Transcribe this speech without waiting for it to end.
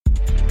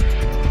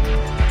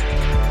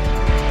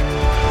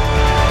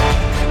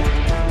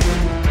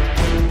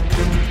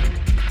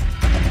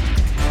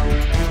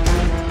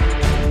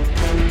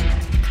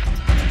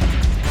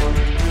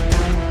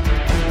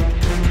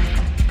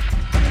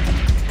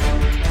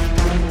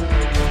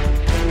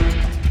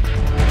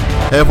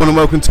Hey everyone, and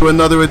welcome to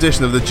another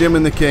edition of the Jim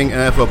and the King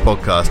NFL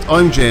podcast.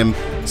 I'm Jim.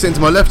 Sitting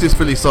to my left is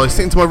Philly Size.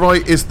 Sitting to my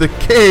right is the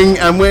King,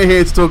 and we're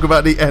here to talk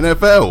about the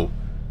NFL.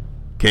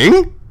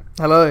 King?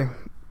 Hello.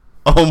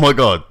 Oh my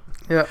God.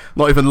 Yeah.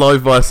 Not even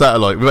live via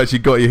satellite. We've actually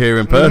got you here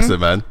in person,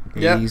 man.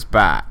 He's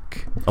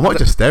back. I might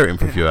just stare at him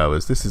for a few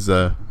hours. This is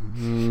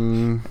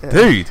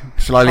dude.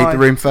 Shall I leave the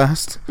room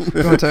first?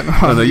 I don't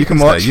know. No, you can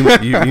watch.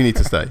 stay. You need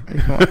to stay.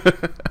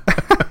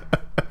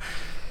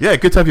 Yeah,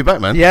 good to have you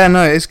back, man. Yeah,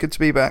 no, it's good to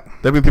be back.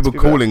 There have been people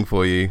calling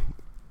for you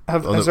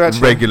on a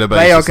regular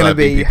basis. They are going to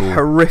be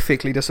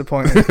horrifically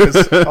disappointed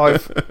because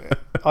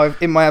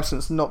I've, in my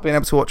absence, not been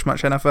able to watch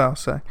much NFL.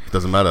 So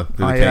doesn't matter.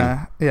 You're the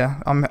King.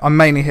 Yeah, I'm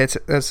mainly here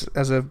as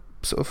a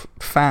sort of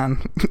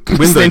fan, Window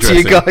listening to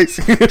you guys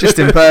just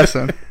in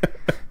person.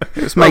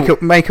 Just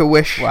make a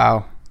wish.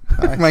 Wow.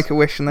 Nice. Make a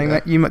wish,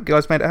 and you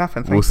guys made it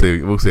happen. We'll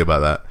see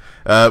about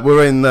that.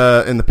 We're in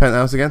the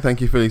Penthouse again.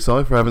 Thank you, Philly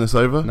Side, for having us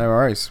over. No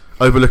worries.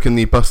 Overlooking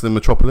the bustling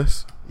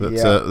metropolis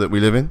that we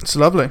live in. It's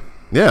lovely.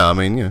 Yeah, I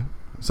mean,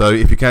 so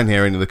if you can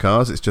hear any of the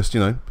cars, it's just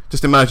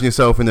just imagine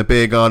yourself in a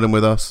beer garden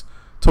with us,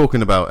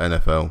 talking about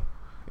NFL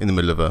in the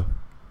middle of a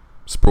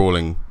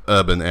sprawling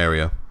urban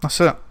area.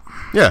 That's it.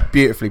 Yeah,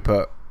 beautifully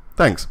put.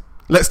 Thanks.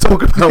 Let's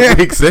talk about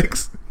Week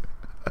 6.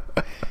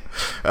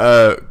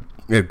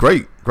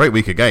 Great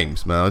week of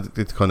games, man. I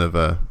did kind of.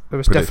 There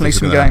was definitely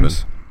some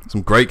games.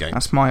 Some great games.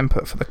 That's my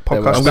input for the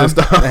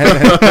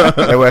podcast.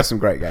 There were some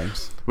great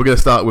games. We're going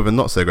to start with a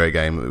not so great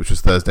game, which was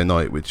Thursday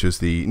night, which was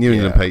the New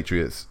England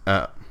Patriots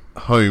at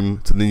home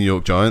to the New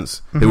York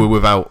Giants. They were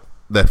without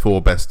their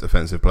 4 best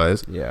offensive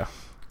players. Yeah.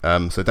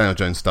 So Daniel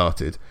Jones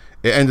started.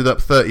 It ended up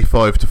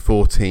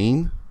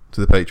 35-14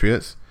 to the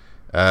Patriots.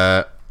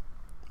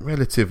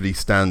 Relatively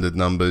standard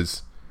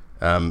numbers.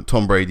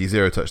 Tom Brady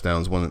 0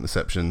 touchdowns, 1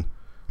 interception,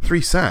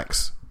 3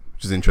 sacks,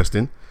 which is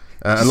interesting.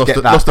 And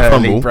lost a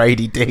fumble.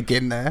 Brady dig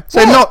in there.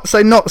 So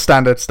not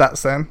standard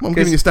stats then. Well, I'm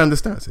giving you standard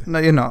stats here. No,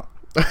 you're not.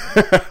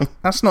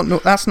 That's not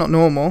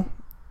normal.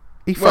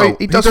 He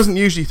doesn't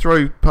usually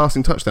throw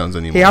passing touchdowns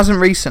anymore. He hasn't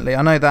recently.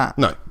 I know that.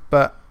 No.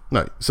 But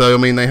no. So I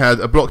mean, they had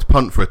a blocked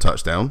punt for a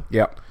touchdown.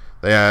 Yep.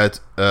 They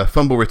had a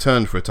fumble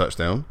return for a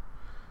touchdown,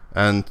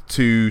 and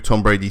 2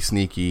 Tom Brady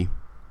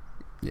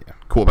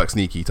quarterback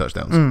sneaky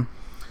touchdowns.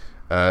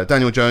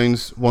 Daniel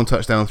Jones 1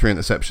 touchdown, 3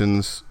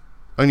 interceptions,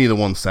 only the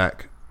 1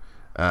 sack.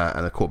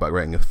 And a quarterback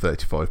rating of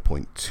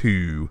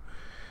 35.2.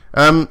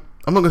 I'm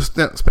not going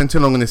to spend too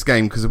long on this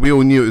game because we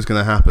all knew it was going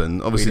to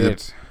happen. Obviously,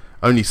 the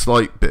only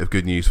slight bit of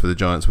good news for the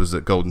Giants was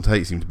that Golden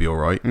Tate seemed to be all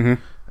right.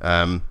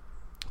 But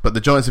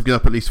the Giants have given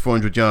up at least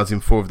 400 yards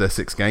in 4 of their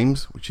 6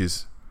 games, which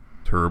is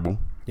terrible.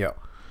 Yeah.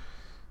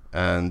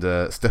 And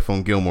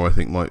Stephon Gilmore, I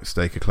think, might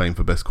stake a claim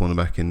for best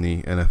cornerback in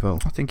the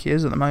NFL. I think he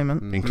is at the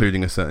moment.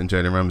 Including a certain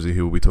Jalen Ramsey,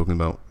 who we'll be talking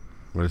about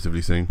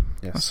relatively soon.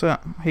 Yes.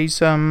 That's it.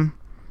 He's...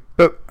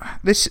 But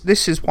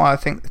this is why I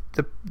think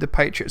the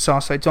Patriots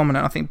are so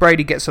dominant. I think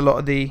Brady gets a lot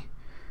of the,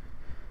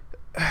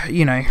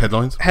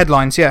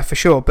 headlines, yeah, for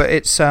sure. But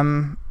it's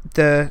all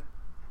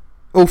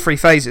 3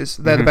 phases.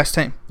 They're the best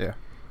team. Yeah,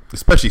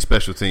 especially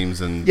special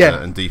teams and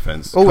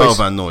defense. Always. Kyle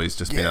Van Noy's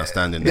just been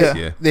outstanding this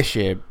year. This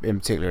year in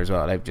particular as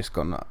well. They've just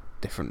gone a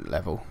different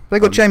level. They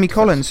got Jamie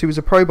Collins, who was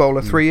a Pro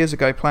Bowler 3 years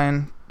ago,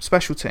 playing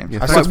special teams. Yeah,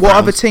 what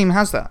other team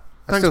has that?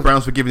 Thanks,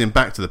 Browns, for giving him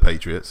back to the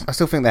Patriots. I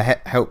still think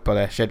they're helped by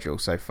their schedule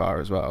so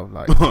far as well.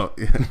 Like,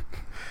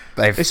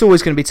 it's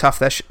always going to be tough.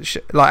 They're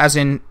as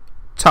in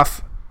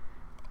tough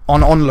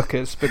on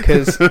onlookers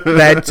because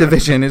their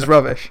division is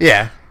rubbish.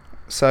 Yeah.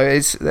 So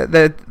it's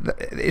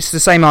the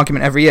same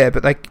argument every year,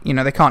 but they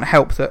can't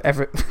help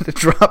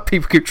that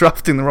people keep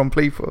drafting the wrong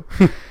people.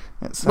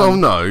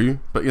 No,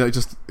 but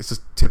it's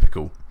just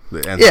typical that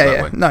it ends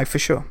that way. No, for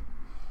sure.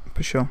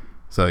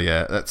 So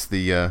that's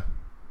the.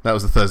 That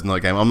was the Thursday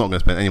night game. I'm not going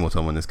to spend any more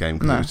time on this game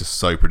because it was just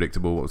so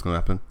predictable what was going to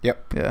happen.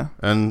 Yep. Yeah.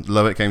 And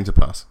lo, it came to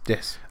pass.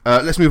 Yes.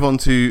 Let's move on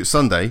to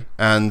Sunday,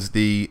 and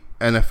the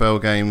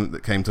NFL game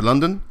that came to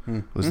London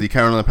was the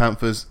Carolina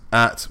Panthers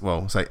at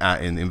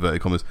in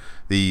inverted commas,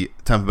 the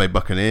Tampa Bay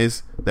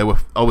Buccaneers.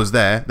 I was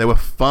there. There were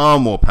far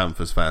more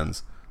Panthers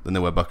fans than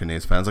there were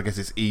Buccaneers fans. I guess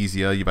it's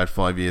easier. You've had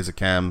 5 years of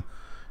Cam.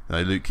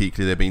 Luke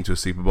Kuechly, they've been to a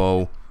Super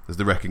Bowl. There's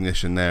the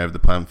recognition there of the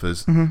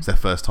Panthers. It's their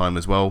first time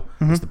as well.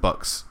 It's the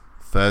Bucs'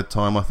 3rd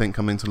time, I think,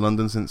 coming to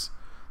London since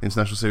the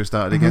international series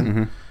started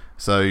again.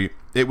 So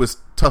it was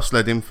tough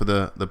sledding for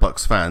the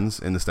Bucs fans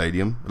in the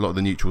stadium. A lot of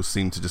the neutrals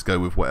seemed to just go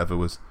with whatever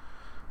was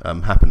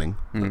happening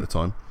at the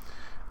time.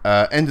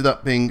 Ended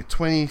up being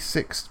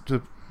 26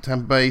 to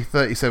Tampa Bay,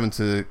 37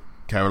 to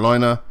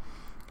Carolina.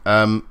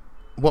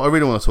 What I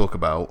really want to talk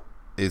about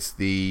is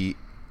the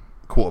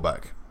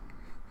quarterback.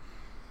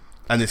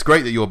 And it's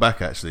great that you're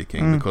back, actually,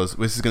 King, because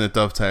this is going to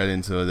dovetail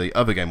into the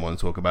other game I want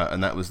to talk about,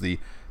 and that was the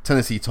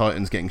Tennessee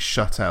Titans getting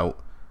shut out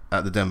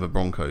at the Denver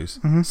Broncos,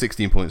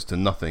 16 points to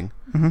nothing.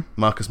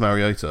 Marcus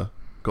Mariota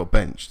got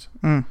benched.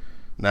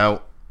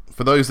 Now,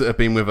 for those that have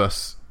been with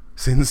us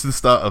since the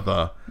start of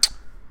our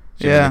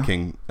Jim and the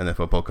King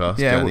NFL podcast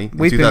journey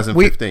in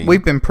 2015,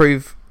 we've been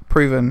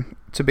proven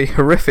to be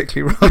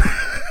horrifically wrong.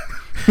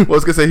 I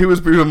was going to say, who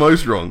was proven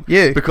most wrong?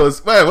 You.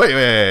 Because,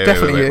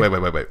 Definitely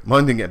wait.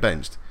 Mine didn't get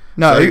benched.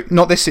 No, So-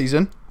 not this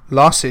season.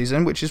 Last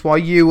season, which is why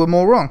you were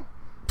more wrong.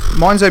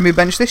 Mine's only been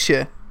benched this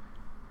year.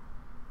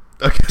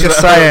 Okay, Just is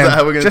that saying.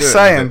 how we're gonna Just do it?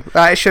 saying.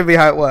 That should be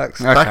how it works.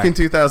 Okay. Back in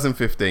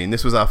 2015,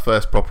 this was our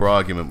first proper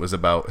argument, was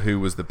about who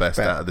was the best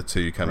Bet. out of the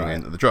two coming Right.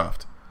 into the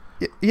draft.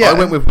 Yeah. I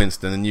went with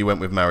Winston and you went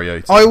with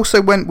Mariota. I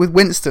also went with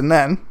Winston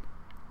then.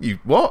 You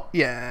what?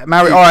 Yeah, You-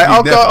 Alright,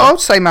 you'd never. I'll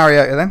say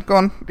Mariota then. Go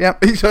on.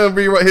 Yep. Are you trying to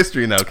rewrite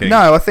history now, King?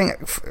 No, I think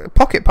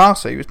pocket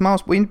passer. He was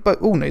miles. We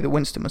all knew that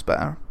Winston was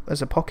better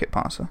as a pocket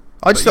passer.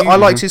 I just But thought I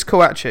liked his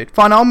cool attitude.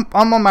 Fine, I'm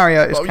on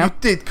Mariota's Well, you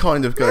camp. did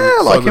kind of go Yeah, I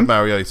side like with him.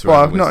 Mariota.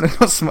 Well, over Winston.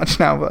 not so much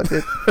now, but I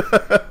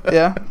did.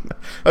 Yeah.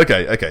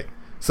 Okay.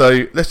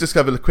 So let's just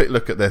have a quick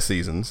look at their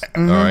seasons.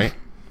 Mhm. All right.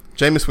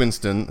 Jameis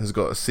Winston has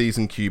got a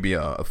season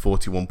QBR of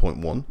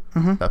 41.1.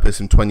 Mhm. That puts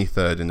him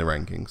 23rd in the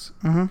rankings.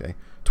 Mhm. Okay.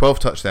 12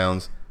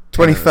 touchdowns.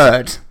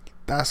 23rd.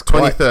 That's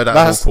 23rd out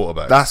of all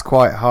quarterbacks. That's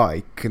quite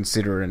high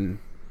considering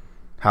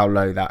how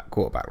low that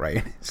quarterback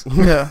rating is.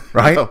 Yeah.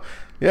 Right? Oh,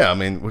 yeah, I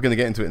mean, we're going to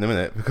get into it in a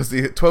minute because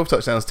the 12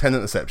 touchdowns, 10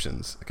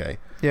 interceptions. Okay.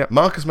 Yep.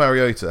 Marcus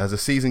Mariota has a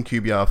season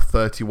QBR of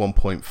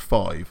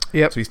 31.5.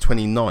 Yep. So he's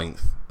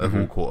 29th of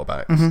all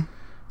quarterbacks. Mhm.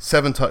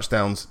 7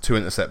 touchdowns, 2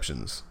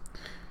 interceptions.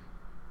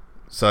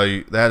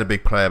 So they had a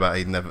big play about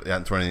he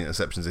hadn't thrown any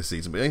interceptions this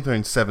season, but he only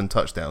thrown 7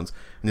 touchdowns,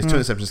 and his 2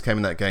 interceptions came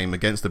in that game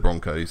against the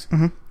Broncos.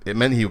 Mhm. It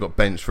meant he got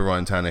benched for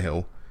Ryan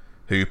Tannehill,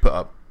 who put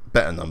up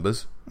better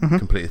numbers,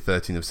 completed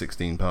 13 of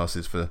 16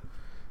 passes for,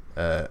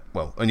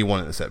 only 1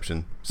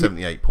 interception,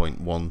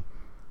 78.1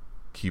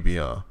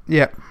 QBR.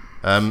 Yeah.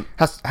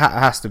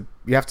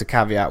 You have to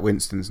caveat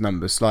Winston's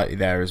numbers slightly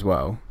there as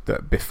well.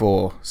 That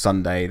before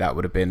Sunday, that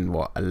would have been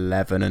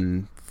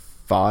 11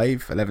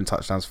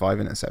 touchdowns, 5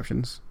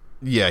 interceptions.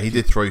 Yeah, he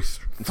did throw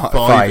 5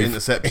 Five.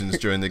 interceptions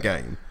during the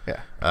game.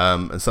 Yeah.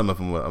 And some of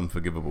them were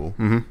unforgivable,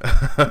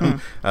 Mm-hmm.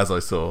 as I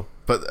saw.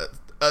 But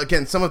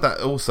again, some of that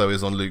also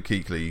is on Luke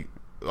Kuechly.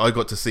 I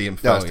got to see him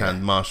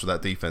firsthand marshal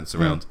that defense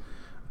around,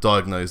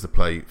 diagnose the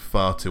play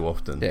far too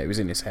often. Yeah, it was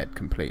in his head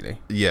completely.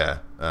 Yeah,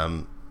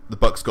 the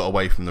Bucks got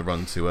away from the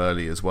run too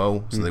early as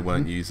well, so they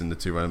weren't using the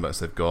 2 running backs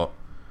they've got.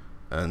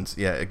 And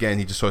yeah, again,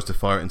 he just tries to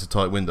fire it into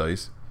tight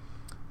windows.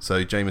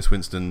 So Jameis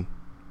Winston,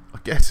 I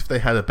guess if they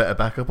had a better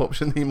backup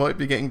option, he might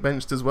be getting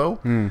benched as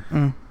well.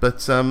 But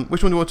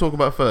which one do you want to talk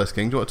about first,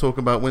 King? Do you want to talk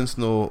about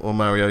Winston or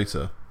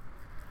Mariota?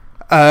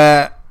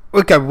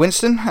 We'll go with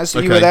Winston. As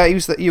you were there,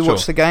 you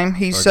watched the game.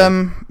 He's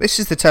this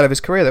is the tale of his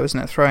career, though, isn't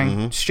it?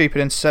 Throwing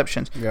stupid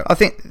interceptions. Yep. I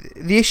think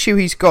the issue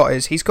he's got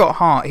is he's got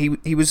heart.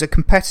 He was a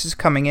competitor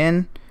coming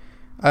in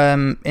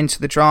into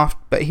the draft,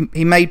 but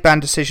he made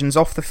bad decisions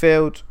off the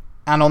field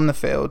and on the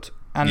field,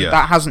 and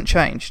that hasn't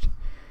changed.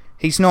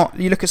 He's not.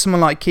 You look at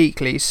someone like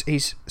Kuechly.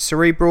 He's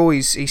cerebral.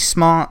 He's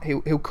smart.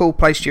 He'll call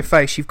plays to your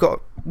face. You've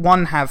got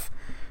have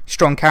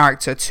strong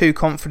character, 2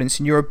 confidence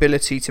in your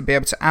ability to be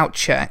able to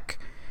outcheck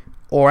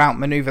or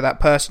outmaneuver that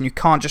person. You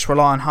can't just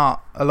rely on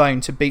heart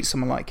alone to beat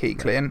someone like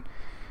Kuechly. And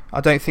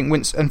I don't think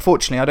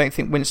unfortunately, I don't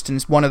think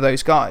Winston's one of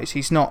those guys.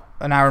 He's not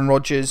an Aaron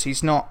Rodgers.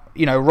 He's not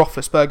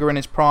Roethlisberger in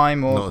his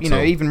prime, or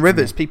even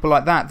Rivers. People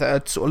like that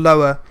are sort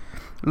of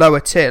lower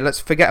tier. Let's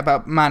forget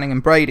about Manning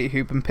and Brady,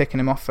 who've been picking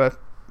him off for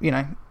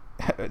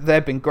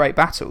they've been great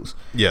battles.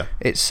 Yeah,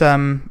 it's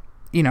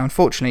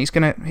unfortunately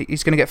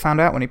he's gonna get found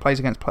out when he plays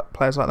against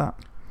players like that.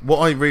 What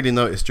I really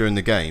noticed during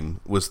the game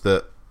was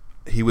that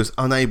he was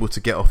unable to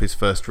get off his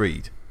first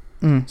read.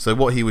 So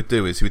what he would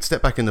do is he would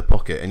step back in the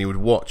pocket and he would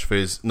watch for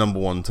his number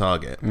 1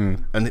 target,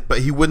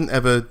 but he wouldn't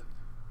ever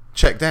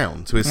check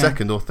down to his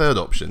second or third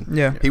option.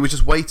 Yeah, he was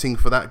just waiting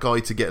for that guy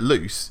to get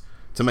loose,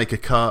 to make a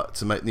cut,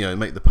 to make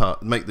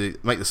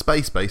the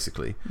space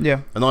basically.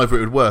 Yeah, and either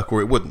it would work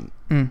or it wouldn't.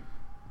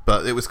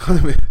 But it was kind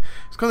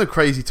of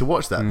crazy to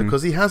watch that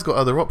because he has got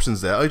other options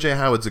there. OJ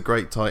Howard's a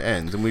great tight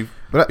end, and we've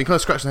been kind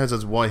of scratching our heads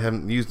as to why he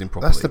haven't used him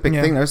properly. That's the big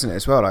thing, though, isn't it?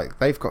 As well, like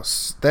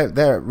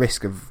they're at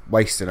risk of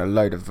wasting a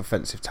load of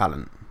offensive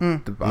talent.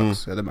 The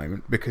Bucks at the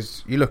moment,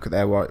 because you look at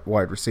their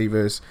wide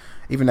receivers,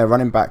 even their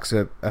running backs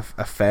are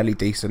fairly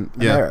decent.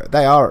 And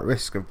they are at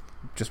risk of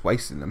just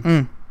wasting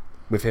them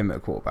with him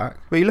at quarterback.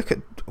 Well, you look at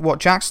what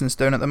Jackson's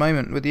doing at the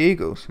moment with the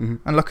Eagles,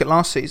 and look at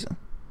last season.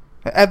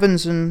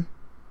 Evans and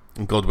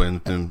Godwin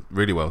doing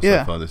really well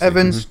so far this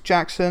Evans, season.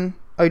 Jackson,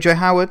 OJ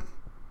Howard.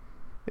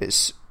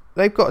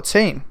 They've got a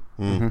team.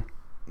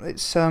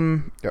 It's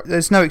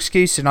there's no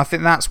excuse, and I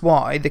think that's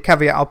why the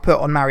caveat I'll put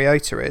on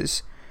Mariota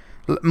is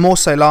more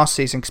so last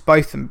season, because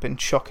both of them have been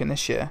shocking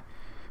this year.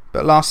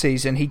 But last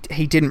season he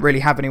didn't really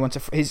have anyone to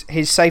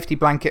his safety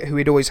blanket, who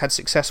he'd always had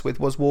success with,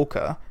 was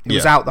Walker, who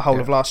was out the whole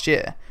of last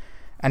year,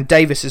 and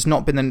Davis has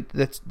not been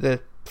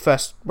the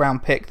first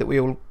round pick that we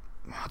all.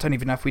 I don't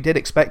even know if we did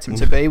expect him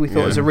to be. We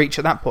thought it was a reach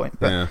at that point,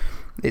 but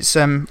it's.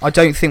 I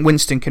don't think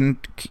Winston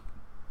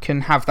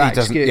can have that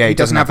excuse. He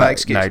doesn't have that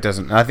excuse. No, he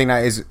doesn't. And I think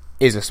that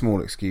is a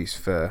small excuse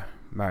for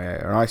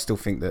Mariota, and I still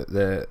think that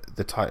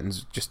the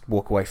Titans just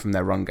walk away from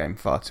their run game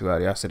far too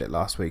early. I said it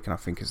last week, and I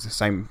think it's the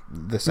same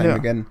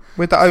again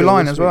with the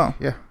O-line as well.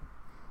 Yeah.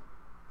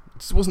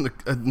 just wasn't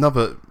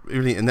another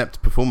really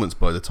inept performance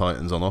by the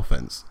Titans on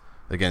offense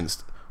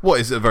against what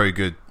is a very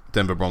good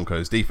Denver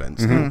Broncos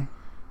defense,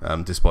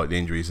 despite the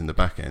injuries in the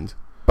back end.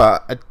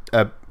 But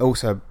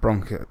also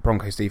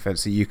Broncos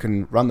defense that you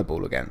can run the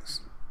ball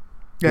against.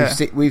 Yeah,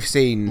 we've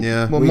seen.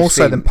 Yeah, well, more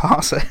so than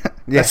pass it.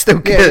 They're still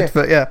good,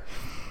 but yeah.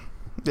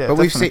 But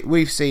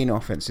we've seen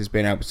offenses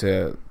being able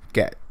to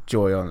get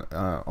joy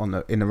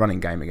in the running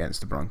game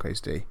against the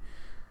Broncos D.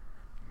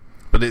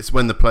 But it's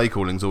when the play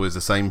calling's always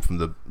the same from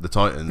the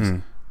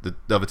Titans. The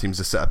other teams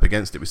are set up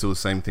against it. We saw the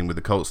same thing with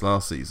the Colts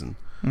last season.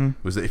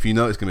 Was that if you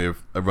know it's going to be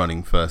a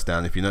running first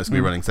down, if you know it's going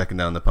to be running second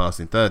down, the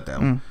passing third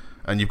down,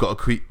 and you've got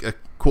a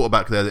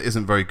quarterback there that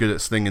isn't very good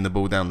at slinging the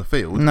ball down the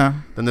field,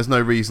 then there's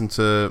no reason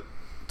to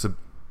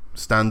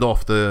stand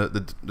off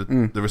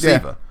the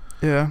receiver.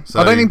 Yeah. So,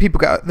 I don't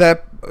think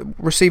their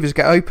receivers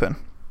get open.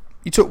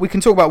 We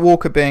can talk about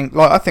Walker being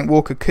like, I think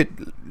Walker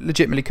could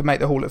make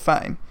the Hall of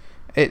Fame.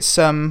 It's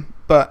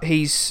but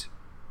he's,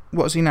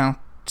 what is he now?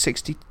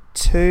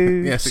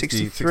 62,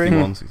 63,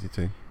 61,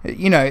 62.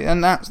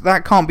 And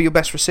that can't be your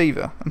best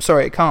receiver. I'm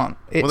sorry, it can't.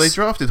 Well, they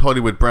drafted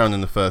Hollywood Brown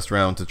in the first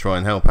round to try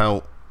and help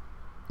out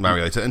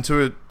Mariota, and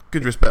to a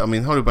good respect, I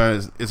mean, Hollywood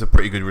Brown is a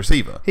pretty good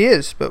receiver. He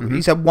is, but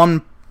he's had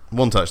one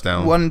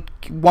touchdown,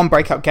 one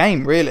breakout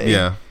game, really.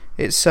 Yeah,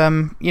 it's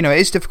it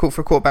is difficult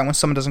for a quarterback when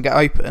someone doesn't get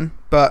open,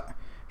 but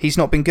he's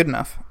not been good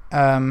enough.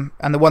 And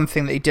the one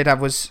thing that he did have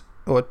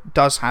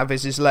does have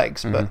is his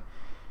legs, but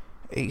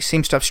he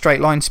seems to have straight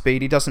line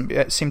speed. He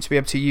doesn't seem to be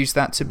able to use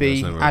that to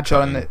be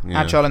agile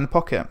in the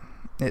pocket.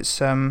 It's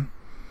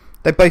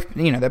they've both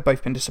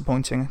been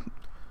disappointing.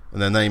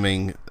 And they're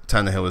naming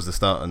Tannehill as the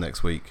starter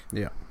next week.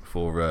 Yeah,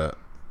 for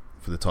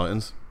the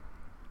Titans.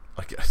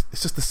 I guess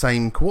it's just the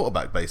same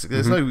quarterback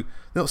basically. They're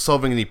not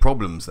solving any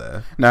problems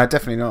there. No,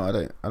 definitely not.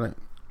 I don't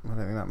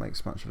think that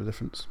makes much of a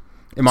difference.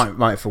 It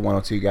might for 1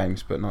 or 2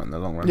 games, but not in the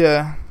long run.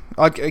 Yeah.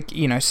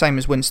 Same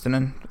as Winston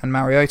and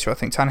Mariota. I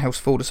think Tannehill's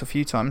fooled us a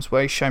few times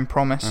where he's shown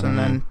promise and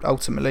then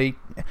ultimately,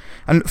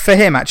 and for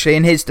him actually,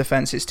 in his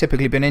defence, it's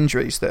typically been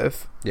injuries that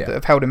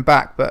have held him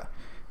back. But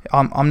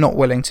I'm not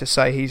willing to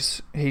say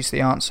he's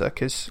the answer,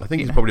 because I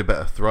think he's probably a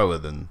better thrower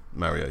than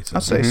Mariota.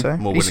 I'd say so.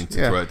 More willing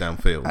to throw it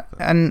downfield.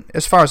 And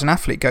as far as an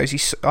athlete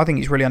goes, I think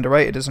he's really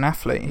underrated as an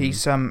athlete.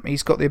 He's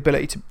got the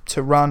ability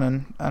to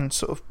run and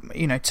sort of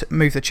to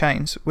move the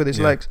chains with his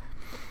legs.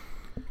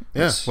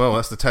 Yeah, well,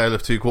 that's the tale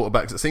of two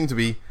quarterbacks that seem to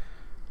be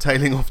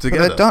tailing off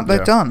together.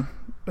 They're done.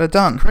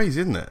 It's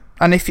crazy, isn't it?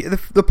 And if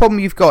the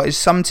problem you've got is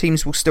some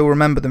teams will still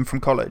remember them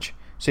from college.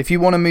 So if you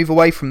want to move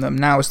away from them,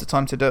 now is the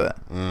time to do it.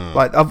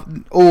 Like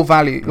all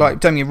value, like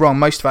don't get me wrong,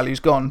 most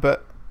value's gone,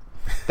 but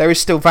there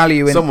is still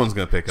value in. Someone's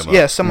going to pick them up.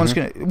 Yeah, someone's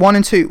going to 1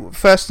 and 2,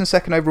 first and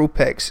second overall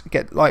picks.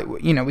 Get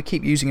we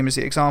keep using him as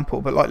the example,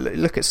 but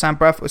look at Sam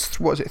Bradford.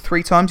 What is it?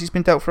 3 times he's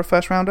been dealt for a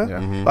first rounder.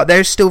 Yeah. Like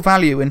there's still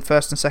value in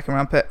first and second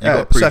round pick. You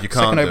got to prove you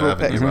can't do it,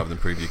 haven't you, rather than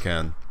prove you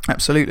can.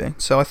 Absolutely.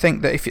 So I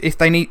think that if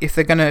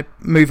they're going to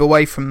move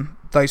away from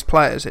those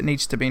players, it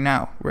needs to be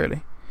now,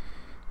 really.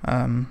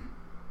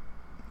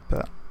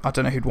 But I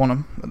don't know who'd want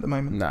them at the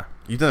moment. Nah.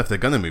 You don't know if they're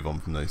going to move on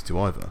from those two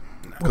either.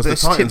 Because the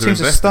Titans are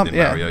invested in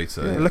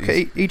Mariota. Yeah, look at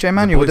EJ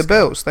Manuel with the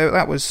Bills.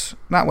 That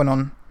went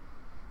on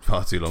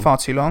far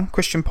too long.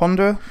 Christian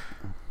Ponder,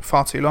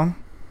 far too long.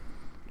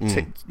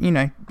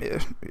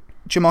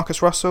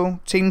 Jamarcus Russell.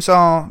 Teams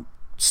are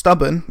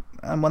stubborn,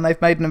 and when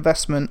they've made an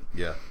investment,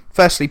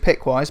 firstly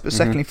pick wise, but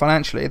secondly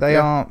financially, they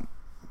don't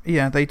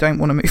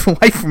want to move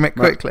away from it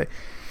quickly.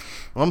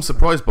 Well, I'm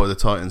surprised by the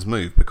Titans'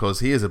 move,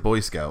 because he is a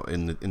Boy Scout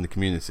in the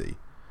community,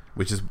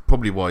 which is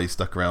probably why he's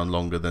stuck around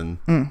longer than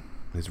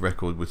his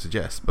record would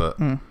suggest. But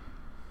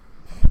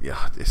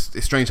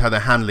it's strange how they're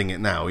handling it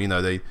now.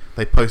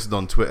 They posted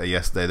on Twitter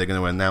yesterday they're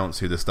going to announce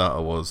who the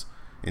starter was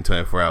in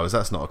 24 hours.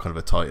 That's not a kind of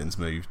a Titans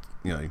move.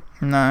 No,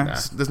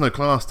 there's no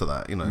class to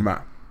that.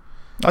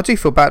 I do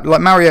feel bad.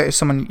 Like Mariota is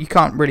someone you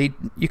can't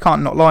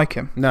not like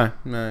him. No.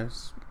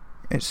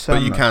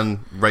 But you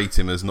can rate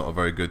him as not a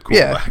very good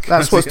quarterback. Yeah,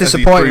 that's what's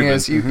disappointing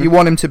is you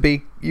want him to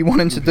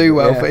do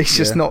well, but he's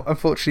just not.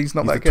 Unfortunately, he's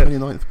not that good. He's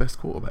the 29th best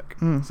quarterback.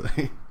 So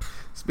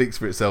speaks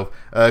for itself.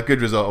 Good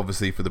result,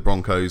 obviously, for the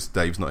Broncos.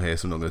 Dave's not here,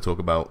 so I'm not going to talk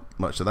about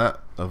much of that,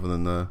 other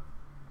than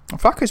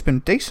Flacco's been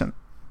decent.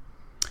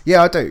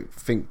 Yeah, I don't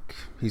think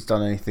he's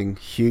done anything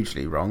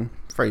hugely wrong.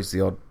 Throws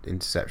the odd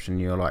interception,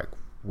 you're like,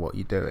 what are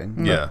you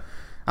doing? Yeah.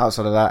 But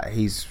outside of that,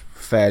 he's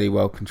fairly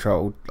well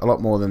controlled. A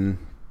lot more than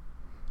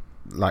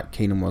like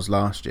Keenan was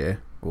last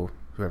year, or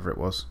whoever it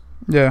was.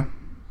 Yeah.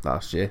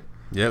 Last year.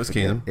 Yeah, it was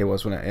Keenan. It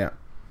was, wasn't it? Yeah.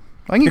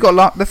 I think you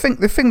got the thing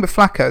with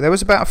Flacco. There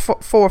was about a 4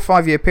 or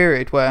 5 year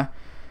period where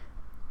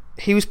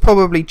he was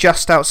probably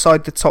just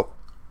outside the top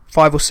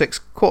 5 or 6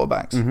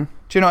 quarterbacks. Do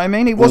you know what I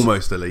mean? He was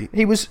almost elite.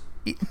 He was,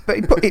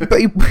 but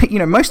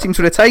most teams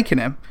would have taken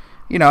him.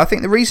 I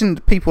think the reason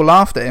people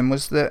laughed at him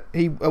was that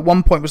he at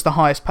one point was the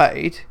highest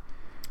paid.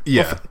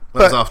 Yeah,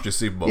 that was after a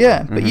Super Bowl.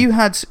 Yeah, but you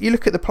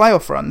look at the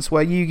playoff runs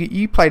where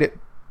you played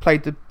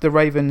the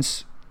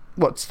Ravens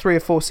 3 or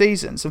 4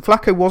 seasons, and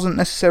Flacco wasn't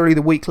necessarily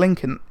the weak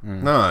link in.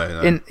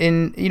 No.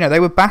 In they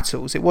were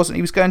battles. It wasn't.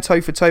 He was going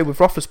toe for toe with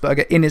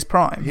Roethlisberger in his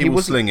prime. He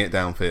was sling it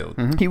downfield.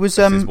 Mm-hmm. He was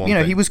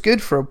he was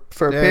good for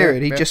a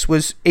period. He just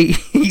was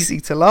easy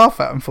to laugh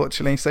at,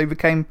 unfortunately. So he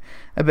became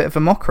a bit of a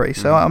mockery.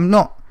 So I'm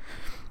not.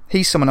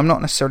 He's someone I'm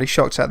not necessarily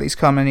shocked at. He's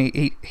come and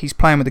he's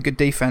playing with a good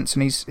defense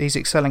and he's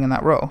excelling in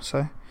that role.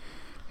 So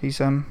he's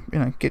I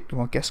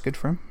guess good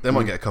for him. They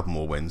might get a couple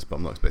more wins, but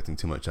I'm not expecting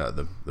too much out of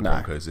the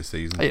Broncos this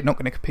season. They're not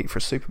going to compete for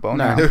a Super Bowl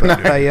now.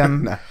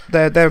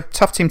 But they're a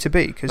tough team to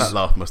beat. Cause that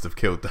laugh must have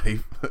killed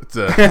Dave. But,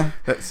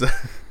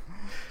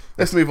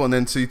 let's move on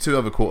then to 2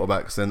 other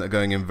quarterbacks then that are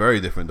going in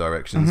very different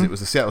directions. Mm-hmm. It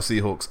was the Seattle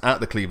Seahawks at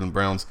the Cleveland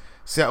Browns.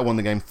 Seattle won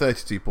the game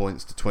 32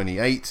 points to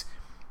 28.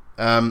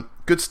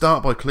 Good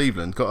start by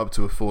Cleveland, got up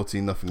to a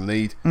 14-0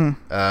 lead.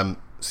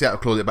 Seattle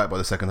clawed it back by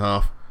the second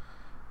half.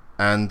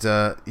 And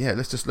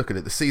let's just look at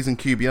it. The season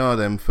QBR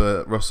then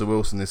for Russell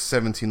Wilson is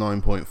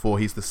 79.4.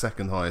 He's the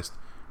second highest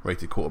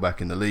rated quarterback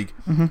in the league.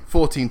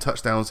 14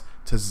 touchdowns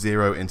to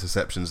 0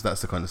 interceptions.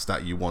 That's the kind of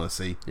stat you want to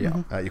see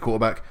at your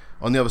quarterback.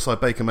 On the other side,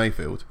 Baker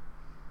Mayfield,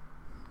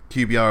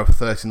 QBR of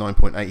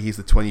 39.8. He's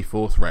the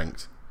 24th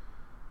ranked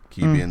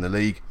QB in the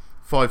league.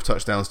 5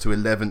 touchdowns to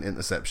 11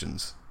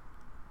 interceptions.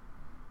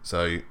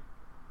 So,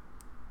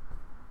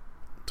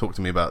 talk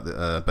to me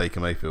about Baker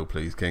Mayfield,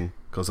 please, King.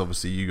 Because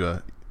obviously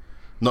you,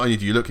 not only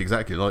do you look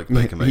exactly like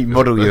Baker Mayfield, you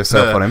model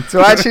yourself on him. Do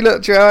I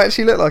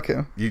actually look like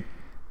him? You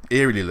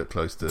eerily look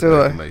close to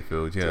Baker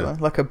Mayfield. Yeah,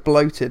 like a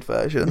bloated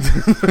version.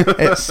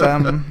 It's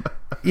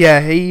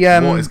he.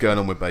 What is going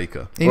on with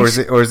Baker? Or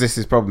is this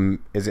his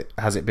problem?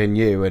 Has it been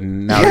you?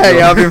 And now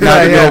I've been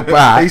playing. You're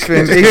back. He's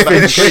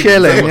been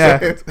chilling.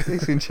 Yeah,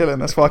 he's been chilling.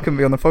 That's why I couldn't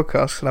be on the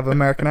podcast. I'll have an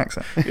American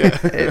accent. Yeah.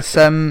 It's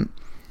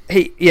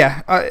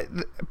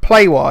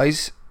play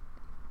wise,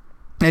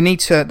 they need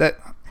to.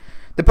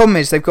 The problem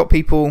is they've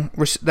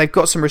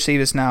got some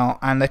receivers now,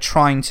 and they're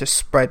trying to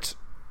spread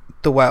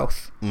the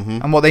wealth.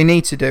 And what they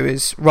need to do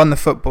is run the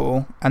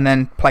football and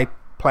then play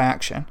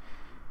action,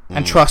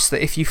 and trust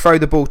that if you throw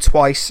the ball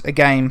twice a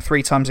game,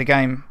 3 times a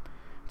game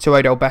to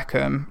Odell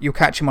Beckham, you'll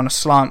catch him on a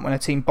slant when a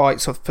team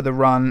bites off for the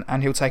run,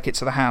 and he'll take it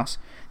to the house.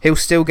 He'll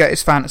still get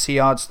his fantasy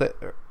yards that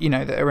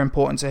are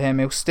important to him.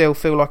 He'll still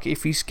feel like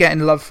if he's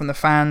getting love from the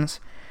fans.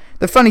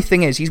 The funny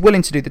thing is, he's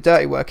willing to do the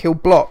dirty work. He'll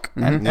block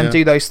and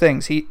do those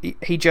things.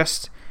 He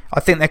just, I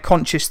think they're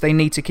conscious they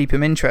need to keep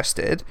him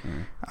interested.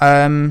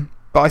 But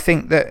I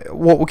think that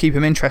what will keep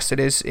him interested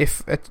is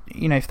if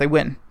they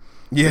win.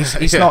 Yes,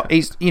 he's not.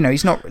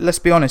 Let's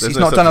be honest. He's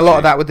not done a lot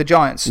of that with the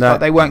Giants. No. Like,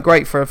 they weren't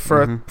great for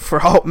a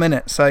hot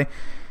minute. So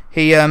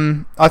he,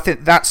 I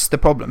think that's the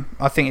problem.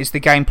 I think is the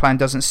game plan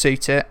doesn't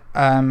suit it.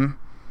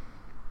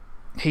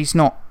 He's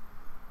not.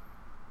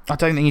 I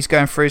don't think he's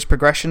going through his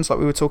progressions like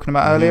we were talking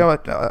about earlier.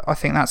 I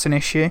think that's an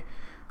issue.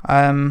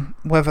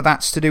 Whether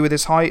that's to do with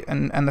his height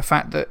and the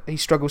fact that he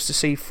struggles to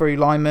see through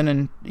linemen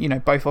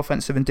and both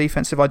offensive and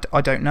defensive,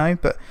 I don't know.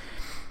 But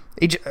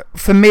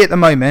for me at the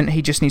moment,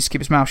 he just needs to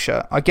keep his mouth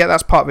shut. I get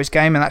that's part of his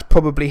game, and that's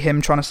probably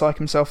him trying to psych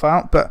himself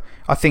out. But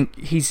I think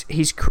he's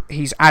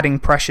adding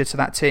pressure to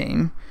that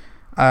team.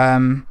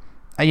 And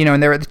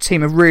they're the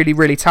team of really,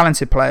 really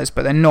talented players,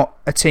 but they're not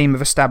a team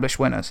of established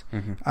winners.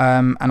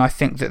 And I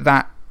think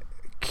that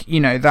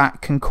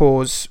can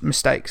cause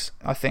mistakes.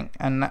 I think,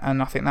 and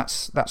I think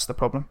that's the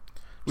problem.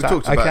 We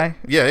talked about okay.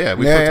 We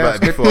talked about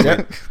it before. I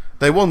mean,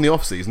 they won the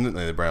off-season, didn't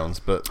they, the Browns?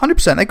 But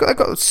 100%, they got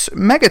a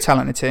mega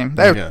talented team.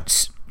 They're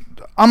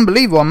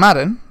unbelievable on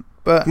Madden,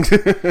 but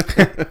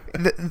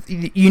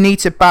you need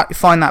to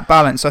find that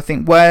balance. I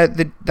think where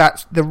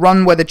the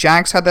run where the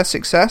Jags had their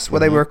success, where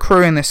they were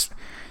accruing this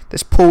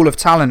pool of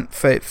talent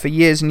for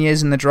years and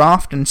years in the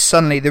draft, and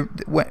suddenly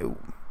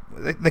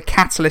the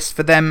catalyst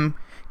for them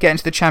getting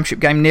to the championship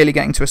game, nearly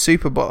getting to a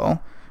Super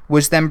Bowl,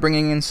 was them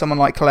bringing in someone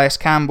like Calais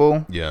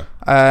Campbell. Yeah.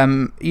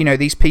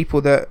 These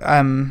people that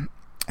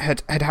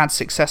had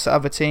success at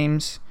other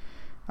teams.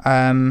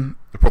 I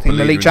think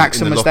Malik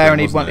Jackson was there,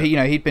 and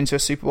he'd been to a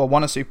Super Bowl,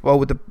 won a Super Bowl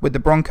with the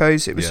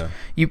Broncos. It was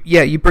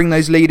you bring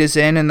those leaders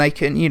in, and they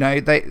can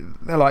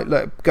they're like,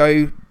 look,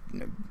 go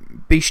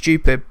be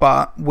stupid,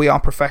 but we are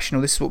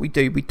professional. This is what we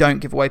do. We don't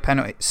give away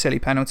silly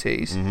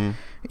penalties.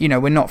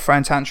 We're not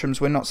throwing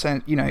tantrums. We're not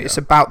saying it's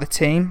about the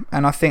team,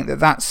 and I think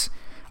that's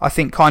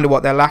kind of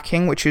what they're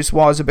lacking, which is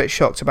why I was a bit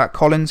shocked about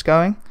Collins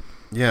going,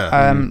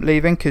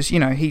 leaving, because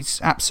he's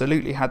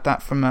absolutely had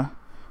that from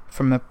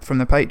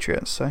the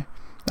Patriots. So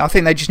I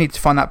think they just need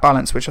to find that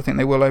balance, which I think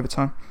they will over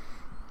time.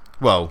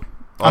 Well,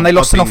 and they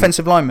lost an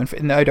offensive lineman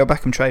in the Odell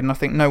Beckham trade, and I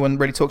think no one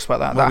really talks about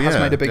that. That has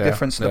made a big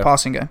difference to the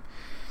passing game.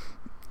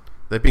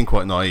 They've been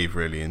quite naive,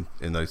 really, in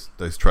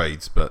those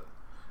trades,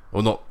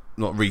 or not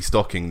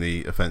restocking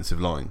the offensive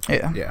line.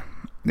 Yeah.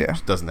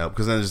 Which doesn't help,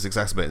 because then it's just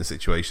exacerbating the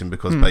situation,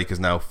 because Baker's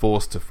now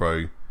forced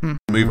to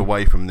move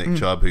away from Nick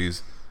Chubb,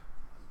 who's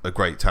a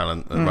great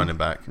talent at running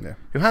back,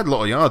 who had a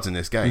lot of yards in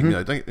this game.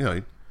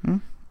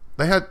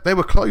 They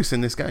were close in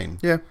this game.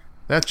 Yeah,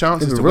 they had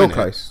chances to win real it.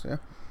 close. Yeah,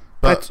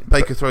 But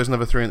Baker throws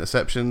another 3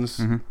 interceptions.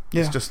 Mm-hmm.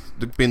 Yeah. It's just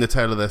being the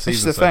tail of their season. This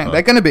is the thing.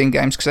 They're going to be in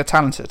games because they're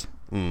talented.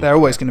 They're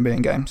always going to be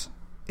in games.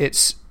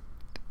 It's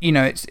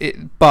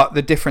but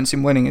the difference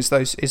in winning is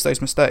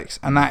those mistakes,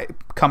 and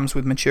that comes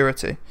with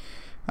maturity,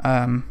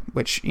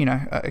 which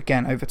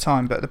again over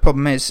time. But the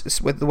problem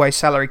is with the way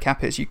salary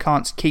cap is, you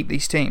can't keep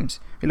these teams.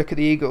 If you look at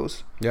the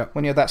Eagles,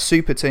 when you have that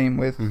super team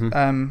with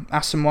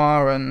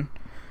Asamoah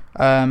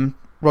and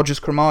Rogers,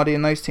 Cromartie,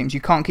 and those teams, you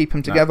can't keep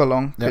them together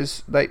long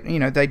because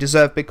they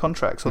deserve big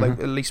contracts, or they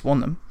at least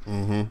want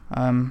them.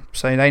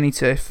 So they need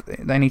to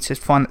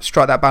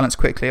strike that balance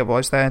quickly.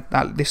 Otherwise,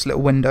 this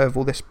little window of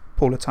all this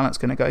pool of talent's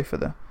going to go for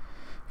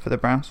the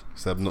Browns.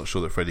 So I'm not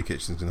sure that Freddie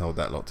Kitchens can hold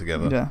that lot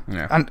together.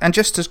 Yeah. And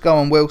just to go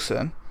on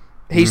Wilson,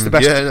 he's the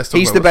best.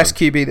 He's the best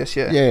QB this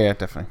year. Yeah,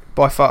 definitely,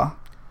 by far.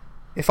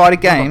 If I had a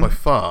game, not by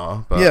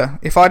far, but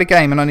if I had a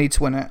game and I need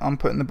to win it, I'm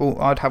putting the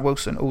ball. I'd have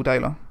Wilson all day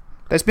long.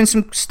 There's been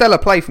some stellar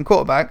play from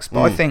quarterbacks,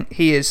 but I think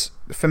he is,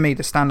 for me,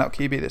 the standout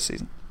QB this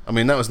season. I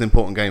mean, that was an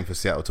important game for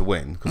Seattle to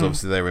win, because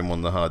obviously they were in one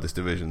of the hardest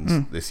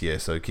divisions this year,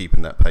 so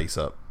keeping that pace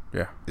up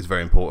is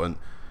very important.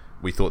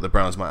 We thought the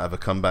Browns might have a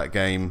comeback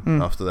game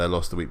after their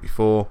loss the week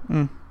before.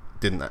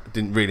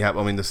 Didn't really happen.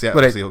 I mean, the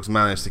Seattle Seahawks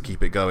managed to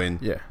keep it going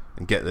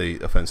and get the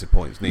offensive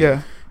points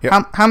needed.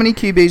 How many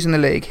QBs in the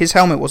league? His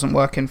helmet wasn't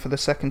working for the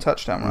second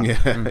touchdown run.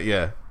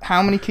 Yeah.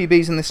 How many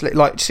QBs in this league?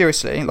 Like,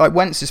 seriously,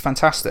 Wentz is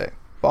fantastic.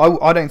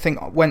 But I don't think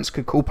Wentz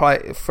could call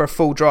play for a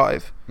full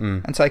drive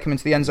and take him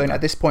into the end zone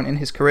at this point in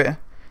his career.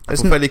 I'm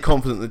fairly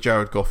confident that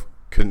Jared Goff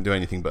couldn't do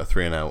anything but a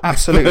 3 and out.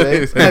 Absolutely,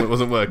 it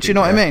wasn't working. Do you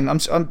know what I mean? I'm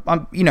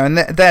and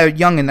they're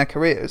young in their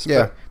careers.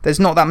 Yeah, but there's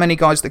not that many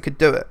guys that could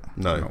do it.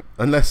 No,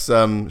 unless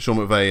Sean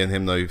McVay and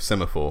him know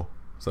semaphore.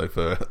 So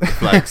for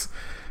flags,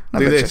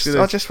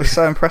 I just was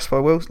so impressed by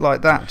Will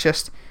like that.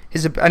 Just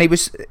and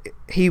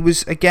he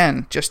was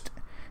again just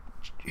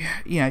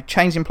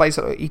changing plays.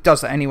 He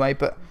does that anyway,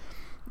 but.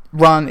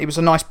 It was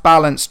a nice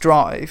balanced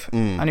drive,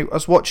 and I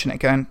was watching it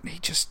going,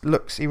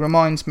 he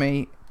reminds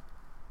me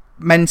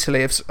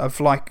mentally of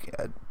like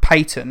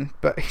Peyton,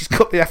 but he's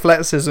got the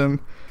athleticism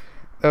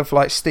of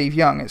like Steve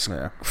Young. It's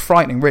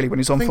frightening really when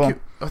he's on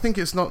form. I think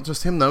it's not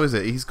just him though, is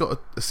it? He's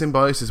got a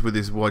symbiosis with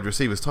his wide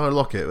receivers. Tyler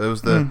Lockett, there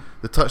was the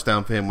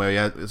touchdown for him where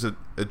it was a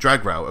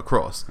drag route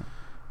across,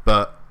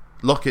 but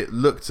Lockett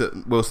looked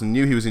at Wilson,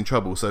 knew he was in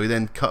trouble, so he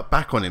then cut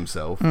back on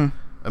himself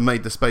and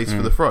made the space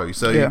for the throw.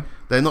 So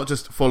they're not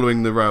just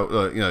following the route,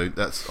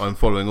 I'm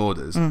following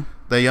orders.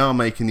 They are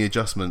making the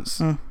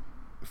adjustments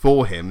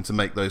for him to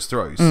make those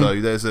throws. So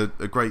there's a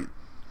great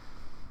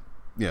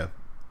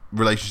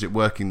relationship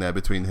working there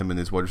between him and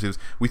his wide receivers.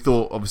 We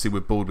thought, obviously,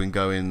 with Baldwin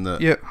going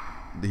that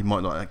he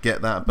might not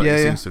get that, but he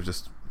seems to have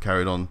just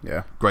carried on.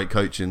 Yeah. Great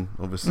coaching,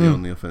 obviously,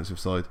 on the offensive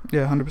side.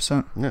 Yeah,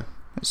 100%. Yeah.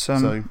 It's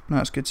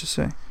it's good to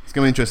see. It's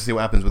going to be interesting to see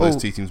what happens with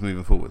those two teams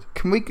moving forward.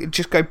 Can we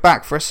just go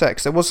back for a sec?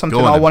 'Cause there was something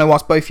I want to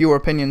ask both your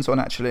opinions on,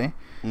 actually.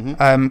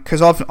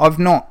 Because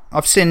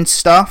I've seen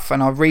stuff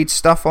and I've read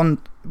stuff on,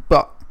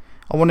 but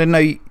I want to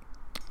know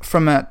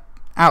from an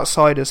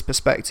outsider's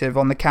perspective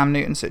on the Cam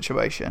Newton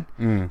situation.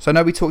 So I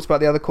know we talked about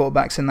the other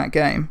quarterbacks in that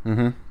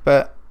game,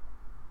 but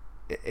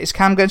is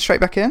Cam going straight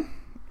back in?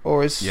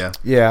 Or is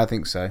I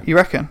think so. You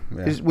reckon?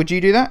 Would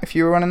you do that if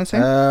you were running the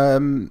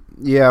team?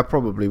 Yeah, I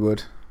probably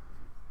would.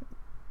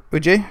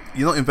 Would you?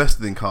 You're not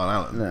invested in Kyle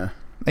Allen. No.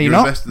 Are you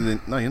not?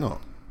 No, you're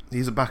not.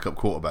 He's a backup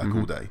quarterback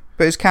all day.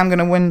 But is Cam going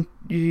to win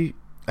you?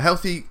 A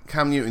healthy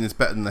Cam Newton is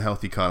better than a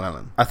healthy Kyle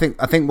Allen. I think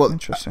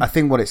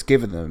what it's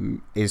given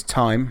them is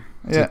time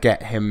to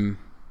get him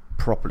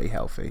properly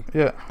healthy.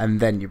 Yeah. And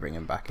then you bring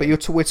him back. But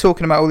we're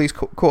talking about all these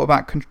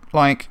quarterback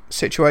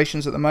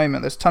situations at the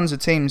moment. There's tons of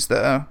teams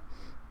that are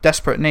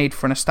desperate need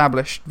for an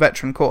established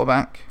veteran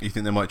quarterback. You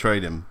think they might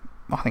trade him?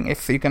 I think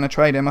if you're going to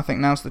trade him, I think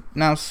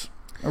now's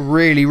a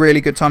really,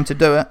 really good time to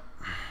do it.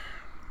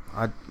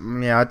 I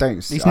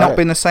don't. He's not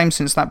been the same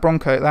since that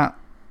Bronco that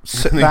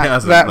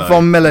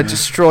Von Miller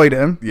destroyed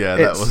him. Yeah,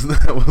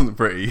 that wasn't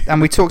pretty.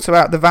 And we talked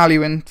about the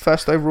value in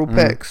first overall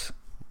picks.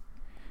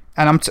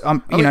 And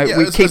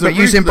we keep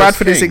using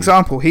Bradford as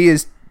example.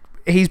 He's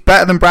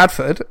better than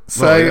Bradford.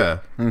 So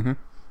and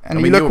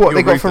you look what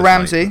they got for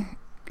Ramsey. Mate.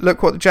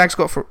 Look what the Jags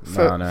got for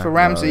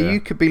Ramsey.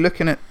 You could be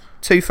looking at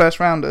 2 first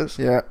rounders.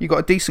 Yeah, you got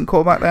a decent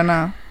quarterback there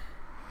now.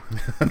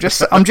 I'm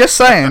just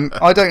saying.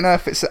 I don't know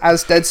if it's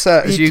as dead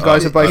cert as you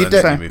guys are both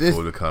saying.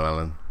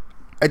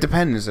 It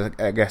depends,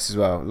 I guess, as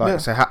well.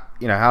 So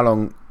how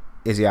long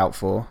is he out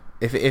for?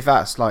 If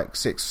that's like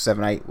 6,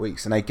 7, 8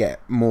 weeks, and they get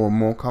more and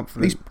more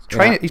confident.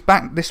 He's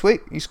back this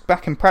week. He's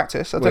back in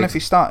practice. I don't know if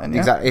he's starting.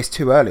 Exactly, it's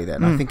too early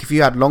then. I think if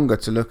you had longer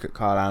to look at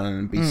Kyle Allen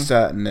and be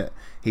certain that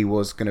he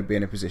was going to be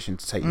in a position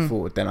to take you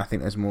forward, then I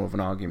think there's more of an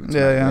argument to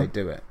they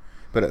do it.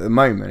 But at the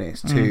moment,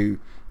 it's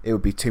it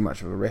would be too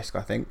much of a risk,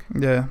 I think.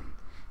 Yeah.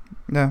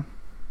 I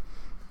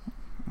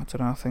don't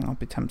know. I think I'd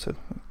be tempted.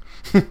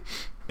 It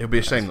would be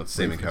a shame not to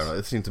see him in Carolina.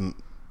 They seem to be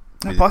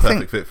the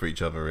perfect fit for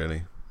each other,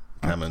 really.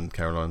 Cam and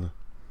Carolina.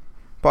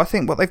 But I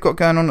think what they've got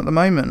going on at the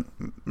moment,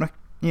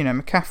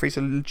 McCaffrey's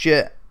a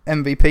legit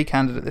MVP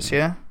candidate this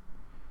year.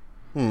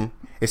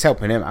 It's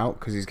helping him out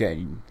because he's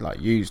getting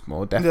used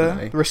more.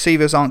 Definitely, the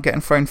receivers aren't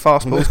getting thrown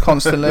fastballs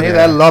constantly.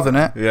 They're loving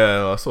it.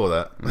 Yeah, I saw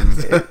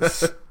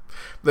that.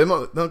 They're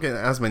not getting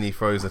as many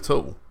throws at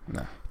all.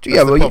 No.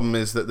 The problem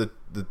is that the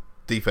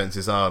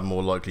defenses are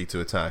more likely to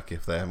attack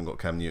if they haven't got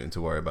Cam Newton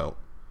to worry about.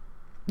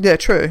 Yeah,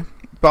 true.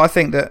 But I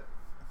think that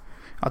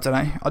I don't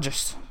know.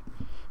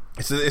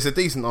 It's a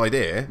decent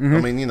idea.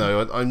 I mean,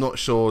 I'm not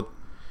sure.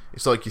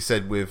 It's like you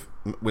said with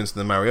Winston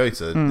and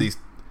Mariota. These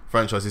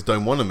franchises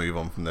don't want to move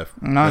on from their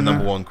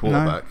number one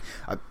quarterback.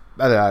 No.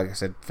 Like I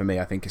said, for me,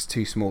 I think it's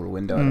too small a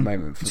window at the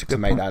moment to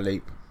make that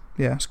leap.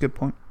 Yeah, that's a good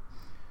point.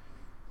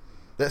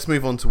 Let's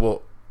move on to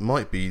what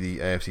might be the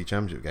AFC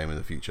Championship game in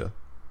the future.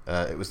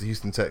 It was the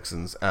Houston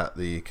Texans at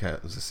the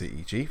Kansas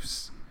City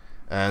Chiefs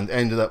and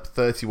ended up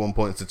 31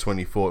 points to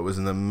 24. It was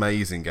an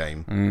amazing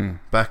game.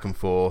 Back and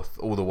forth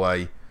all the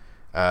way.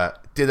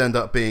 Did end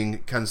up being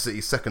Kansas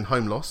City's second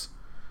home loss.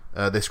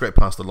 They scraped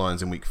past the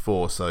Lions in week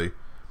 4, so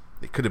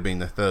it could have been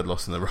their third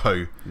loss in a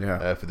row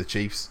for the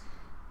Chiefs.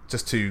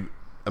 Just two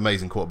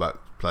amazing quarterback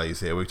plays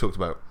here. We talked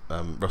about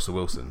Russell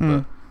Wilson,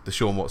 but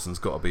Deshaun Watson's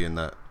got to be in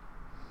that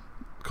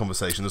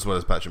conversation as well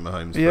as Patrick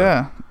Mahomes.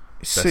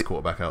 Best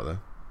quarterback out there.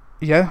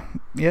 Yeah.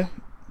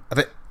 I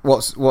think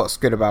what's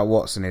good about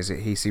Watson is that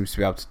he seems to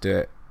be able to do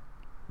it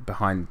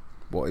behind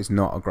what is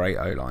not a great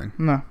O-line.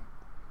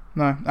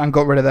 No, and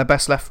got rid of their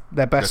best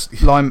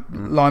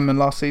lineman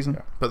last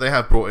season. But they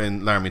have brought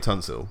in Laramie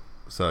Tunsil,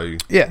 so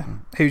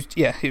who's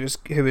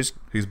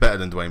better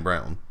than Dwayne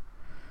Brown,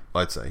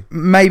 I'd say.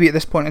 Maybe at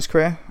this point in his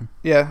career,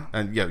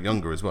 and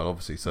younger as well,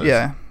 obviously. So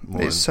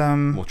it's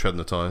more tread on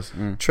the tires.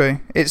 True.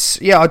 It's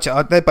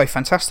they're both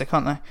fantastic,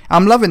 aren't they?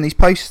 I'm loving these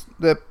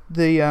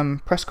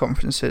the press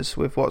conferences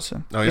with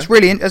Watson. Oh, yeah? It's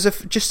really as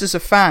a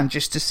fan,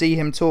 just to see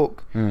him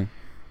talk.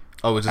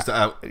 Oh, we're just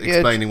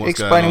explaining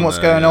what's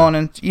going on,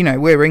 and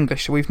we're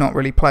English, so we've not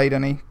really played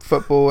any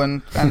football,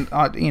 and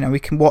we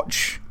can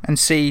watch and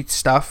see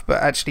stuff,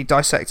 but actually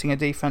dissecting a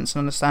defense and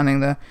understanding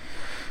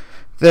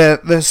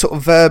the sort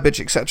of verbiage,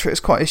 etc.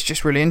 It's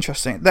just really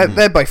interesting.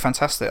 They're both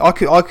fantastic. I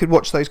could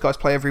watch those guys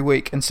play every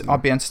week, and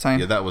I'd be entertained.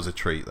 Yeah, that was a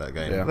treat, that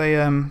game.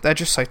 Yeah. They're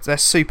just they're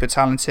super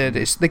talented.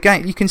 It's the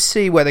game. You can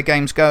see where the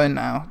game's going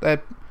now.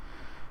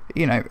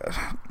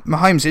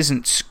 Mahomes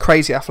isn't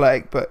crazy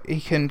athletic, but he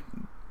can.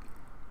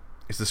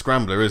 It's the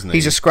scrambler, isn't he?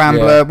 He's a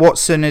scrambler. Yeah.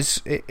 Watson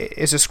is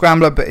a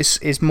scrambler, but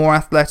is more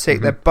athletic.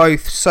 They're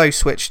both so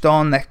switched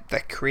on. They're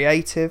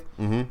creative.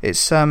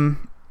 It's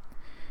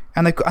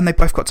and they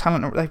both got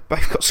talent. They've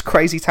both got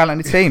crazy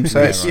talented teams.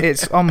 So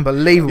it's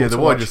unbelievable. Yeah, the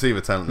wide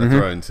receiver talent they're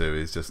throwing to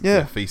is just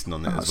feasting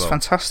on it as well. It's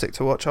fantastic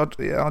to watch.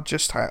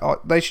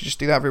 They should just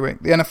do that every week.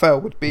 The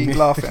NFL would be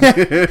laughing.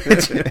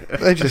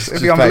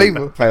 It'd be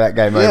unbelievable. Play that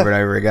game over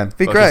and over again. It'd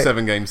be great. A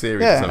 7-game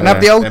series. Yeah, and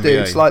have the old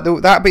dudes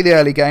that'd be the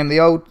early game.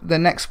 The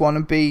next one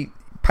would be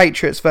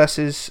Patriots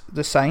versus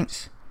the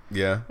Saints.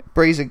 Yeah,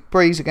 Breeze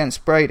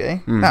against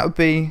Brady. That would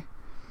be.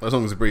 As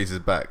long as the Breeze is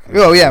back.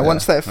 Oh yeah,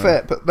 once they're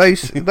fit. But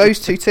those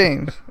two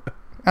teams,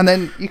 and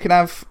then you can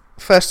have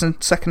first and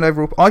second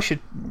overall. I should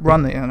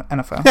run the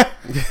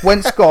NFL.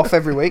 Wentz, Goff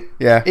every week.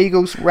 Yeah.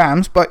 Eagles,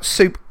 Rams, but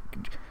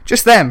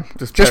just them.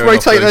 Just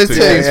rotate those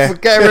teams. Yeah.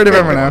 Get rid of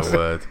everyone else.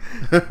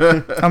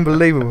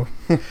 Unbelievable.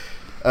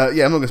 I'm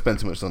not going to spend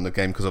too much on the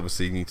game because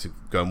obviously you need to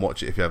go and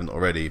watch it if you haven't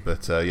already.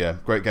 But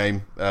great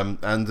game.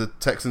 And the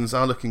Texans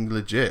are looking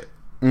legit.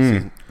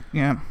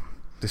 Yeah.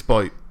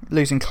 Despite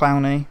losing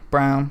Clowney,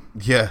 Brown.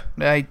 Yeah.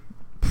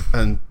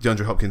 And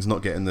DeAndre Hopkins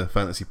not getting the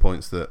fantasy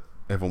points that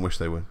everyone wished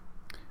they would.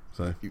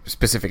 So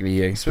specifically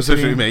you.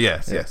 Specifically me,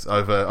 yes.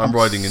 I'm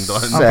riding and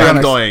dying.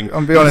 I'm dying.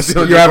 I'll be honest,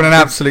 you're having an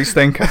absolute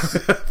stinker.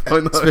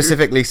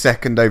 Specifically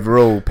second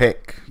overall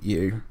pick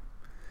you.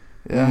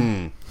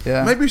 Yeah.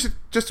 Yeah. Maybe we should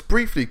just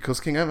briefly, because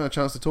King, I haven't had a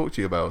chance to talk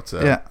to you about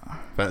fantasy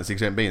because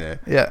you haven't been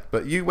here. Yeah.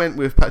 But you went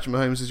with Patrick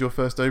Mahomes as your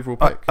first overall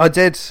pick. I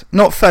did.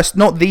 Not the first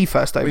overall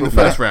pick. The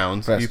first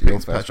round, you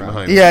picked Patrick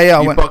Mahomes.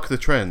 Yeah. You buck the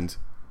trend.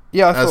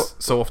 Yeah, I thought,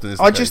 so often is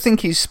the case. just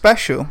think he's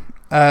special.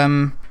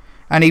 And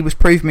he was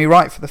proving me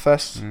right for the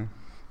first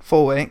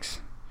 4 weeks.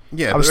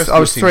 Yeah, I was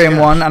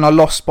 3-1, and I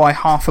lost by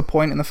half a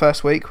point in the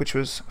first week, which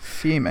was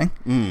fuming.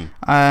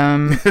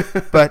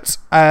 But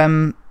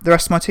the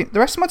rest of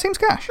my team's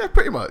cash. Yeah,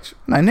 pretty much.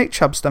 No, Nick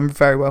Chubb's done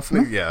very well for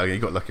me. Yeah, you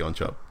got lucky on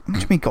Chubb. What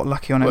do you mean got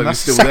lucky on him? Well,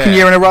 that's the second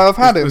year in a row I've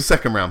had him. It was a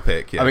second round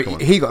pick. Yeah, I mean,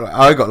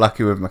 I got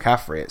lucky with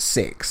McCaffrey at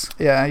 6.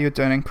 Yeah, you're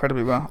doing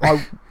incredibly well.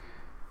 I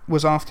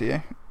was after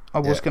you. I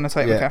was going to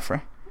take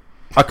McCaffrey.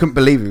 I couldn't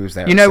believe he was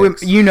there.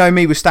 You know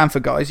me with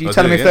Stanford guys. You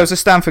telling me if there was a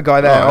Stanford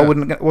guy there, I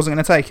wasn't going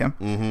to take him.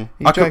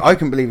 Mm-hmm. I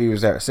couldn't believe he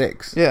was there at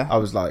 6. Yeah, I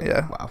was like,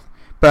 wow.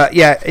 But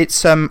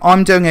it's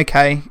I'm doing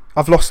okay.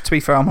 I've lost. To be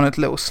fair, I'm on a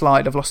little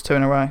slide. I've lost 2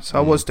 in a row, so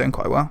I was doing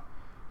quite well.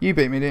 You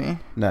beat me, didn't you?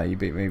 No, you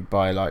beat me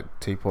by like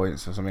 2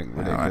 points or something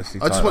ridiculously.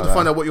 Right. I just want to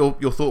find out what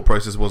your thought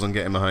process was on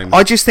getting Mahomes.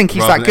 I just think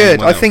he's that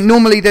good. I think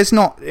normally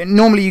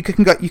you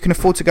can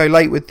afford to go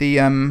late with the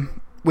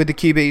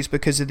QBs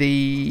because of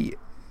the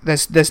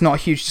there's not a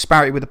huge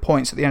disparity with the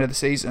points at the end of the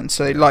season.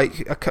 So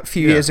like a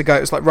few years ago,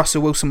 it was like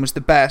Russell Wilson was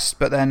the best,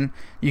 but then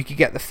you could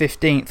get the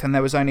 15th, and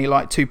there was only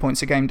like 2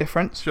 points a game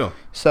difference. Sure.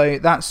 So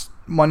that's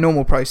my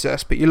normal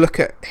process. But you look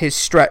at his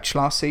stretch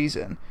last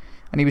season,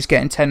 and he was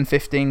getting 10,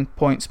 15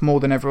 points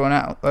more than everyone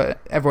else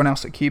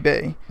at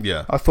QB.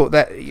 Yeah. I thought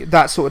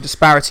that sort of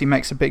disparity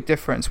makes a big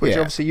difference, which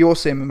obviously you're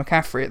seeing with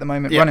McCaffrey at the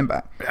moment, running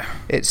back. Yeah.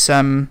 It's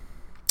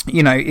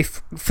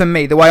if for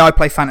me, the way I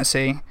play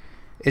fantasy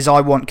is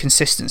I want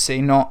consistency,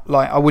 not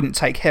like I wouldn't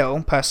take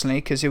Hill personally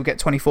because he'll get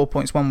 24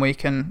 points one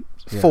week and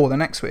 4 the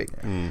next week.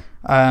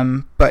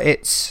 But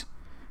it's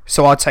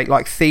so I'd take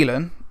like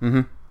Thielen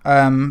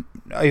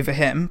over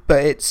him,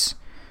 but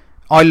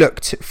I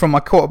looked from my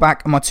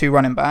quarterback and my 2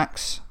 running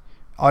backs.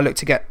 I look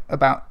to get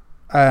about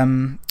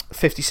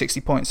 50,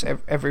 60 points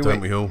every week.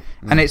 Don't we all?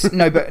 And it's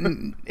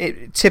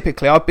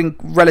typically I've been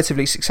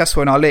relatively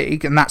successful in our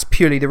league, and that's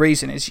purely the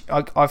reason is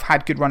I've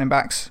had good running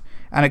backs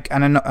and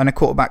a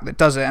quarterback that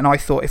does it. And I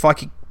thought if I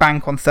could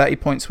bank on 30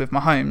 points with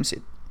Mahomes,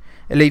 it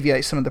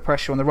alleviates some of the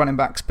pressure on the running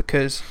backs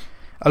because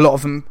a lot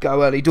of them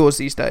go early doors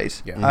these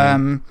days.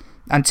 Yeah.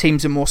 And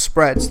teams are more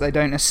spreads. They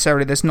don't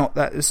necessarily. There's not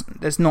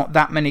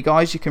that many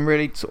guys you can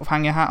really sort of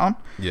hang your hat on.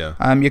 Yeah.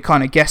 You're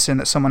kind of guessing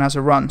that someone has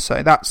a run.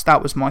 So that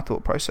was my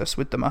thought process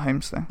with the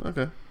Mahomes thing.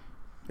 Okay.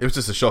 It was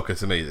just a shocker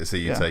to me to see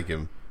you take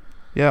him.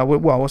 Yeah.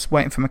 Well, I was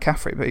waiting for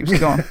McCaffrey, but he was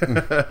gone.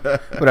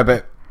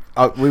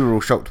 We were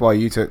all shocked why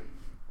you took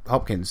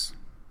Hopkins.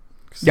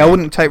 Yeah, I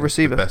wouldn't take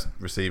receiver. The best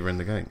receiver in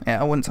the game. Yeah,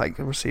 I wouldn't take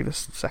a receiver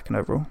second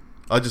overall.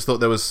 I just thought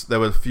there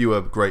were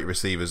fewer great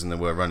receivers than there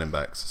were running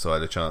backs, so I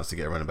had a chance to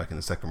get a running back in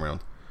the second round.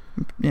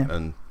 Yeah,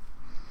 and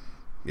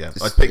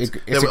I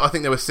think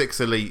there were 6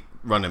 elite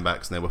running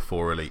backs and there were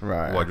 4 elite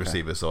wide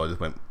receivers. So I just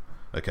went,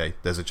 okay,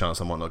 there's a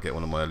chance I might not get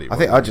one of my elite. I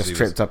think I just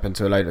tripped up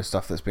into a load of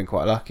stuff that's been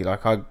quite lucky.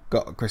 Like I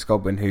got Chris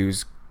Godwin,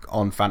 who's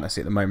on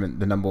fantasy at the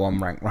moment, the number 1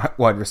 ranked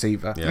wide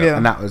receiver,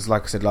 and that was,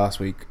 like I said last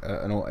week,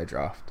 an auto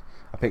draft.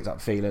 I picked up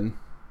Thielen.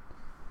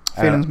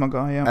 Thielen's my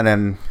guy, yeah, and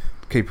then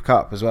Cooper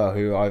Kupp as well,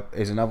 who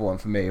is another one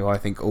for me, who I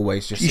think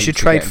always just. You should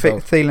trade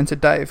Thielen to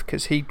Dave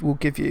because he will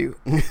give you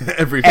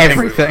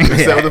everything.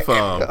 Sell the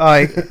farm.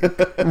 I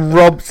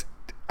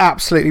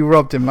absolutely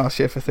robbed him last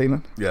year for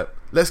Thielen. Yeah,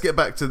 let's get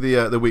back to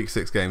the week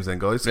 6 games then,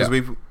 guys, because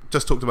we've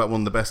just talked about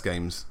one of the best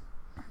games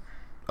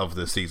of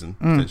the season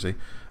potentially.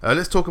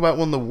 Let's talk about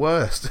one of the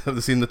worst of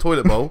the season, the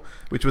Toilet Bowl,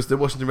 which was the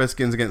Washington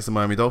Redskins against the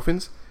Miami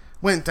Dolphins.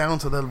 Went down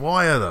to the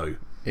wire though.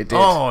 It did.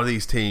 Oh,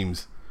 these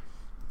teams.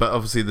 But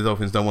obviously the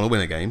Dolphins don't want to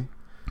win a game,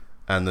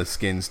 and the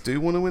Skins do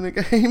want to win a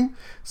game.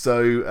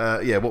 So,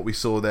 what we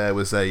saw there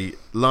was a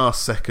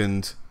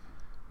last-second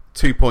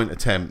 2-point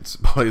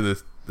attempt by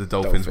the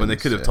Dolphins when they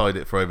could have tied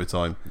it for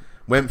overtime.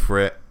 Went for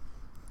it,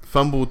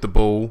 fumbled the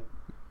ball,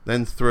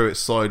 then threw it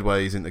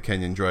sideways into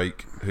Kenyon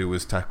Drake, who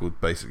was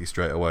tackled basically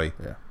straight away.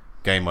 Yeah.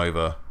 Game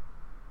over.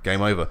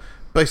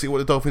 Basically what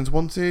the Dolphins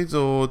wanted,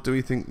 or do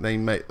we think they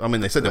may... I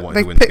mean, they said they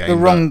wanted to win the game. They picked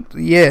the wrong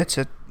year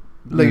to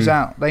lose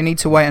out. They need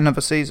to wait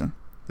another season.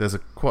 There's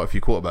quite a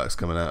few quarterbacks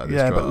coming out of this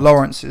draft. But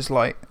Lawrence is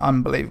like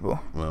unbelievable.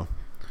 Well,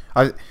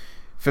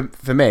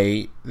 for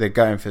me, they're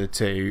going for the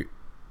 2.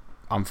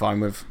 I'm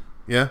fine with.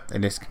 Yeah. In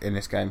this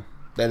game,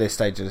 at this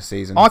stage of the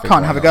season, I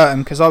can't have a go at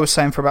them because I was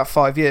saying for about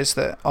 5 years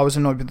that I was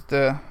annoyed with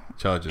the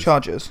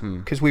Chargers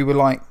because we were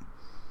like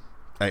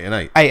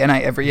 8-8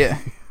 every year,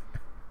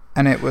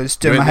 and it was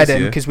doing my head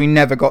in because we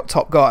never got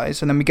top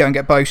guys, and then we go and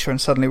get Bosa, and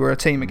suddenly we're a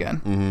team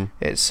again. Mm-hmm.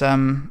 It's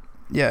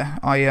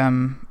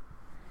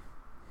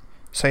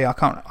So I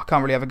can't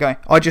really have a go.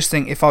 I just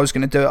think if I was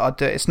going to do it, I'd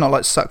do it. It's not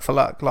like suck for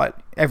luck. Like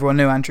everyone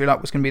knew Andrew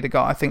Luck was going to be the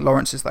guy. I think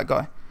Lawrence is that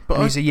guy,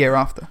 and he's a year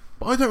after.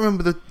 But I don't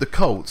remember the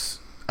Colts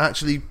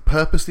actually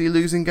purposely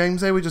losing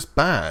games. They were just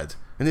bad,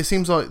 and it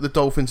seems like the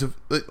Dolphins have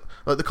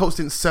the Colts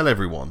didn't sell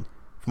everyone,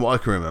 from what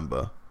I can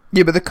remember.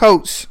 Yeah, but the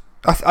Colts,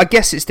 I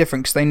guess it's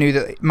different because they knew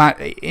that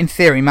in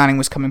theory Manning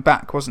was coming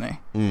back, wasn't he?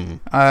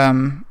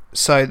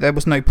 So there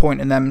was no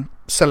point in them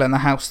selling the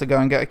house to go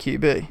and get a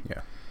QB.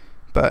 Yeah.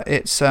 But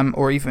it's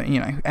or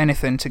even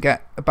anything to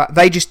get a back.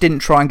 They just didn't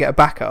try and get a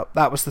backup.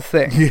 That was the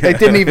thing. Yeah. They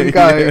didn't even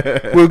go,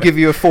 we'll give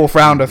you a 4th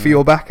rounder for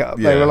your backup.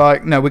 Yeah. They were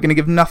like, no, we're going to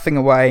give nothing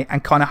away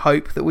and kind of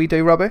hope that we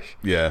do rubbish.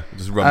 Yeah,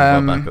 just run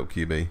with our backup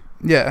QB.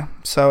 Yeah,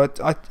 so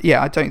I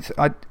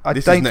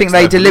don't think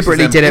they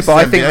deliberately did it, but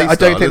I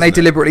don't think they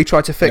deliberately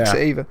tried to fix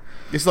it either.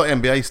 It's like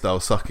NBA style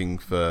sucking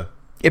for.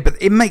 Yeah,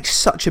 but it makes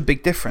such a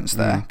big difference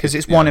there because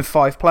it's 1 in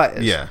 5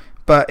 players. Yeah,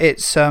 but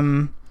it's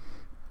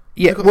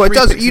yeah, well, it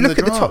does. You look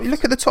at the top. You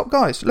look at the top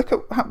guys. Look at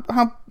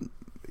how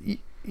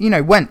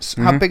Wentz.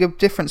 How big a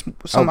difference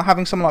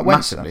having someone like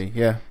Wentz. Massively,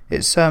 yeah.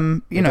 It's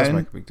it does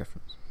make a big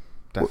difference.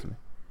 Definitely.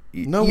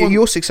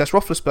 Your success,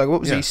 Roethlisberger.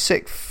 What was he?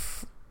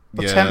 6th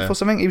or 10th or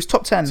something? He was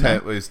top 10.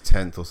 It was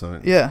 10th or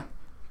something. Yeah,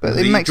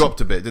 but he dropped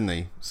a bit, didn't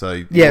he?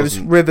 So it was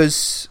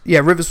Rivers.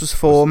 Yeah, Rivers was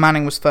 4.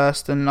 Manning was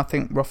 1st, and I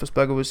think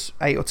Roethlisberger was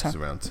 8 or 10. It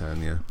was around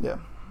 10. Yeah.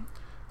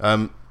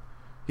 Yeah.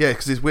 Yeah,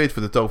 because it's weird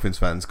for the Dolphins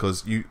fans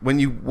because when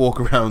you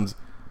walk around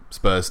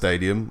Spurs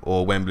Stadium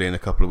or Wembley in a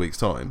couple of weeks'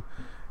 time,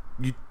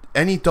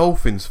 any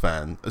Dolphins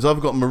fan has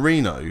either got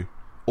Marino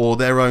or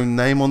their own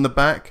name on the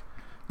back.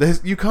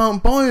 You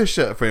can't buy a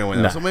shirt for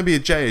anyone else. Or maybe a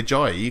Jay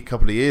Ajayi a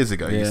couple of years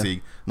ago you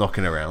see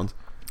knocking around.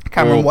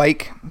 Cameron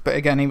Wake, but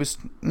again he was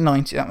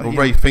 90. Or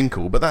Ray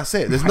Finkel, but that's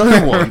it. There's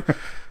no one.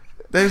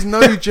 There's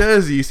no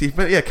jersey you see.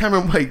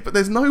 Cameron Wake, but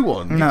there's no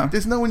one. No.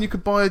 There's no one you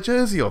could buy a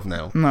jersey of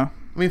now. No.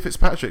 I mean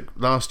Fitzpatrick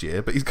last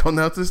year, but he's gone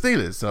now to the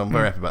Steelers, so I'm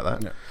very happy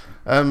about that.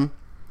 Yeah.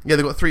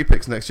 They've got 3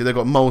 picks next year. They've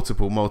got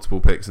multiple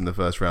picks in the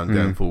first round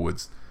going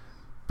forwards.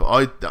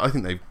 But I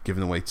think they've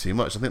given away too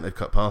much. I think they've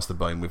cut past the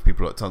bone with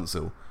people like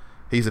Tunsil.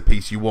 He's a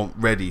piece you want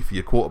ready for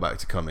your quarterback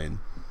to come in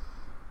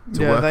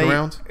to work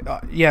around.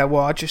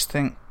 Well, I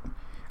think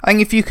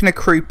if you can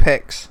accrue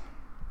picks,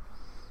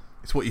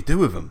 it's what you do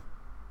with them.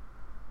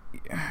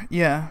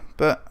 Yeah,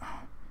 but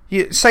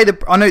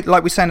I know,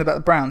 like we're saying about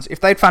the Browns, if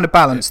they'd found a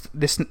balance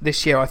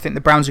this year, I think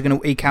the Browns are going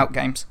to eke out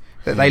games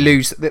that they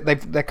lose, that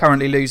they're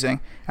currently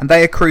losing, and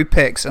they accrue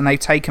picks and they've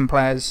taken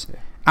players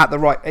at the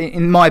right,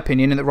 in my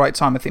opinion, in the right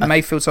time. I think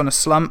Mayfield's on a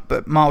slump,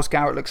 but Myles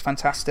Garrett looks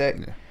fantastic.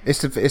 Yeah. It's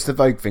the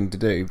Vogue thing to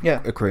do.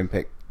 Yeah, accruing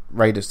pick.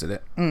 Raiders did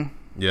it.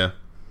 Yeah,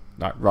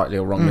 like rightly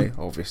or wrongly,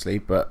 obviously,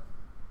 but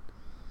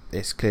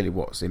it's clearly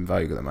what's in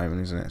vogue at the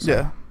moment, isn't it? So.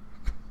 Yeah,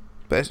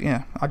 but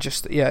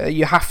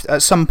you have to,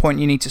 at some point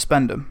you need to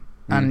spend them,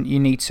 and you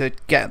need to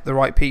get the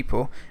right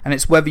people, and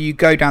it's whether you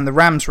go down the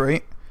Rams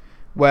route,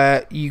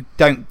 where you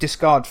don't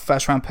discard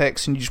first round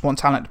picks and you just want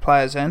talented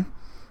players in,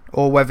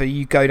 or whether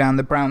you go down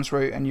the Browns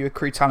route and you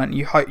accrue talent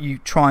and you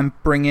try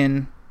and bring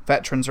in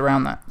veterans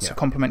around that to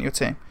complement your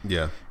team.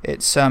 Yeah,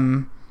 it's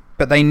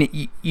but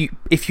they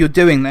if you're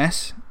doing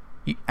this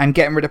and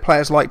getting rid of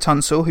players like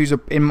Tunsil, who's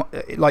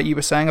like you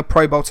were saying, a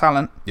Pro Bowl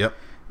talent. Yep.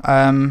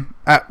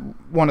 At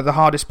one of the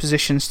hardest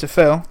positions to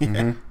fill.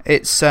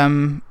 It's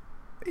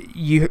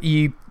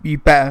you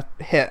better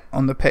hit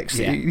on the picks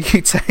that you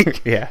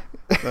take.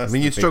 I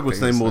mean, you'd struggle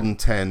to name more than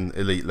 10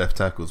 elite left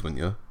tackles, wouldn't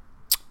you?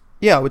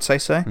 Yeah, I would say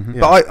so.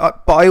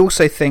 But I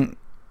also think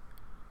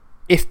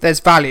if there's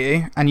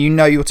value and you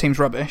know your team's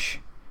rubbish,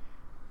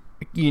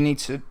 you need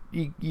to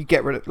you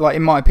get rid of, like,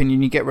 in my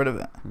opinion, you get rid of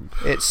it.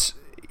 It's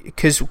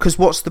because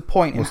what's the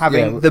point in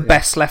having the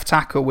best left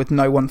tackle with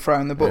no one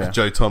throwing the ball?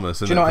 Joe Thomas.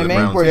 Do you know what I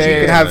mean? Whereas you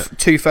could have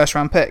 2 first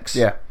round picks.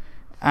 Yeah.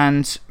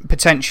 And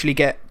potentially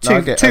get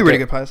two really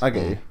good players. I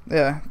get you.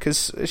 Yeah,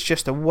 because it's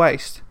just a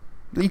waste.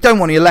 You don't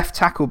want your left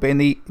tackle being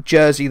the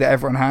jersey that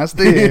everyone has,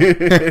 do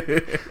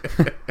you?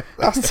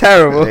 That's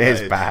terrible. It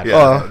is bad.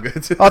 Yeah,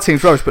 our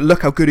team's rubbish, but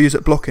look how good he is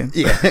at blocking.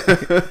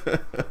 Yeah.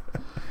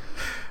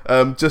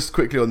 Just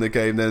quickly on the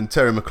game then,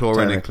 Terry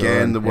McLaurin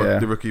again, the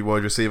rookie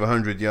wide receiver,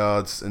 100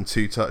 yards and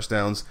 2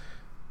 touchdowns.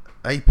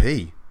 AP,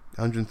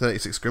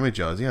 136 scrimmage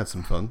yards. He had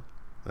some fun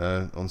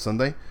on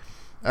Sunday.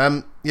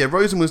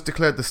 Rosen was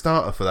declared the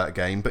starter for that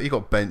game, but he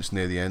got benched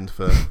near the end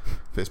for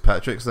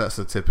Fitzpatrick, so that's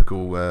a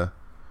typical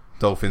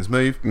Dolphins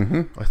move.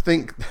 I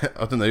think,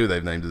 I don't know who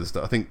they've named as the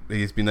starter. I think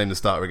he's been named the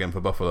starter again for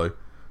Buffalo.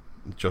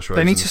 Josh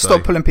Rosen. They need to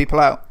stop pulling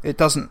people out. It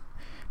doesn't.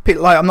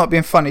 Like, I'm not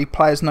being funny.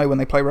 Players know when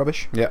they play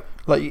rubbish. Yeah.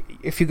 Like,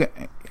 if you get.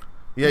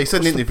 Yeah, he said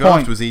in the interview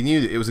afterwards he knew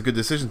that it was a good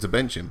decision to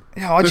bench him.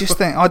 Yeah, I just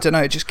think, I don't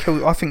know, it just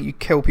kills. I think you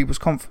kill people's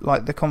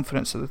the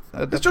confidence of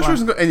the Has Josh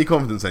Rosen got any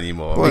confidence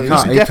anymore? Well,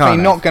 he's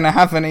definitely not going to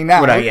have any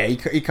now. Well, no, he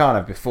can't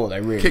have before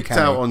they really kicked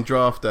out on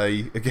draft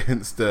day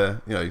against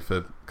for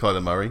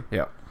Kyler Murray.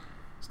 Yeah.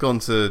 He's gone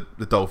to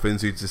the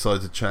Dolphins, who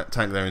decided to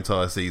tank their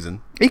entire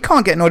season. He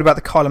can't get annoyed about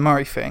the Kyler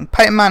Murray thing.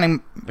 Peyton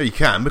Manning. He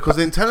can, because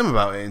they didn't tell him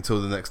about it until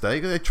the next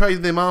day. They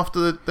traded him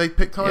after they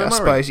picked Kyler Murray.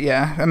 I suppose,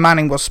 and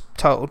Manning was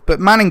told.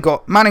 But Manning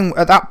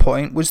at that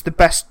point was the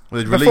best,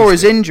 before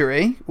his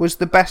injury, was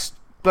the best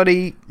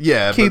bloody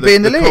QB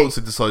in the league. The Colts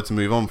had decided to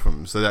move on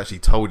from him, so they actually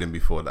told him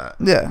before that.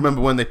 Yeah. Remember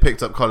when they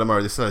picked up Kyler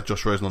Murray, they still had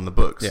Josh Rosen on the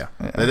books. Yeah.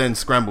 They then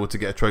scrambled to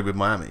get a trade with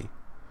Miami.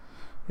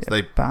 So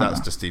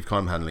that's just Steve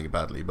Keim handling it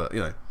badly, but he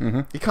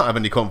can't have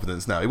any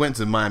confidence now. He went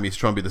to Miami to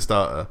try and be the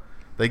starter.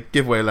 They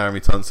give away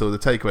Larry Tunsil, they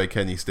take away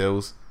Kenny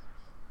Stills.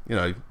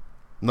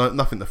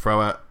 Nothing to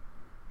throw at.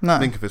 No. I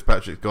think if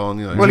Fitzpatrick's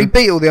gone, Well, he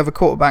beat all the other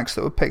quarterbacks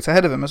that were picked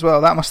ahead of him as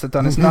well. That must have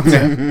done his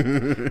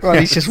nothing. Well,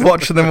 he's just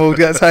watching them all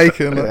get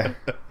taken.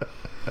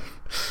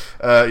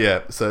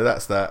 So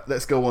that's that.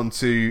 Let's go on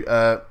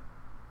to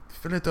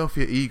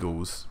Philadelphia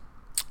Eagles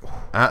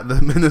at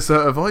the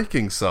Minnesota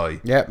Vikings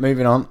side. Yeah,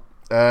 moving on.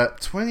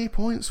 20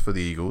 points for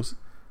the Eagles,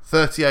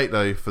 38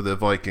 though for the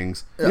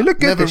Vikings. You look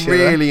good never this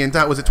year, really in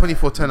doubt. Was it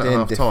 24-10 at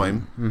half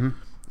time?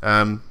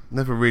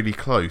 Never really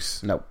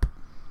close. Nope.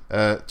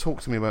 Talk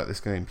to me about this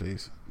game,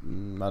 please.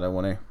 I don't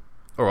want to.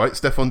 Alright,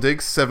 Stephon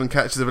Diggs, 7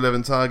 catches of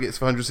 11 targets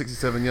for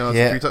 167 yards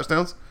and 3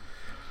 touchdowns.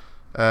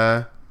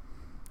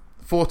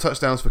 4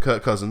 touchdowns for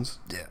Kirk Cousins.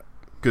 Yeah.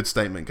 Good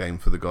statement game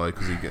for the guy,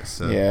 because he gets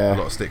a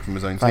lot of stick from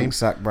his own team. Thanks,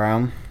 Zach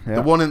Brown. Yeah.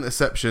 The 1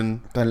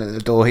 interception. Don't let the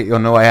door hit you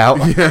on the way out.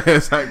 Yeah,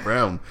 Zach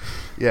Brown.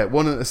 Yeah,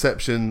 1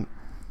 interception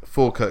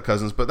for Kirk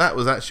Cousins, but that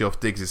was actually off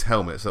Diggs'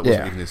 helmet, so that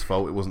wasn't even his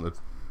fault. It wasn't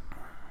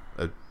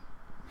a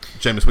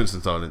Jameis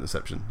Winston style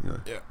interception.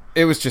 Yeah.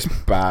 It was just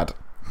bad.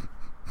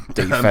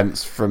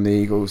 defense from the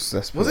Eagles.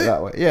 Let's put it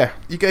that way. Yeah,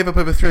 you gave up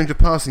over 300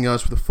 passing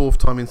yards for the 4th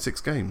time in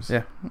 6 games.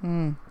 Yeah,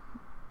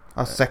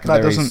 our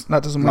secondary's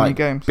that doesn't win any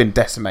games. Been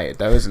decimated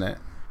though, isn't it?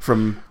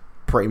 From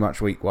pretty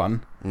much week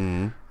 1.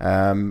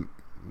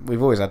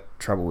 We've always had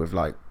trouble with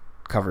like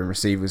covering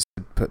receivers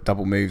to put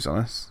double moves on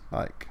us.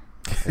 Like,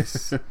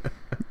 it's,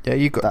 yeah,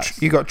 you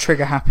got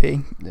trigger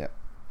happy. Yeah,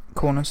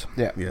 corners.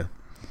 Yeah,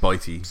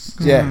 bitey.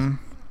 Yeah,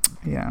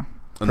 yeah.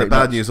 And the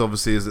bad news,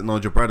 obviously, is that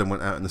Nigel Bradham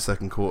went out in the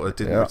second quarter,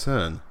 didn't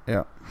return.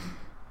 Yeah.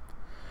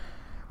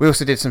 We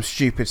also did some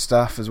stupid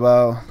stuff as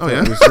well. Oh,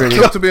 yeah?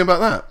 Talk to me about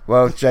that.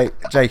 Well,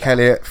 Jake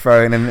Elliott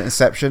throwing an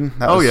interception.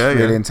 That was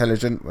really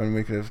intelligent when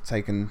we could have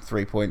taken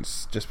 3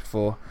 points just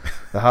before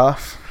the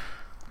half.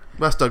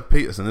 Well, that's Doug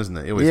Peterson, isn't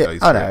it? He always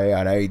goes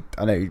I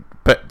know.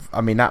 But,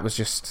 I mean, that was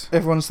just...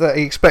 Everyone's there.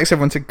 He expects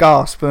everyone to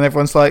gasp, and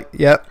everyone's like,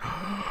 yep.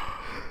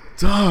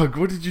 Doug,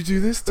 what did you do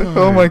this time?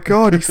 Oh my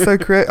god, he's so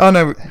creative. Oh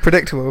no,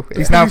 predictable.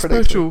 He's now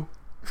predictable.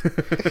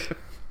 Special.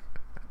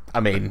 I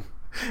mean,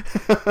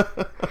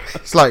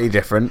 slightly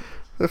different.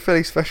 The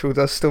Philly special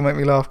does still make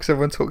me laugh because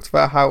everyone talked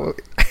about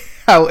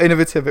how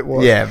innovative it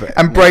was. Yeah, but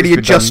and Brady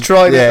had just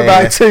tried it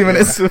about 2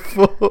 minutes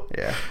before.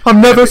 Yeah, I've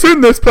never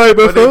seen this play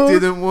before. But it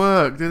didn't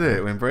work, did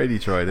it? When Brady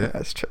tried it.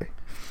 That's true.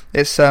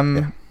 It's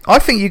I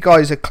think you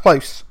guys are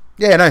close.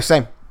 Yeah, no,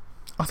 same.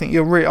 I think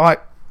you're really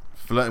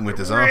flirting with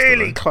disaster.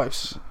 Really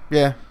close.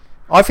 Yeah,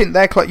 I think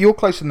they're you're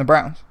closer than the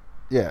Browns.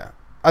 Yeah,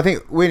 I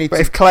think we need. But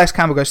if Calais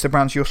Campbell goes to the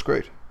Browns, you're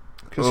screwed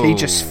because he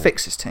just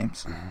fixes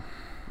teams.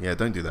 Yeah,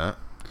 don't do that.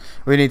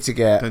 We need to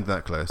get. Don't do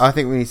that, Calais. I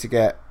think we need to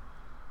get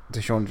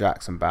Deshaun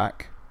Jackson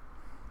back.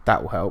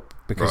 That will help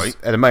because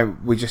at the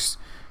moment we just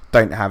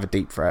don't have a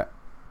deep threat.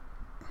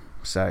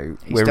 So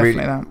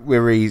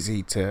we're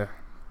easy to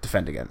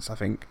defend against, I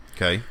think.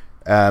 Okay.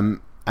 And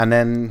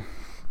then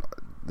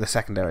the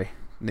secondary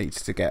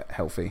needs to get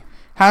healthy.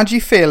 How do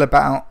you feel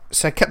about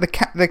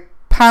the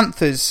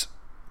Panthers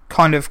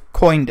kind of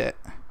coined it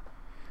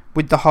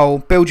with the whole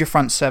build your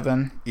front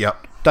 7.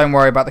 Yep. Don't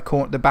worry about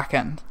the back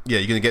end. Yeah,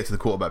 you're going to get to the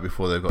quarterback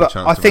before they've got a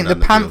chance. I think the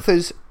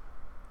Panthers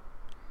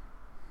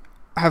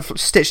have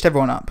stitched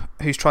everyone up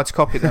who's tried to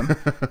copy them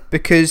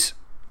because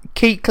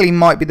Kuechly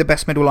might be the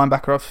best middle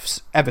linebacker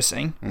I've ever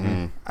seen.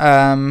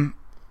 Mm-hmm.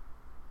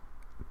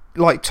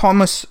 Like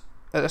Thomas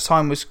at the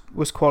time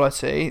was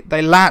quality.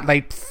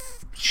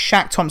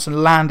 Shaq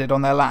Thompson landed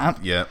on their lap.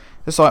 Yeah.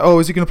 It's like, oh,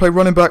 is he going to play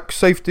running back,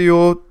 safety,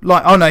 or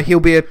like? Oh no, he'll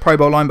be a Pro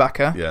Bowl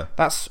linebacker. Yeah,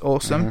 that's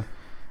awesome.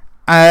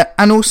 Mm-hmm.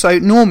 And also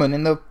Norman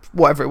in the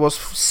whatever it was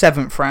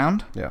 7th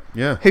round.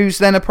 Yeah. Who's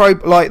then a pro?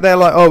 Like they're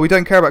like, oh, we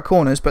don't care about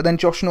corners, but then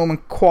Josh Norman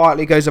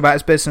quietly goes about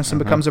his business and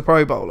becomes a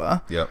Pro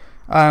Bowler. Yeah.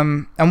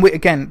 And we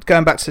again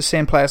going back to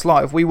seeing players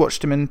live, we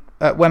watched him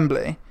at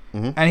Wembley,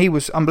 and he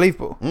was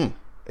unbelievable.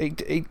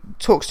 He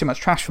talks too much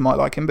trash for my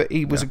liking, but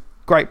he was a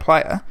great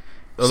player.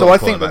 So I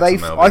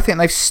think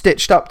they've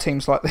stitched up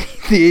teams like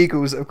the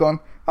Eagles that have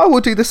gone, oh,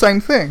 we'll do the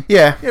same thing.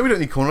 Yeah, we don't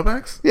need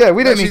cornerbacks. Yeah,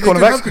 we don't need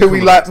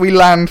cornerbacks. We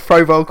land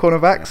Pro Bowl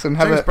cornerbacks and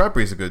have James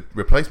Bradbury's a good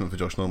replacement for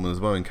Josh Norman as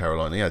well in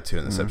Carolina. He had 2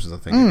 interceptions, I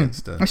think,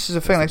 against. This is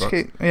a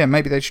thing.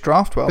 Maybe they just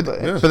draft well,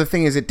 but the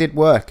thing is, it did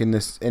work in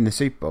the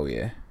Super Bowl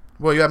year.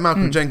 Well, you had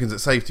Malcolm Jenkins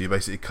at safety, who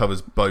basically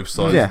covers both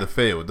sides of the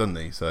field, doesn't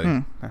he?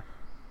 So,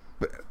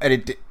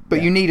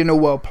 but you need an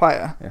all-world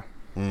player. Yeah.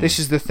 This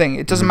is the thing.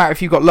 It doesn't matter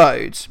if you've got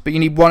loads, but you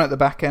need one at the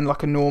back end,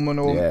 like a Norman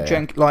or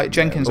Jenkins.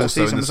 That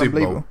season was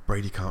unbelievable.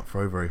 Brady can't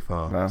throw very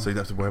far, so you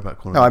don't have to worry about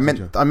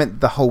cornerbacks. No, I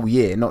meant the whole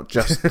year, not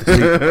just the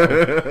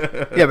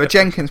Super Bowl. Yeah, but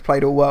Jenkins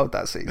played all world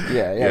that season.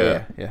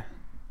 Yeah.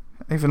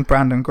 Even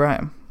Brandon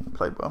Graham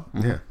played well.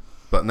 Yeah,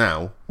 but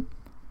now.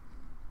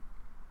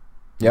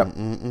 Yep.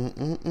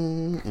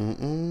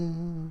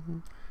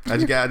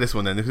 How'd you get out of this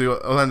one then? If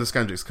Orlando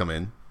Scandrick's come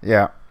in,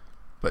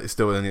 but it's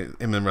still only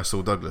him and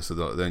Russell Douglas are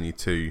the only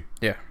 2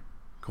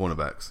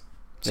 cornerbacks.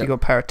 So you got a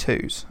pair of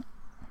 2s.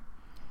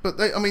 But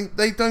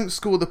they don't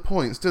score the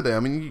points, do they? I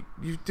mean,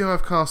 you do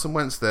have Carson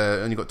Wentz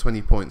there, and you got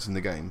 20 points in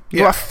the game. You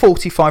got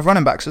 45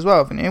 running backs as well,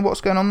 haven't you?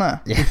 What's going on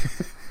there? Yeah.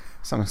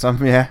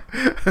 Some, yeah.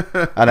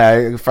 I know,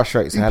 it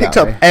frustrates the hell out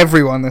of me. Picked up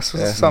everyone this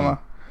summer.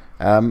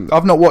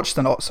 I've not watched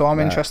a lot, so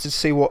I'm interested to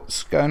see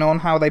what's going on.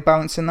 How are they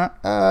balancing that?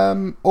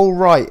 All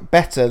right,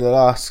 better the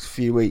last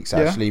few weeks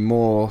actually.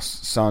 More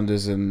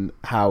Sanders and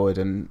Howard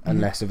and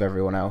less of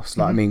everyone else.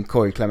 Like I mean,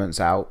 Corey Clement's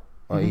out.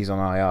 He's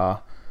on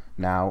IR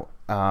now,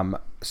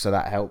 so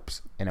that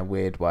helps in a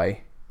weird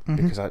way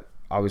because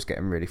I was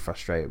getting really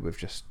frustrated with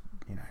just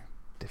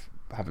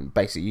having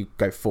basically you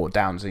go 4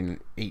 downs and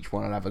each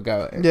one will have a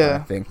go at it kind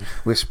of thing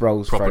with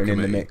Sproles thrown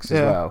in the mix as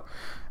well.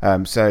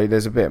 So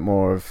there's a bit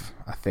more of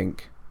I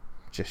think.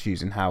 Just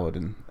using Howard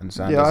and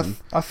Sanders. Yeah,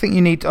 I think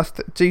you need.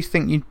 Do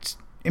think you,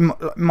 in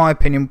my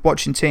opinion,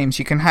 watching teams,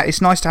 you can.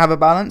 It's nice to have a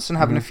balance and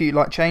having a few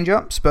like change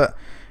ups, but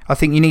I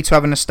think you need to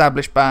have an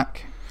established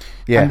back,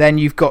 and then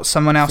you've got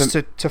someone else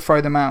to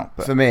throw them out.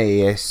 But for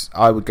me,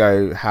 I would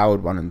go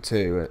Howard 1 and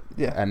 2,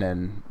 and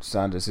then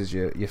Sanders is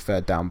your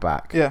 3rd down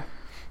back. Yeah,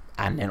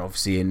 and then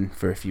obviously in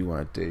for if you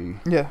want to do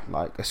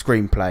like a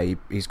screenplay,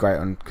 he's great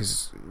on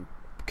because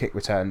kick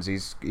returns,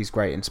 he's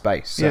great in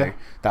space. So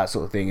that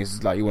sort of thing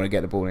is like you want to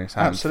get the ball in his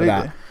hands for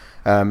that.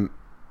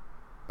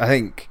 I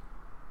think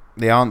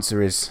the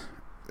answer is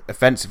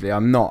offensively,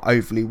 I'm not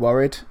overly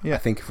worried. I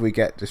think if we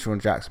get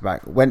Deshaun Jackson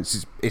back,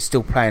 Wentz is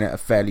still playing at a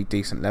fairly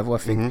decent level. I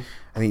think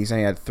he's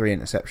only had 3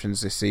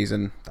 interceptions this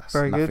season. That's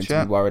very nothing good,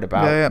 to be worried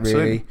about,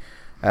 really.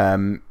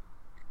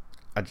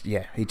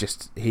 Yeah,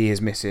 he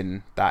is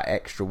missing that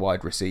extra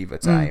wide receiver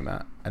to aim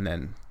at, and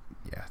then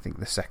I think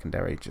the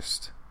secondary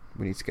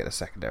we need to get the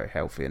secondary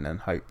healthy and then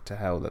hope to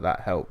hell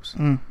that helps.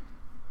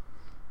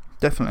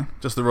 Definitely.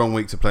 Just the wrong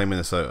week to play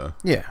Minnesota.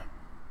 Yeah.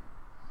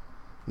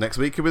 Next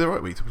week could be the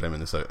right week to play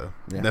Minnesota.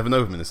 You never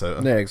know with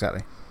Minnesota. Yeah,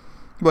 exactly.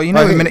 Well, you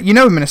know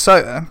with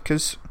Minnesota,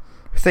 because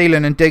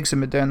Thielen and Diggs have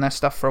been doing their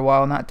stuff for a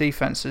while, and that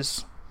defense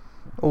is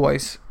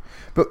always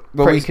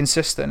pretty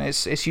consistent.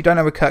 It's you don't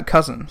know with Kirk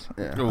Cousins.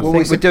 Yeah. I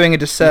think we're doing a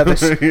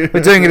disservice. We're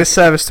doing a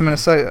disservice to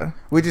Minnesota.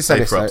 We did say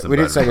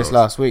this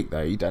last week,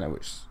 though. You don't know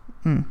which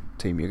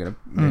team you're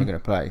gonna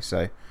play.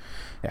 So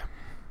yeah.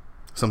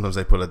 Sometimes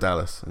they pull a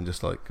Dallas and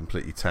just like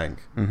completely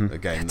tank a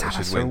game that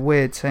should win. A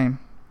weird team.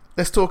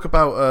 Let's talk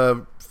about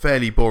a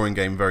fairly boring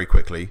game very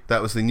quickly.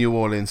 That was the New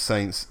Orleans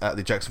Saints at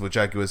the Jacksonville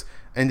Jaguars.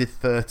 Ended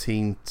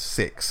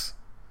 13-6.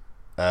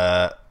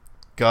 Gardner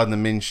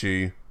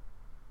Minshew,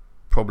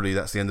 probably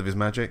that's the end of his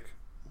magic.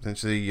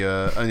 Essentially,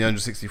 only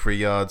 163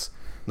 yards,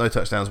 no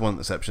touchdowns, 1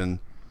 interception,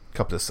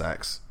 couple of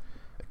sacks,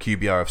 a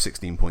QBR of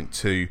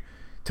 16.2.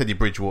 Teddy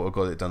Bridgewater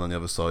got it done on the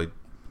other side.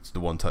 It's the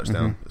 1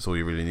 touchdown. That's all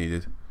you really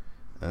needed.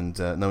 And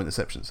no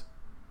interceptions.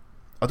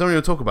 I don't really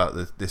want to talk about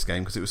this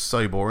game because it was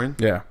so boring.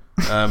 Yeah.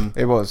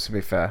 It was, to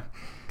be fair.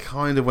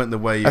 Kind of went the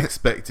way you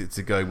expect it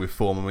to go with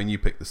form. I mean, you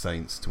picked the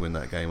Saints to win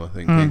that game, I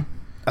think.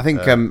 I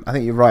think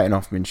you're writing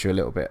off Minshew a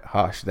little bit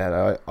harsh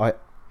there.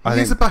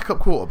 He's a backup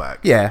quarterback.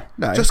 Yeah,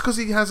 no. Just because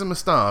he has a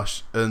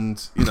moustache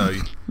and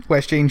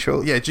wears jean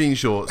shorts. Yeah, jean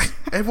shorts.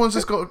 Everyone's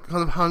just got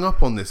kind of hung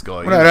up on this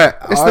guy.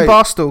 It's the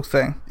Barstool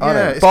thing.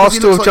 Yeah,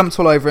 Barstool jumped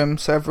all over him.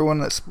 So everyone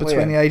that's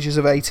between the ages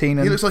of 18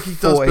 and he looks like he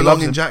does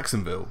belong in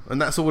Jacksonville,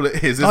 and that's all it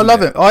is. Isn't I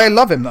love him. I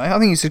love him though. I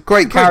think he's a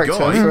great character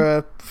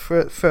guy.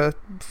 for the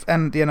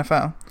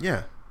NFL.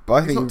 Yeah, but I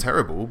think he's not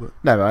terrible. But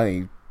no, I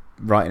think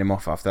writing him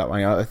off after that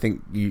one. I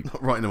think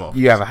not writing him off.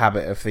 You have a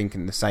habit of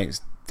thinking the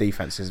Saints'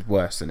 defense is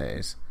worse than it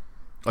is.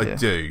 I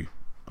do.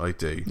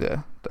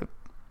 Yeah.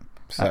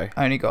 So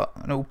only got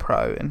an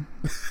all-pro in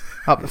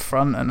up the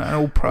front and an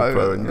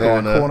all-pro in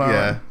the corner.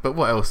 Yeah, but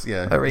what else?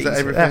 Yeah, is that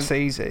everything? That's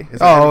easy.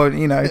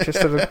 Just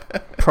a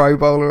Pro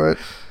Bowler, a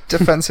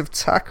defensive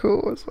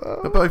tackle as well.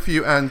 But both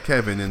you and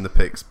Kevin in the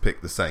picks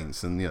picked the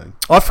Saints, and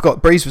I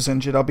forgot Breeze was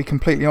injured. I'll be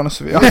completely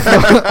honest with you.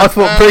 I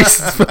thought Breeze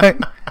was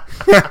playing.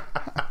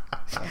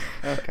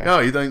 Okay. No,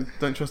 you don't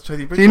trust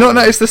Teddy Bridgewater. Do you not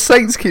notice the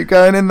Saints keep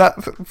going in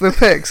the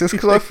picks? It's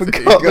because I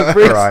forgot the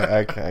Breeze.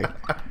 Right, okay.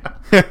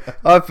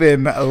 I've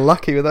been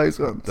lucky with those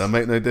ones. That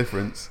make no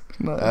difference.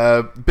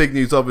 No. Big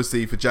news,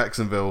 obviously, for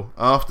Jacksonville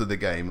after the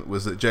game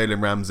was that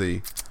Jalen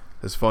Ramsey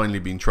has finally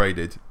been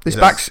traded. His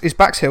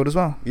back's healed as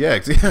well.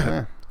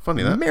 Yeah.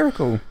 Funny that.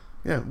 Miracle.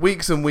 Yeah,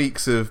 weeks and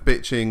weeks of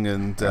bitching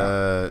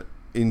and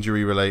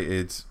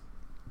injury-related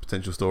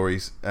potential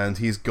stories, and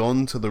he's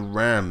gone to the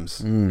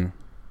Rams.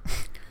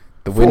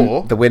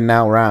 The win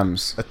now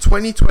Rams. A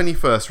 2020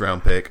 first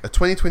round pick, a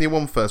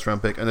 2021 first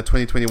round pick, and a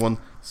 2021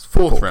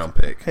 fourth round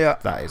pick. Yeah,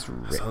 that is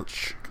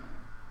rich.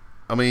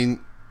 I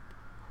mean,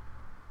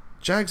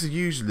 Jags are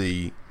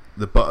usually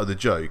the butt of the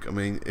joke. I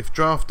mean, if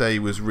Draft Day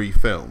was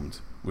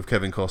refilmed with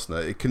Kevin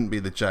Costner, it couldn't be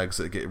the Jags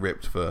that get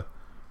ripped for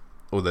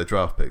all their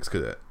draft picks,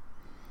 could it?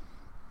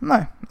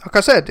 No, like I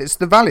said, it's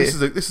the value.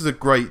 This is a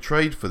great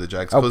trade for the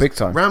Jags. Big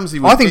time. Ramsey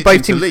was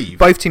to leave.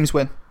 Both teams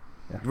win.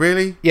 Yeah.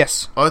 Really?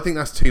 Yes. I think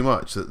that's too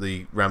much that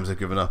the Rams have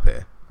given up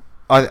here.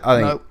 I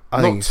think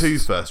not 2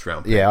 first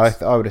round picks. Yeah,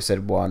 I would have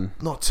said 1.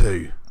 Not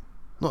 2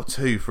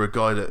 for a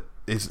guy that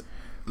is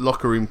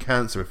locker room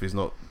cancer if he's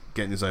not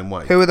getting his own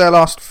way. Who were their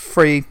last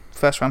 3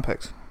 first round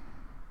picks?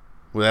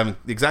 Well, they haven't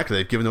exactly.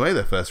 They've given away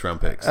their first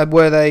round picks. Did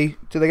they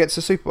get to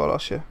the Super Bowl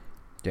last year?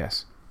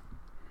 Yes.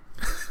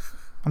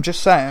 I'm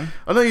just saying.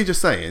 I know you're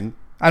just saying.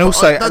 And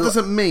also, that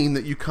doesn't mean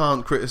that you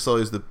can't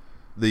criticise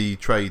the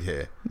trade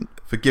here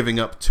for giving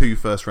up 2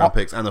 first round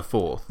picks and a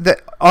 4th.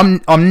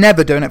 I'm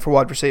never doing it for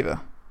wide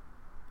receiver.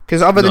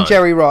 Because other than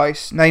Jerry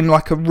Rice, name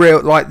like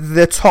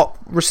the top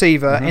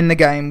receiver in the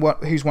game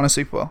who's won a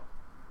Super Bowl.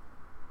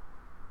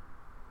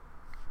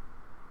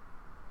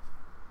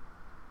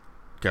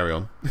 Carry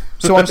on.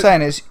 So what I'm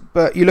saying is,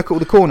 but you look at all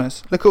the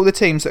corners. Look at all the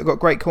teams that have got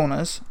great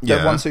corners that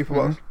have won Super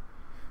Bowls.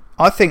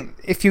 I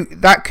think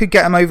that could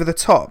get him over the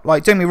top.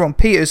 Like, don't get me wrong,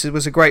 Peters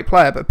was a great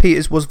player, but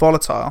Peters was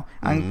volatile.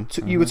 And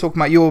you were talking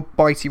about your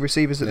bitey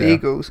receivers at the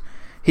Eagles.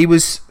 He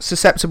was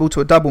susceptible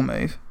to a double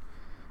move.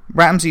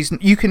 Ramsey's,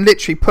 you can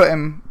literally put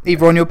him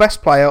either on your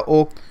best player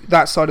or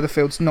that side of the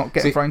field's not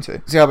getting thrown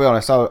to. See, I'll be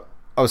honest, I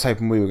was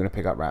hoping we were going to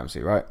pick up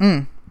Ramsey, right?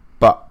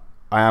 But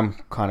I am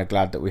kind of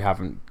glad that we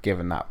haven't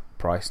given that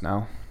price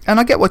now. And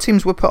I get why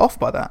teams were put off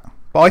by that.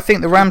 But I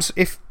think the Rams,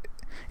 if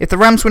If the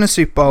Rams win a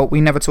Super Bowl,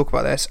 we never talk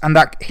about this, and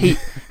that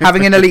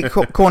having an elite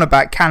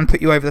cornerback can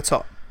put you over the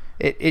top.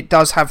 It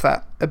does have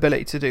that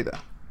ability to do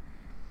that.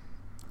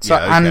 So,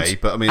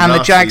 but I mean, and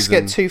the Jags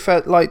get two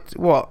first. Like,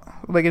 what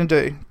are they going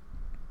to do?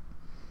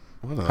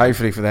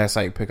 Hopefully, for their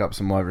sake, pick up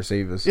some wide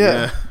receivers.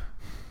 Yeah.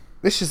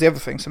 This is the other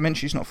thing. So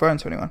Minshew's not throwing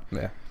to anyone.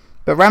 Yeah.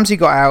 But Ramsey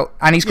got out,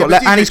 and he's got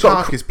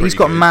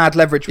mad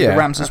leverage with the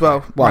Rams as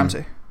well.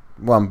 Ramsey.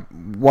 One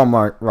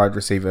wide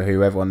receiver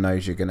who everyone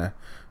knows you're gonna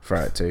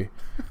throw it to.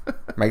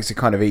 Makes it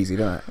kind of easy,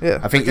 doesn't it? Yeah.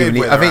 I think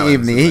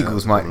even the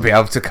Eagles might be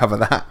able to cover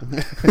that.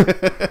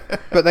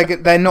 But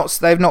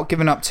they've not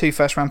given up 2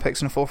 first-round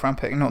picks and a 4th-round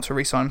pick not to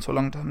re-sign him to a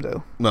long-term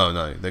deal. No,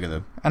 they're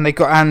gonna. And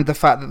the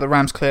fact that the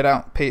Rams cleared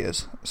out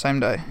Peters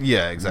same day.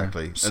 Yeah,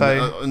 exactly.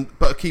 So,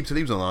 but Keeps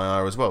leaves on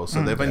IR as well,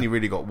 so they've only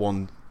really got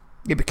one.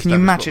 Yeah, but can you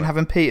imagine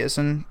having Peters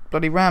and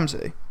bloody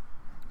Ramsey?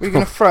 Who are you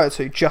going to throw it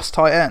to? Just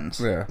tight ends.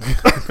 Yeah.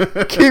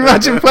 Can you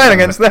imagine playing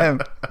against them?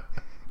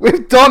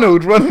 With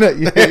Donald running at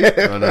you,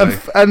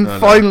 and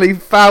finally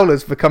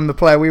Fowler's become the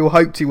player we all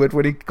hoped he would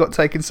when he got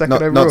taken second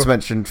overall. Not to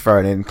mention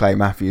throwing in Clay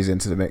Matthews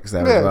into the mix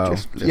there as well,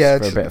 just for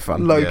a bit of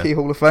fun. Low-key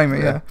Hall of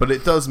Famer, yeah. But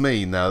it does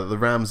mean now that the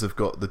Rams have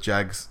got the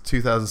Jags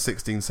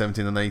 2016,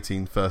 17 and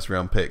 18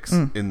 first-round picks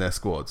in their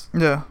squads.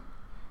 Yeah.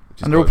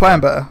 And they're all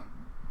playing better.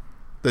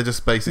 They're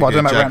just basically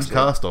a Jags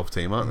cast-off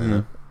team, aren't they?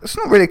 Mm. It's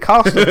not really a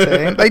cast-off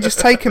team. They just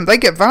take him. They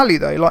get value,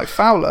 though, like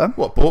Fowler.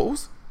 What,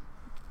 Bortles?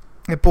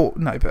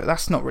 No, but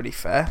that's not really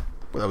fair.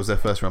 Well, that was their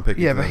first round pick.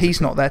 Yeah, but he's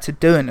not there to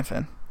do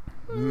anything.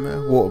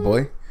 Water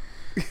boy.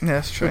 Yeah,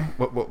 that's true.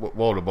 What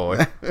water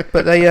boy?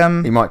 But they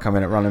he might come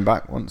in at running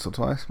back once or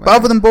twice. Maybe. But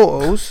other than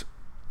Bortles,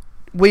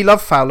 we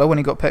loved Fowler when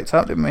he got picked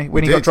up, didn't we?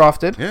 When he got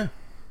drafted. Yeah.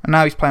 And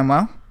now he's playing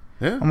well.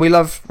 Yeah. And we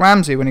loved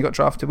Ramsey when he got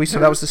drafted. We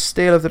said that was the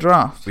steal of the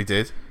draft. We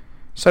did.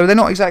 So they're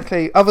not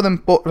exactly, other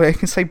than you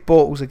can say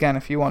Bortles again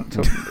if you want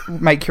to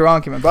make your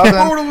argument. But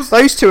other than,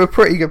 those two are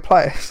pretty good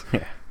players.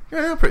 Yeah,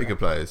 they're pretty good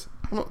players.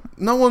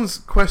 No one's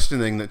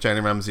questioning that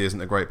Jalen Ramsey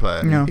isn't a great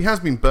player. No. He has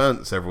been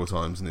burnt several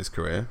times in his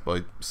career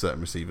by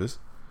certain receivers,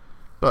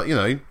 but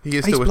he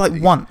is still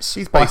once.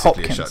 He's by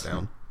basically Hopkins. a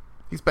shutdown.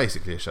 He's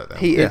basically a shutdown.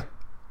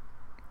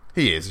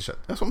 He is a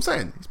shutdown. That's what I'm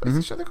saying. He's basically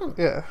a shutdown.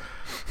 Yeah.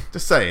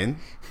 Just saying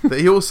that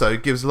he also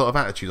gives a lot of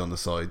attitude on the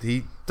side.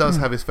 He does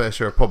have his fair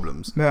share of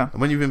problems. Yeah. And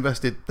when you've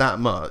invested that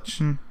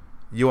much,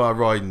 you are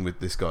riding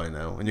with this guy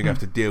now, and you're going to have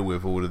to deal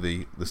with all of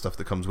the stuff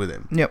that comes with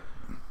him. Yep.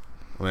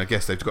 I mean, I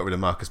guess they've got rid of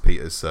Marcus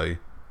Peters, so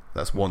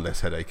that's one less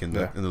headache in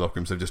the locker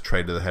room. So they've just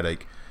traded the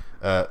headache.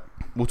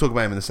 We'll talk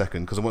about him in a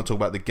second because I want to talk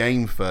about the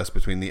game first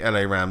between the LA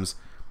Rams,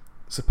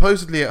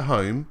 supposedly at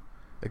home,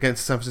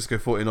 against the San Francisco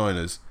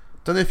 49ers.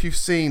 Don't know if you've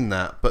seen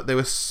that, but there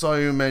were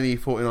so many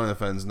 49er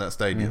fans in that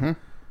stadium. Mm-hmm.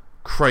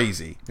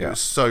 Crazy. Yeah. It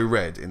was so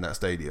red in that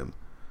stadium,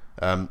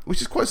 which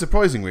is quite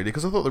surprising, really,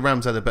 because I thought the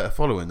Rams had a better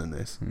following than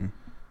this. Mm.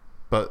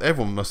 But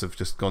everyone must have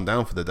just gone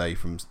down for the day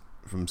from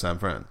San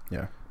Fran.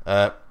 Yeah.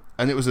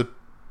 And it was a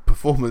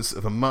performance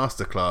of a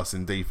masterclass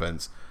in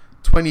defense.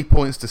 20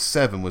 points to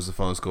 7 was the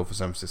final score for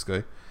San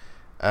Francisco.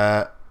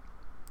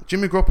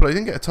 Jimmy Garoppolo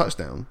didn't get a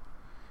touchdown,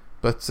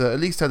 but at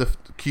least had a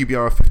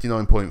QBR of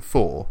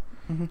 59.4.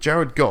 Mm-hmm.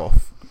 Jared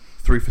Goff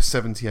threw for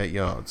 78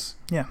 yards.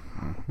 Yeah.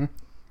 Mm-hmm.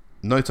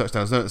 No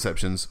touchdowns, no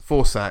interceptions,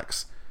 4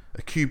 sacks,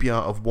 a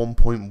QBR of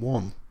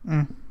 1.1.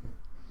 Mm.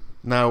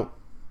 Now,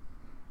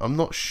 I'm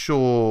not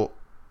sure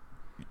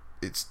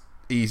it's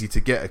easy to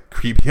get a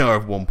QBR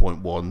of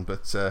 1.1,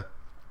 but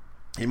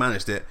he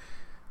managed it.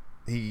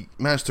 He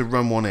managed to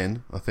run one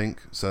in, I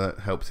think, so that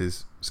helped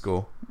his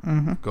score.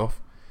 Mm-hmm. Goff.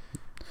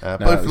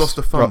 Both lost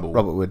a fumble.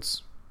 Robert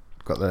Woods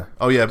got the.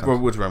 Oh yeah, Robert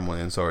Woods ran one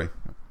in. Sorry.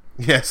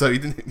 Yeah, so he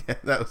didn't. Yeah,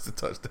 that was the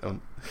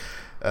touchdown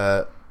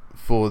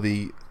for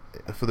the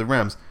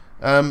Rams.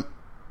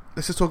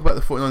 Let's just talk about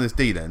the 49ers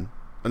D then.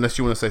 Unless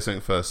you want to say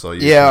something first, so you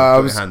put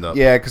your hand up.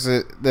 Yeah, because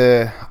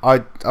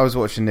I was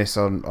watching this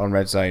on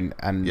Red Zone,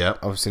 and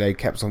obviously they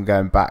kept on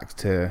going back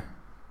to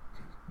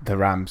the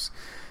Rams,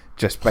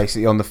 just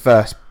basically on the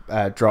first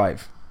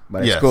drive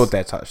when they scored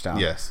their touchdown.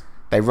 Yes,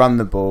 they run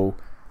the ball.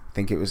 I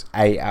think it was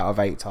 8 out of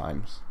 8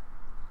 times,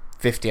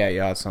 58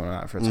 yards, something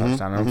like that for a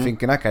touchdown. And I'm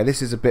thinking, okay,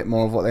 this is a bit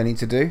more of what they need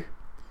to do.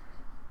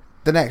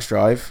 The next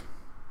drive,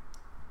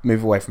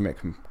 move away from it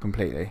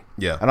completely.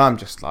 Yeah, and I'm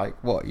just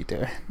like, what are you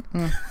doing?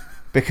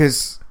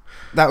 Because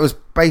that was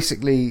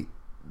basically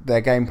their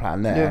game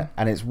plan there,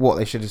 and it's what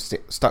they should have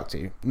stuck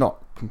to.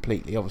 Not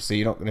completely, obviously.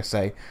 You're not going to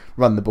say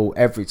run the ball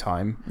every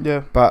time.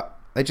 Yeah, but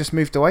they just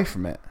moved away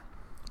from it.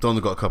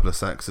 Donald got a couple of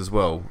sacks as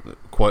well,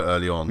 quite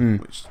early on,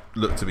 which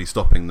looked to be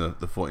stopping the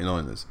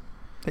 49ers.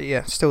 But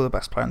yeah, still the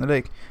best player in the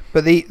league.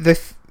 But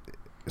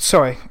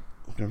sorry,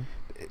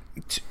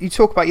 you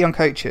talk about young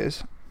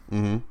coaches.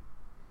 Mm-hmm.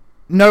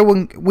 No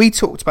one. We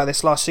talked about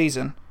this last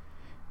season,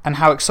 and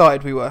how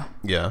excited we were.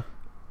 Yeah.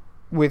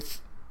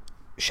 With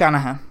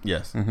Shanahan,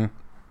 yes,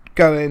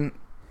 going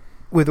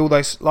with all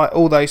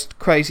those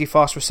crazy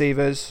fast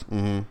receivers,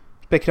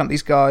 picking up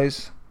these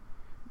guys.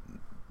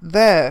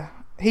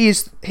 He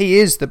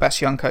is the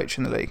best young coach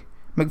in the league.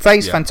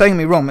 McVay's don't get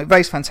me wrong,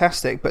 McVay's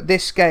fantastic, but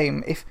this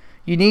game, if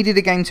You needed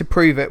a game to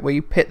prove it where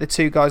you pit the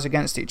two guys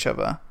against each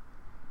other.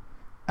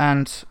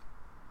 And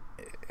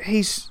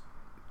it's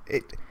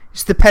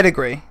the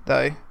pedigree,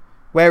 though.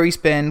 Where he's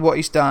been, what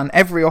he's done,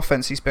 every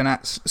offense he's been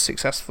at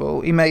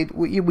successful.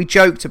 We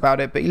joked about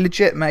it, but he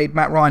legit made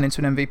Matt Ryan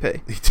into an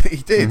MVP. He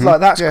did. Mm-hmm.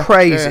 Like, that's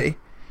crazy.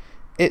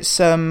 Yeah. It's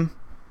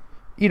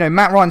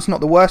Matt Ryan's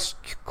not the worst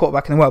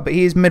quarterback in the world, but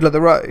he is middle of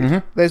the road.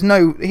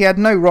 Mm-hmm. He had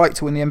no right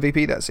to win the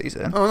MVP that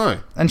season. Oh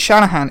no. And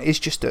Shanahan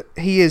is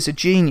he is a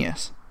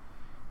genius,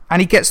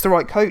 and he gets the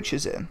right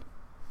coaches in.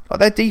 Like,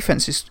 their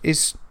defense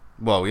is.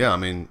 Well, yeah. I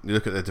mean, you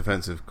look at their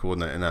defensive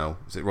coordinator now.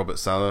 Is it Robert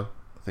Saleh?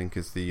 I think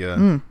is the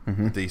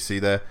DC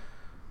there.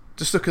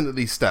 Just looking at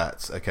these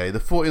stats, okay,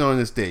 the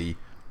 49ers D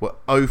were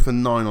 0 for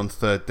 9 on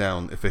third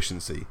down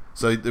efficiency.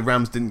 So the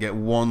Rams didn't get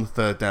one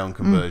third down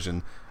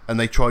conversion, and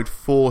they tried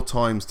 4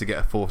 times to get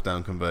a fourth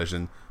down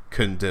conversion.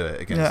 Couldn't do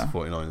it against the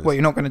 49ers. Well,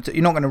 you're not going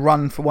to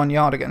run for 1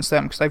 yard against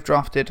them because they've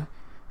drafted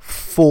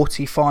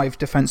 45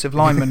 defensive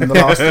linemen in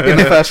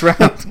the first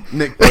round.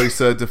 Nick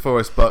Bosa,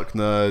 DeForest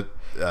Buckner,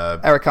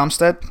 Eric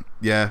Armstead,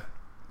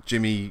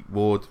 Jimmy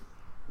Ward.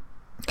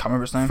 Can't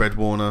remember his name. Fred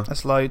Warner.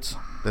 That's loads.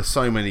 There's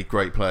so many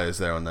great players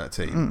there on that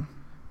team.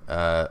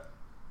 I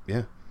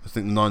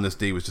think the Niners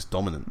D was just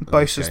dominant.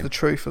 Bosa's the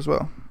truth as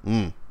well.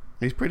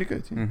 He's pretty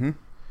good.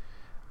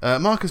 Yeah.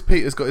 Marcus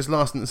Peters got his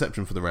last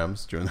interception for the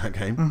Rams during that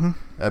game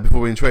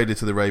before being traded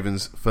to the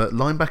Ravens for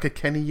linebacker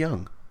Kenny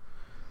Young.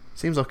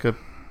 Seems like a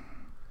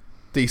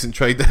decent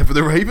trade there for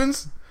the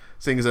Ravens,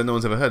 seeing as though no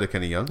one's ever heard of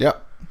Kenny Young.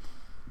 Yep.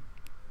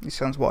 He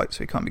sounds white, so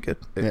he can't be good.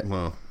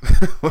 Well,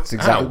 that's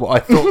exactly what I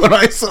thought when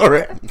I saw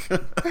it.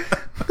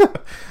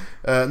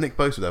 Nick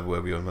Bosa would have a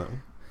word with you on that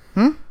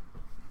one.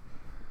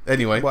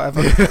 Anyway.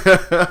 Whatever.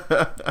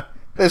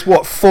 There's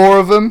 4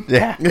 of them?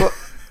 Yeah.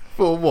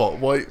 For what?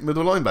 White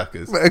middle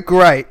linebackers?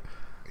 Great.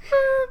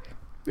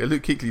 Yeah,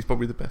 Luke Kuechly's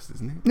probably the best,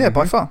 isn't he? Yeah,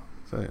 by far.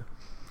 So, yeah.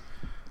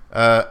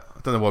 I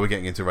don't know why we're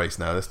getting into race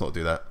now. Let's not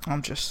do that.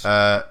 I'm just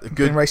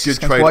good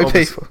trade. White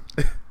people.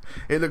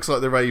 It looks like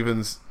the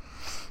Ravens...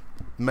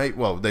 they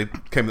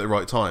came at the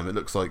right time. It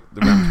looks like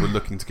the Rams were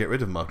looking to get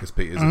rid of Marcus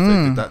Peters if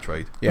they did that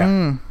trade.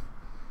 Yeah.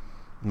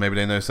 Maybe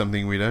they know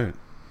something we don't.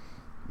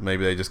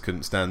 Maybe they just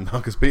couldn't stand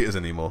Marcus Peters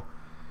anymore.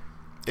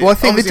 Well, I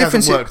think the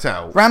difference hasn't worked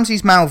out.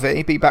 Ramsey's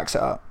Malvy, but he backs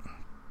it up.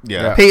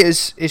 Yeah.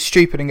 Peters is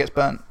stupid and gets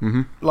burnt.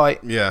 But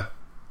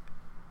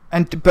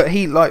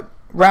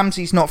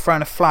Ramsey's not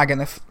throwing a flag in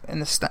the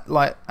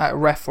at a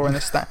ref or in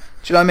the stand.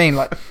 Do you know what I mean?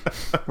 Like,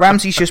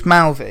 Ramsey's just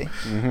Malvy.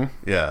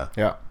 Yeah.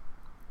 Yeah.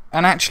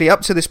 And actually,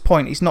 up to this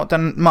point, he's not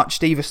done much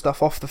diva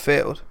stuff off the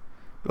field.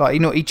 Like,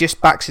 he just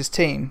backs his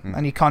team,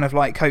 and he kind of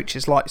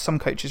coaches. Like, some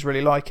coaches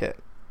really like it.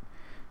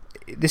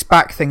 This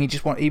back thing,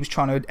 he was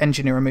trying to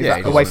engineer a move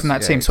away from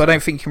that team. So I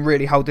don't think you can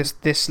really hold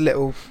this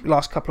little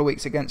last couple of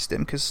weeks against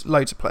him, because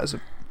loads of players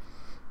have.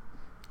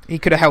 He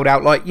could have held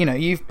out.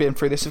 You've been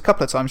through this a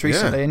couple of times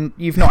recently, and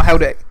you've not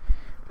held it.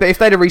 But if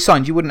they'd have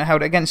re-signed, you wouldn't have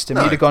held it against him.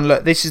 No. You'd have gone,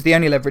 look, this is the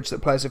only leverage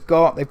that players have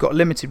got. They've got a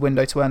limited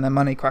window to earn their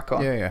money, crack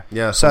on.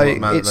 Yeah. So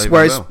it's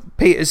whereas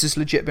Peters has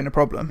legit been a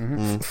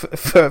problem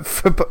for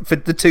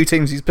the 2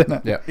 teams he's been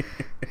at. Yeah.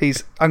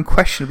 He's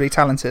unquestionably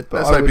talented.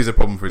 But let's hope he's a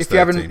problem for his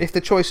third team. If the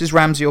choice is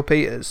Ramsey or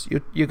Peters,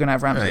 you're going to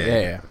have Ramsey.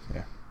 Yeah.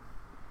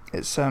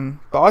 It's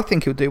but I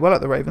think he'll do well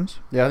at the Ravens.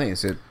 Yeah, I think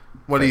it's it.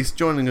 Well, he's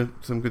joining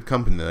some good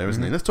company there,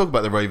 isn't he? Let's talk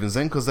about the Ravens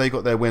then, because they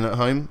got their win at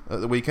home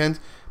at the weekend.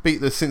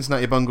 Beat the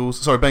Cincinnati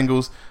Bengals,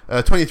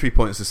 23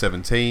 points to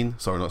 17.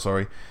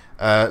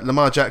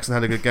 Lamar Jackson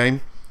had a good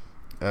game.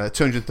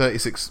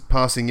 236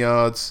 passing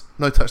yards.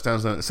 No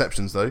touchdowns, no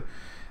interceptions, though.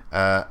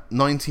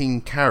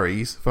 19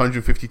 carries for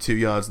 152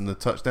 yards and the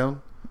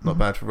touchdown. Not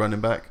bad for running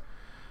back.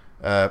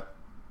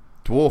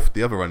 Dwarfed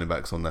the other running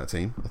backs on that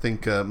team. I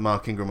think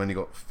Mark Ingram only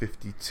got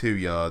 52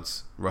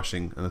 yards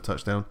rushing and a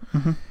touchdown.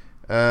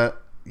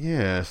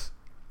 Yes.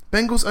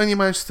 Bengals only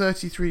managed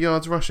 33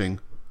 yards rushing.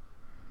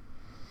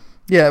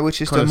 Yeah,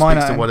 which is kind to of mine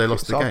speaks to why they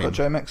lost the game. I've got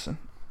Joe Mixon.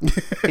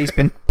 He's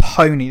been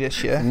pony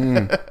this year.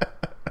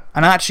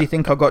 And I actually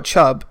think I got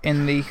Chubb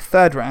in the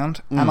 3rd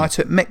round, and I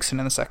took Mixon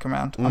in the 2nd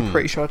round. I'm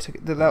pretty sure I took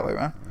it that way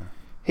around.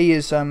 He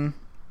is... I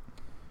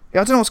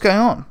don't know what's going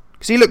on.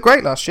 Because he looked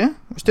great last year.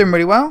 He was doing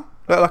really well.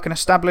 Looked like an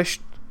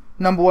established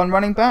number 1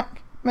 running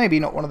back. Maybe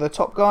not one of the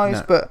top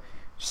guys, but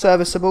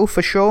serviceable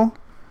for sure.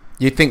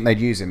 You'd think they'd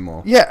use him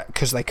more. Yeah,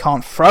 because they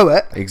can't throw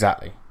it.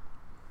 Exactly.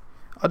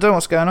 I don't know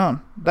what's going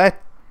on. They're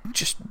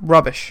just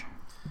rubbish,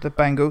 the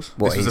Bengals.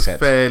 This was a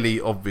fairly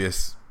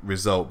obvious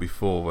result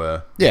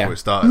before it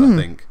started, I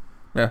think.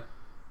 Yeah.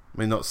 I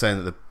mean, not saying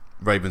that the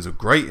Ravens are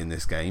great in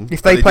this game.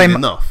 If they play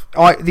enough.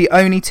 The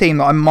only team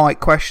that I might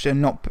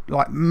question,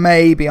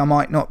 maybe I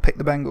might not pick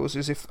the Bengals,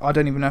 is if I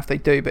don't even know if they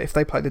do, but if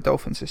they play the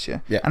Dolphins this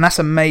year. Yeah. And that's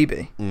a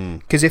maybe.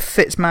 Because if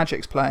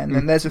Fitzmagic's playing,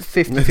 then there's a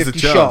 50-50 chance,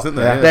 shot. isn't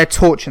there? They're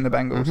torching the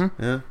Bengals.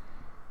 Yeah.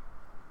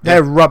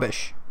 They're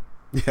rubbish.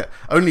 Yeah.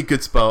 Only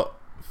good spot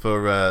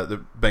for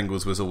the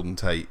Bengals was Alden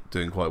Tate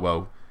doing quite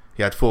well.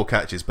 He had 4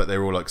 catches, but they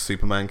were all like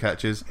Superman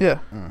catches. Yeah.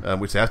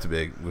 Which they have to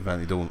be with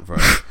Andy Dalton for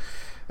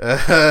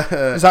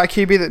Is that a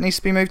QB that needs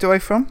to be moved away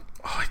from?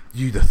 Oh,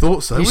 you'd have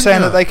thought so. You're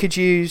saying that they could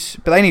use,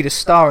 but they need a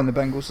star in the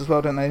Bengals as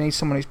well, don't they? They need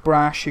someone who's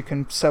brash who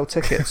can sell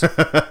tickets.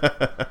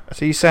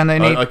 So you're saying they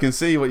need? I can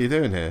see what you're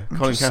doing here.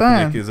 Colin just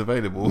Kaepernick saying. is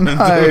available. No, not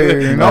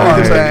what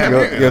I'm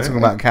saying. You're talking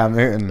about Cam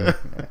Newton.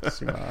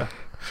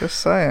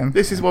 Just saying.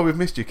 This is why we've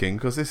missed you, King,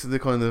 because this is the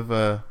kind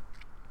of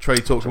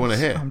trade talk we want to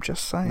hear. I'm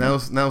just saying.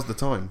 Now's the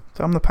time.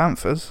 So I'm the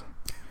Panthers.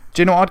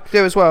 Do you know what I'd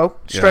do as well?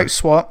 Straight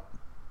swap.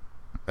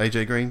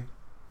 AJ Green?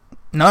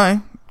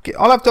 No.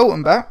 I'll have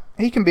Dalton back.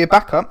 He can be a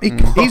backup. He'd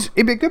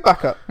be a good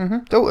backup.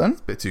 Dalton.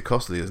 A bit too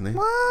costly, isn't he?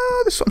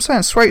 Well, that's what I'm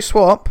saying. Straight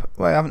swap.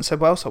 Well, I haven't said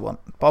what else I want.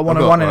 But I want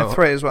a 1 and a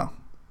 3 as well.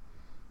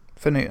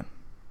 For Newton.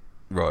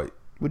 Right.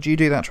 Would you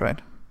do that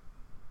trade?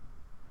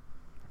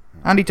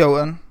 Andy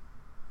Dalton.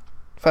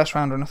 First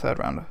rounder and a third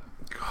rounder.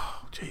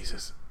 Oh,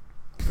 Jesus.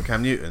 For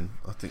Cam Newton,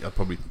 I think I'd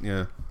probably,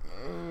 yeah.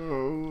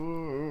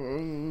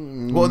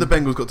 What have the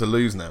Bengals got to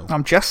lose now?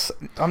 I'm just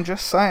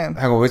saying.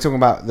 Hang on, we're talking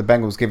about the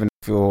Bengals giving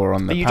for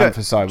on the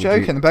Panther side.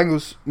 Joking? The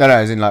Bengals? No,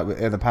 as in like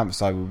the Panther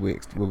side.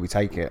 Would we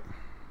take it?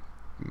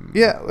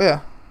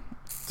 Yeah.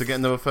 To get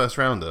another first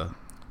rounder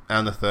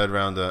and a third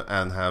rounder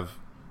and have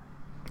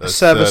a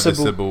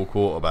serviceable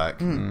quarterback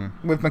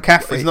with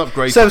McCaffrey. It's not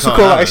great. Serviceable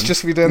quarterback's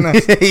just be doing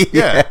this.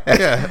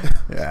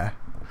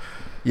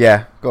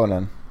 Yeah. Go on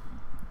then.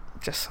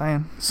 Just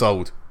saying.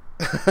 Sold.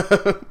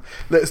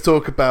 Let's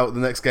talk about the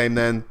next game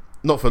then.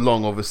 Not for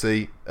long,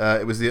 obviously.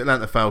 It was the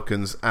Atlanta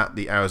Falcons at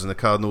the Arizona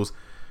Cardinals.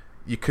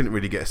 You couldn't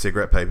really get a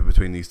cigarette paper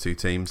between these two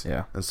teams.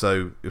 Yeah. And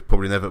so it was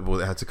probably inevitable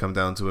that it had to come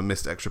down to a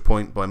missed extra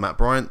point by Matt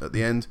Bryant at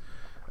the end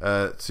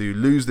to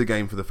lose the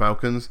game for the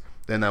Falcons.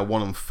 They're now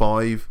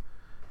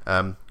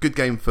 1-5. Good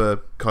game for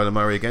Kyler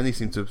Murray again. He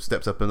seemed to have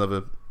stepped up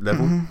another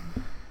level.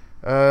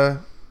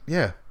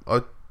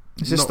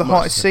 Is this the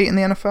hottest seat in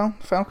the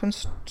NFL?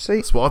 Falcons seat?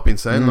 That's what I've been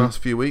saying the last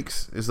few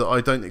weeks, is that I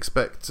don't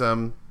expect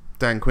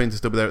Dan Quinn to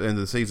still be there at the end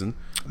of the season.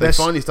 They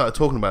finally started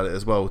talking about it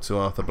as well to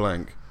Arthur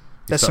Blank.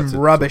 There's some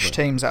rubbish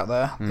teams out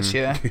there this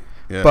year,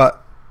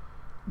 but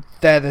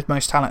they're the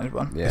most talented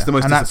one. Yeah. It's the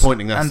most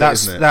disappointing isn't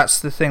it? That's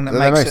the thing that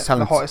makes it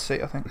the hottest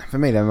seat, I think. For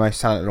me, they're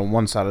most talented on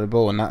one side of the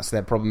ball, and that's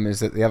their problem, is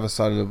that the other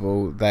side of the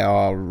ball, they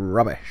are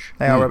rubbish.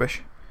 They are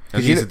rubbish.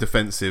 And he's a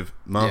defensive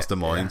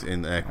mastermind,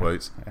 in air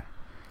quotes. Yeah.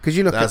 Because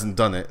you look hasn't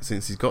done it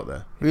since he's got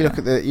there. You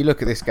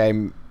look at this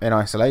game in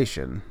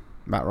isolation.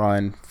 Matt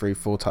Ryan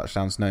 4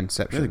 touchdowns, no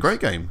interceptions. He had a great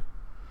game.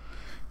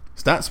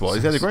 Stats wise,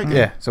 he had a great game.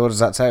 Yeah. So what does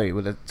that tell you?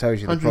 Well, it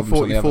tells you the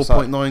problems on the other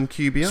side. 144.9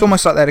 QBR. It's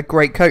almost like they had a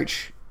great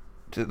coach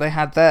that they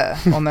had there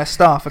on their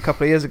staff a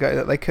couple of years ago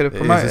that they could have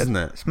promoted. It is, isn't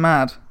it? It's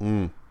mad.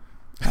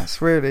 That's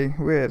really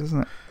weird,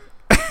 isn't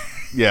it?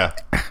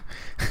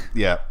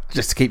 Yeah.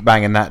 Just to keep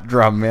banging that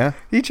drum, yeah. Are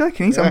you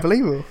joking? He's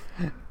unbelievable.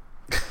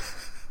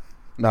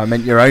 No, I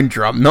meant your own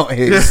drum, not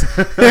his.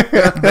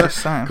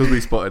 Because we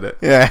spotted it.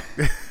 Yeah.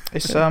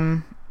 It's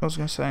what was I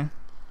going to say?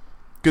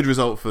 Good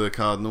result for the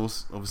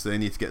Cardinals. Obviously, they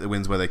need to get the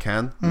wins where they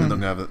can. They're not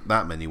going to have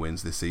that many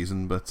wins this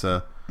season, but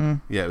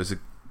it was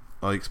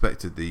I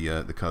expected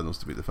the Cardinals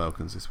to beat the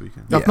Falcons this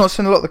weekend. I've not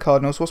seen a lot of the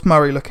Cardinals. What's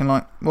Murray looking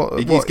like?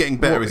 He's getting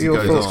better as he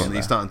goes on.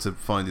 He's starting to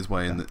find his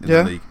way in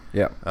the league.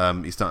 Yeah.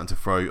 He's starting to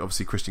throw.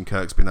 Obviously, Christian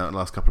Kirk's been out the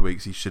last couple of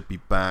weeks. He should be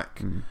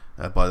back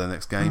by the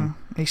next game.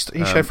 He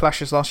showed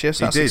flashes last year,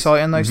 so that's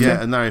exciting. Those two.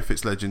 And Larry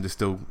Fitzlegend is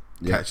still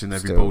catching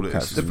every ball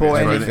that's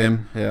thrown at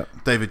him. Yeah.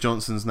 David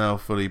Johnson's now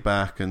fully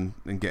back and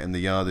getting the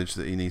yardage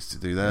that he needs to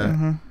do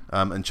there.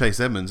 And Chase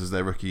Edmonds is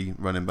their rookie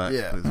running back,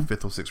 the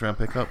 5th or 6th round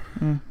pickup.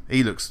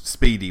 He looks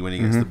speedy when he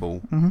gets the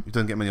ball. He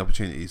doesn't get many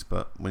opportunities,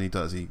 but when he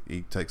does, he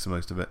takes the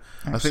most of it.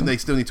 Excellent. I think they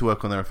still need to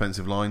work on their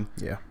offensive line.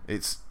 Yeah,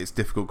 it's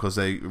difficult because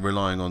they're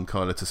relying on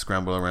Kyler to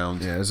scramble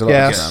around. Yeah, there's a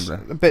lot of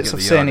scrambling. The bits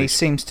I've seen, he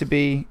seems to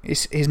be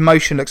his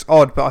motion looks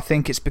odd, but I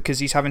think it's because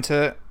he's having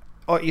to.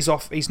 He's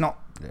off. He's not.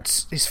 Yeah.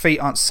 His feet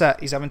aren't set.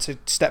 He's having to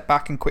step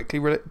back and quickly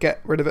get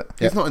rid of it.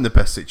 He's not in the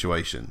best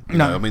situation. You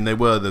know? I mean, they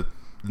were the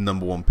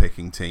number one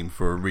picking team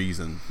for a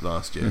reason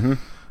last year.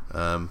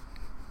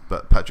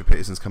 But Patrick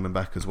Peterson's coming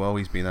back as well.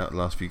 He's been out the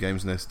last few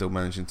games and they're still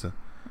managing to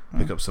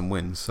pick up some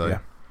wins. So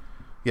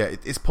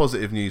it's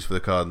positive news for the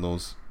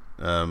Cardinals,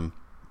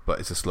 but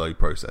it's a slow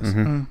process.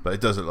 But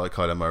it does look like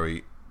Kyler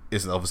Murray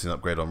isn't obviously an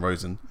upgrade on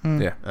Rosen.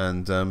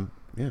 And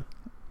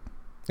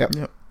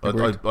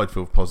I'd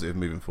feel positive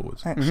moving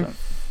forward. Excellent.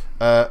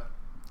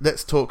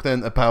 Let's talk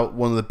then about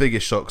one of the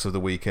biggest shocks of the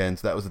weekend.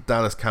 That was the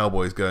Dallas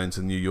Cowboys going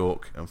to New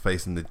York and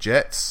facing the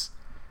Jets.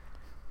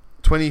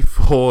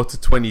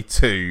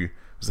 24-22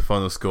 was the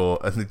final score,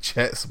 and the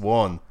Jets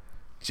won.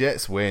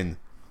 Jets win.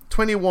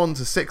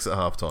 21-6 at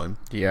halftime.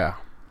 Yeah.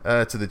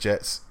 To the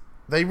Jets.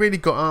 They really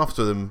got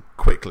after them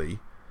quickly.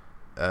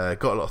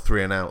 Got a lot of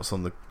 3 and outs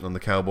on the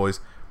Cowboys,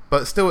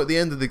 but still at the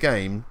end of the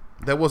game,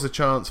 there was a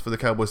chance for the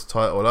Cowboys to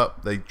tie it all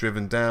up. They'd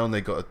driven down.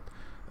 They got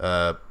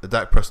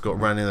Dak Prescott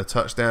ran in a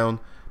touchdown.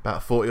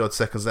 About 40-odd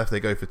seconds left. They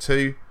go for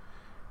 2,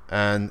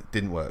 and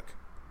didn't work.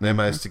 They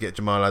managed to get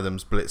Jamal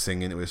Adams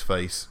blitzing into his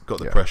face. Got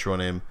the pressure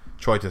on him.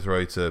 Tried to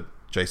throw to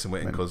Jason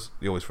Witten because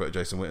he always throw to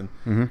Jason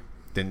Witten.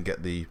 Didn't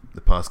get the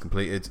pass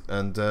completed,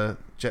 and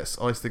Jets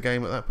iced the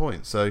game at that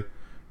point. So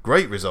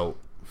great result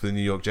for the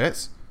New York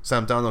Jets.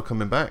 Sam Darnold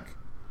coming back,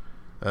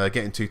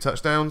 getting 2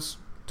 touchdowns,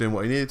 doing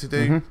what he needed to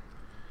do,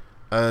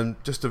 and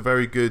just a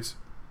very good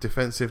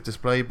defensive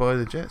display by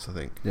the Jets, I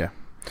think. Yeah.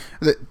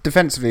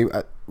 Defensively,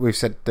 we've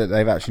said that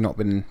they've actually not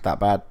been that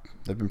bad.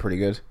 They've been pretty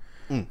good.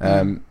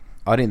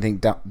 I didn't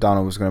think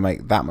Darnold was going to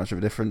make that much of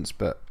a difference,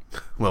 but...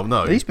 Well,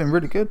 no. He's been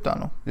really good,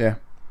 Darnold. Yeah.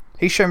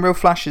 He's shown real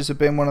flashes of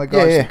being one of the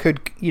guys who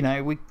could,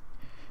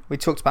 we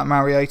talked about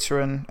Mariota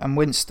and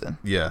Winston.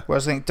 Yeah.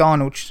 Whereas I think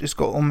Darnold just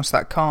got almost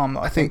that calm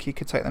that I think he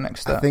could take the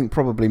next step. I think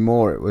probably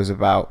more it was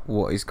about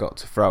what he's got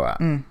to throw at,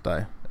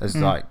 though, as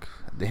like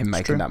him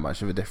making that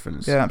much of a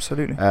difference. Yeah,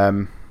 absolutely.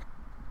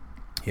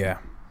 Yeah.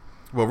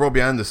 Well,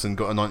 Robbie Anderson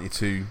got a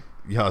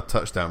 92-yard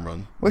touchdown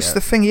run. What's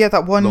the thing? He had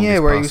that one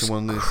year where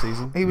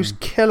he was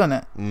killing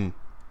it.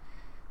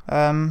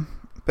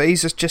 But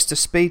he's just a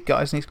speed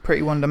guy, and he's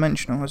pretty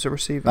one-dimensional as a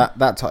receiver.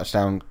 That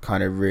touchdown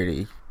kind of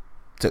really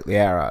took the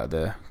air out of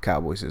the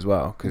Cowboys as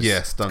well.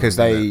 Because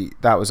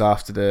that was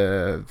after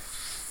the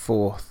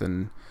 4th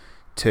and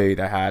 2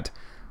 they had,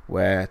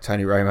 where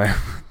Tony Romo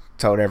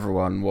told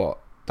everyone what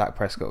Dak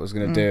Prescott was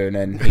going to do, and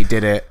then he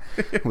did it,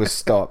 was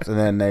stopped, and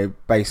then they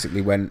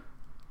basically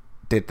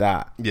did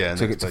that,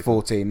 took it to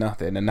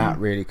 14-0, and that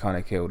really kind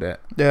of killed it.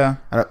 Yeah.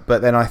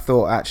 But then I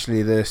thought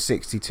actually the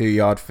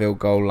 62-yard field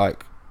goal,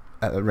 like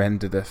at the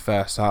end of the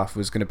first half,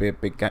 was going to be a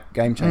big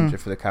game changer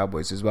for the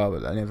Cowboys as well,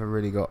 but they never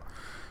really got.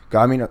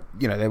 I mean,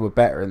 they were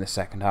better in the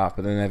second half,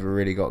 but they never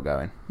really got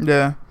going.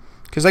 Yeah,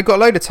 because they've got a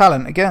load of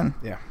talent again.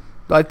 Yeah,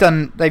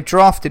 they've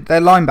drafted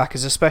their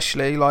linebackers,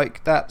 especially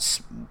like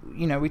that's.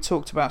 We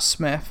talked about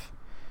Smith,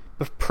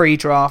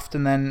 pre-draft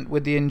and then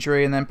with the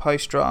injury and then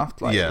post-draft.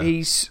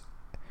 He's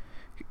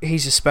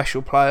a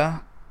special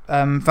player.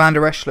 Van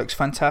Der Esch looks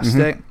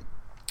fantastic.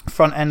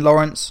 Front end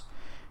Lawrence.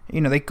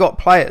 They've got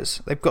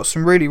players. They've got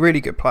some really, really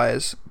good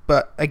players.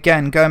 But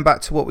again, going back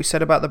to what we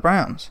said about the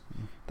Browns,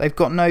 they've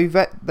got no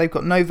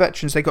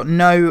veterans. They've got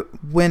no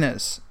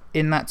winners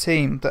in that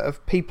team that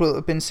have people that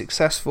have been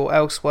successful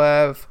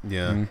elsewhere.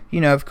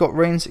 Have got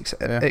rings,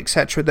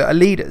 etc. That are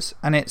leaders,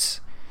 and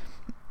it's.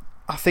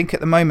 I think at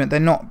the moment they're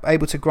not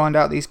able to grind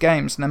out these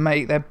games, and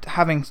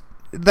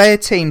their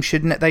team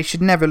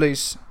should never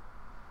lose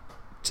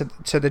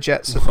to the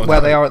Jets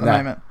where they are at the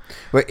moment.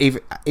 But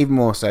even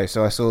more so.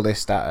 So I saw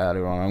this stat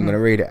earlier on. I'm going to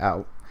read it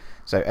out.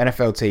 So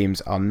NFL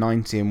teams are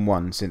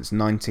 90-1 since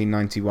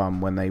 1991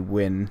 when they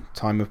win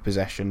time of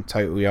possession,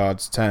 total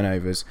yards,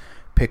 turnovers,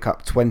 pick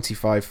up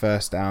 25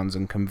 first downs,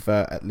 and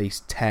convert at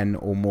least 10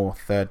 or more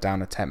third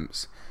down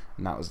attempts.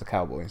 And that was the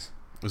Cowboys.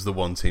 It was the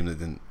one team that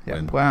didn't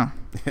win. Wow.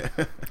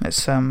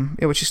 It's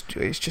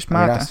it's just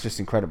mad. That's just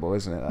incredible,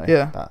 isn't it?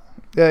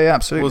 Yeah,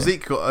 absolutely. Well,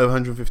 Zeke got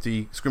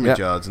 150 scrimmage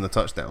yards and a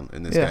touchdown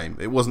in this game.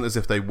 It wasn't as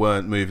if they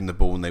weren't moving the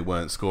ball and they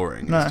weren't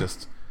scoring. No. It's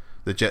just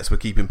the Jets were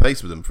keeping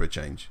pace with them for a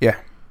change. Yeah.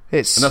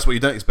 And that's what you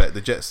don't expect. The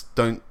Jets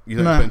don't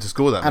expect them to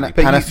score that many.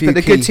 But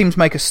the good teams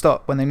make a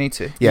stop when they need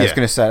to. Yeah, I was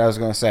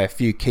going to say a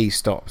few key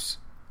stops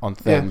on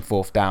third and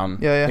fourth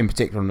down, in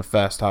particular in the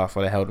first half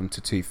where they held them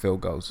to 2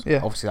 field goals.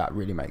 Yeah. Obviously that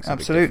really makes a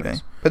big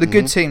difference. But the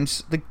good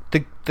teams,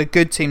 the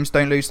good teams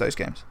don't lose those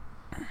games.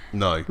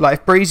 No. Like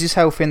if Breeze is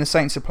healthy and the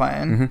Saints are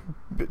playing,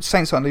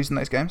 Saints aren't losing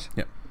those games.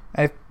 Yep.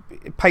 And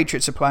if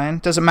Patriots are playing,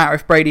 doesn't matter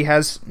if Brady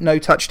has no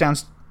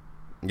touchdowns.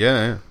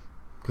 Yeah.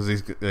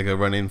 Because they're going to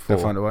run in for.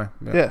 They'll find a way.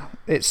 Yeah.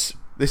 This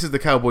is the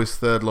Cowboys'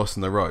 3rd loss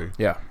in a row.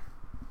 Yeah.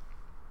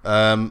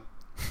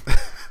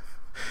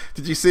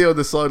 Did you see on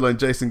the sideline,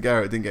 Jason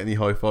Garrett didn't get any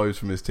high fives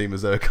from his team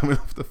as they were coming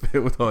off the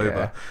field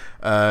either.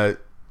 Yeah.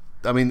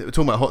 I mean, we're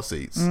talking about hot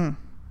seats.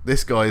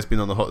 This guy has been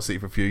on the hot seat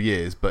for a few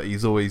years, but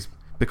he's always,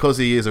 because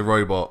he is a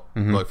robot,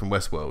 like from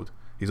Westworld,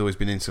 he's always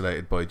been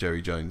insulated by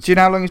Jerry Jones. Do you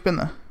know how long he's been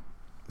there?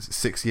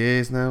 6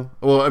 years now?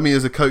 Well, I mean,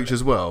 as a coach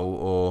as well,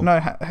 or no,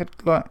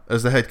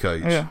 as the head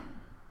coach. Yeah.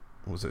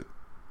 What was it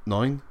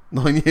 9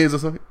 years or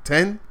something?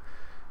 10?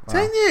 Wow.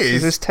 10 years? This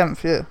is his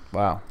 10th year.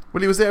 Wow.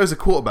 Well, he was there as a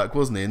quarterback,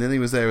 wasn't he? And then he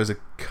was there as a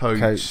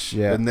coach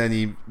yeah. And then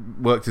he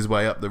worked his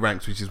way up the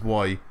ranks, which is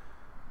why,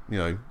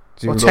 10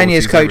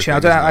 years coaching. I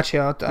need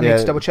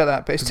to double check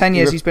that, but it's 10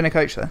 years he's been a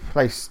coach there.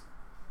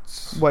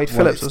 Wade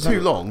Phillips, wasn't it?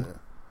 Too long.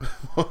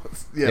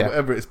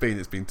 Whatever it's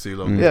been too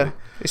long. Yeah,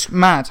 it's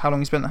mad how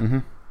long he's been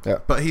there. Yeah.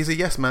 But he's a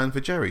yes man for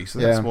Jerry, so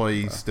that's why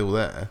he's still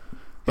there.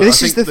 But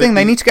this is the thing,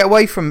 they need to get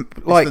away from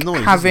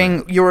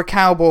having you're a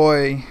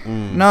cowboy.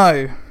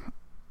 No.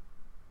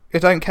 I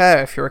don't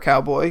care if you're a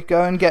cowboy.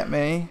 Go and get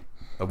me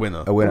a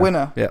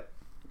winner. Yeah.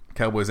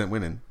 Cowboys ain't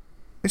winning.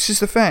 This is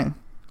the thing.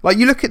 Like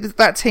you look at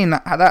that team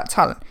that had that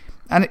talent,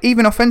 and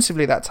even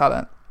offensively that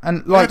talent,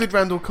 and like did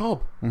Randall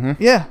Cobb.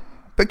 Yeah,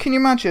 but can you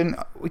imagine?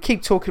 We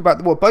keep talking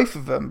about both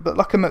of them, but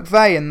like a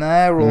McVay in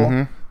there,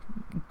 or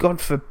God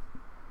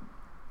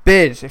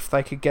forbid if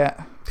they could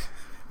get.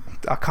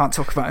 I can't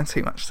talk about him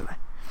too much today.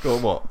 Go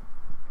on, what?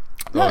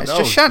 No, it's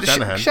just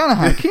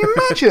Shanahan. Can you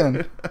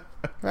imagine?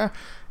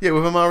 Yeah,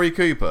 with Amari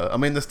Cooper. I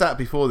mean, the stat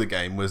before the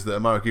game was that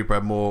Amari Cooper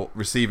had more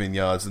receiving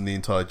yards than the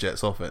entire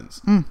Jets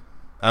offense.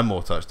 And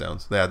more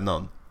touchdowns. They had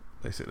none,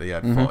 basically. He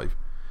had 5.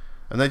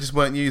 And they just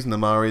weren't using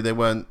Amari. They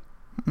weren't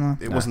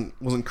It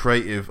wasn't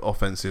creative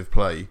offensive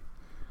play.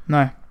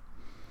 No.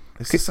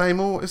 It's the same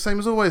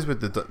as always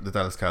with the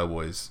Dallas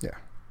Cowboys. Yeah.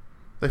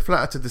 They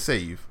flatter to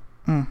deceive.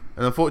 And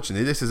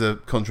unfortunately, this is a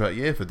contract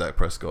year for Dak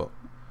Prescott.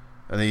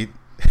 And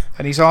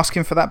he's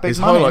asking for that big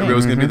money. His highlight reel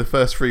is going to be the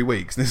first 3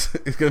 weeks.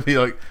 It's going to be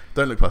like,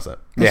 don't look past that.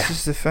 This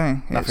is the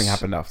thing. Nothing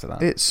happened after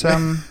that. It's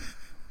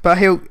but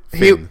he'll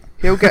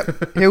get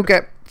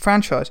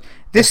franchised.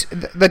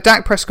 The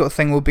Dak Prescott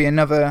thing will be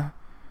the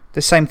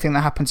same thing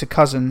that happened to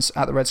Cousins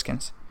at the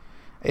Redskins.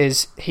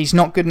 Is he's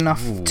not good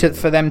enough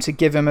for them to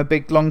give him a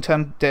big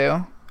long-term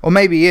deal, or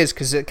maybe he is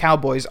because the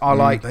Cowboys are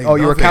like, oh,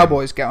 you're a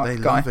Cowboys guy. They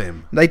love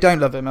him. They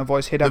don't love him.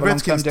 Otherwise, he'd have a long-term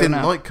deal. The Redskins didn't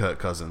now. like Kirk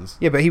Cousins.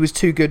 Yeah, but he was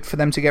too good for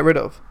them to get rid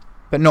of,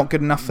 but not good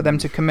enough for them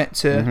to commit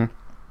to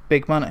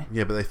big money.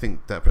 Yeah, but they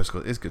think Dak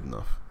Prescott is good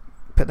enough.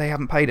 But they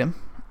haven't paid him.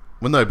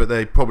 Well, no, but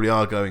they probably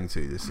are going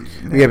to this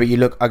season. Yeah, but you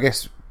look, I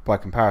guess, by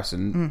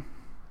comparison,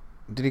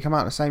 did he come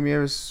out the same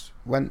year as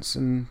Wentz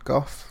and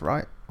Goff,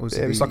 right? Or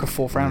it was like a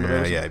fourth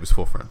rounder. Yeah, it was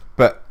fourth round.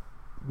 But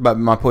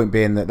my point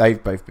being that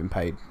they've both been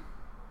paid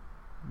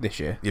this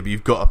year. Yeah, but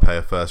you've got to pay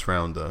a first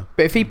rounder.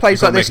 But if he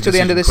plays like this till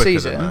the end of the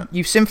season,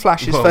 you've seen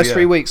flashes first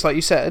 3 weeks, like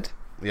you said.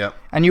 Yeah.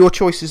 And your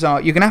choices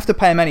are, you're going to have to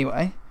pay him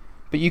anyway,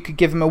 but you could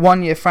give him a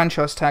 1-year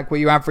franchise tag where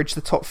you average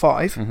the top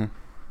 5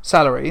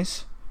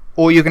 salaries,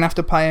 or you're going to have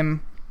to pay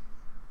him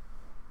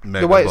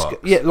Mega the way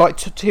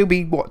bucks. it's he'll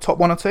be what, top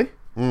 1 or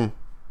 2.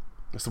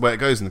 That's the way it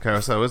goes in the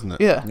carousel, isn't it?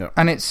 Yeah.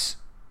 And it's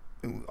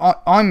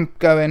I'm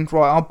going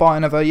right. I'll buy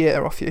another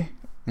year off you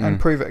and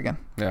prove it again.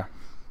 Yeah.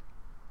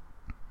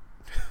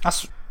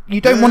 That's you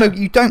don't want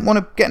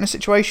to get in a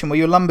situation where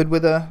you're lumbered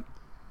with a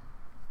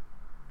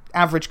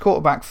average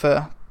quarterback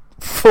for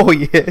 4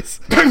 years.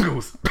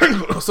 Bengals.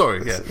 Oh,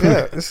 sorry. Yeah.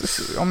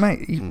 Yeah.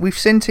 Mate, we've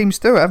seen teams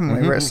do it, haven't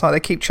we? Where it's like they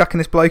keep chucking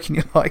this bloke, and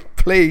you're like,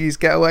 please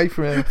get away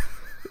from him.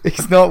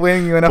 He's not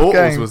winning you enough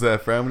games. Was there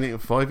for how many?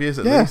 5 years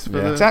at least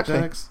for the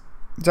Jags?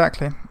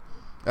 Exactly.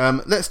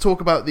 Let's talk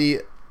about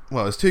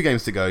there's 2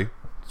 games to go.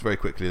 Just very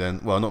quickly then.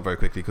 Well, not very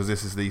quickly because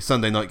this is the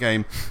Sunday night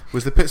game.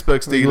 Was the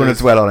Pittsburgh Steelers? You want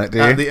to dwell on it, do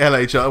you? And the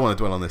I want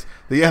to dwell on this.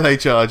 The LA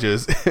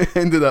Chargers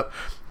ended up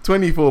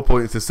 24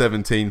 points to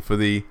 17 for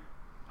the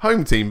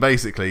home team.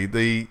 Basically,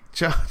 the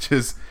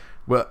Chargers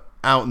were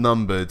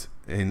outnumbered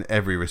in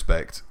every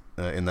respect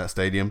in that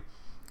stadium.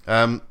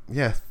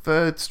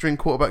 Third string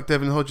quarterback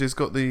Devin Hodges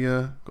got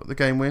the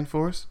game win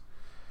for us.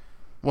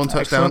 1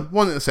 touchdown, Excellent.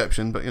 1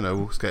 interception, but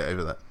we'll skate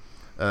over that.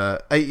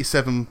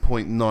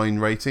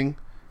 87.9 rating,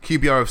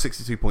 QBR of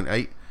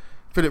 62.8.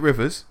 Phillip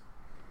Rivers,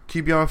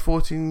 QBR of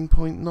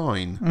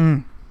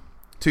 14.9.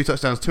 2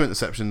 touchdowns, 2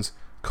 interceptions,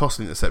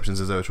 costly interceptions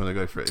as they were trying to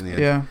go for it in the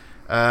end.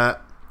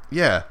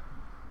 Yeah.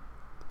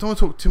 Don't want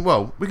to talk too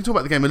well. We can talk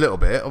about the game a little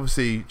bit.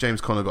 Obviously,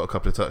 James Conner got a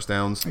couple of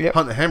touchdowns. Yep.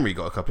 Hunter Henry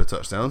got a couple of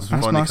touchdowns.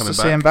 That's finally nice coming to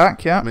see him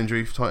back. Yeah,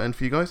 injury tight end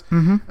for you guys.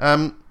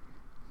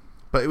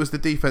 But it was the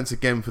defense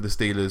again for the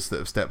Steelers that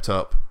have stepped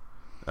up.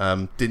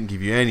 Didn't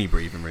give you any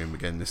breathing room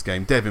again this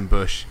game. Devin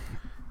Bush,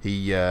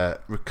 he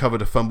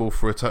recovered a fumble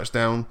for a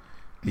touchdown.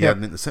 He had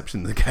an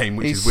interception in the game,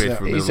 which is weird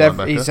for a middle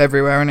linebacker. He's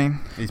everywhere, isn't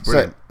he? He's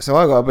brilliant. So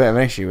I got a bit of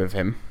an issue with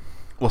him.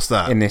 What's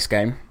that? In this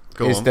game.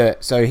 Go on.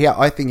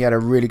 I think he had a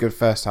really good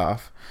first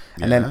half.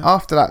 And then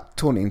after that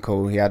taunting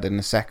call he had in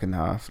the second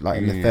half, like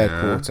in the third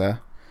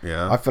quarter,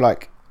 I feel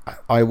like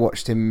I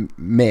watched him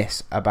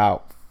miss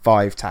about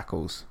 5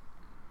 tackles.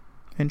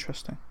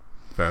 Interesting.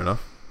 Fair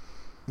enough.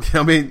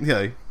 I mean,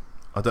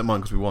 I don't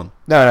mind because we won.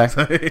 No.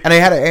 And he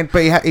had it,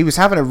 but he was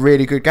having a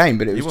really good game,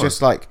 but it was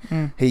just like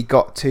he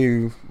got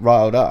too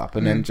riled up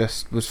and then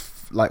just was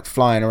like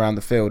flying around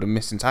the field and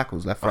missing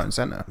tackles left, right, and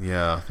centre.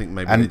 Yeah, I think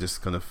maybe they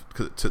just kind of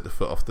took the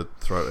foot off the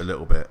throat a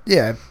little bit.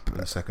 Yeah, in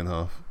the second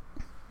half.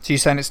 So you're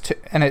saying it's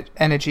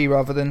energy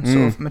rather than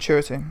sort of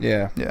maturity?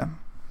 Yeah.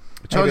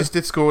 The Chargers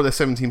did score their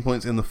 17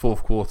 points in the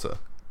fourth quarter,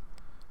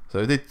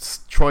 so they did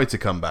try to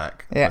come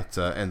back, but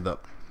end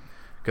up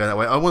going that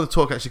way. I want to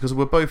talk actually because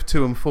we're both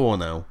 2-4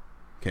 now,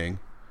 King.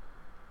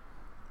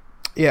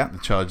 Yeah. The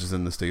Chargers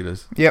and the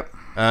Steelers. Yep.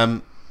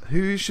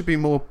 Who should be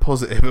more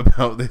positive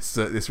about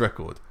this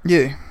record?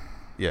 You.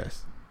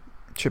 Yes.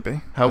 Should be.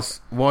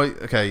 Why?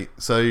 Okay.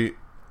 So,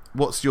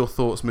 what's your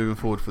thoughts moving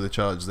forward for the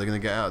Chargers? Are they going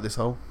to get out of this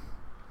hole?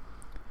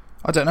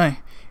 I don't know.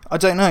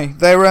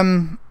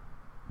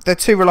 They're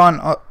too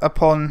reliant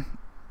upon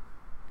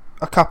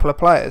a couple of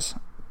players,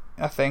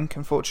 I think,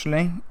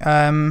 unfortunately.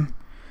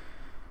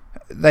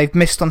 They've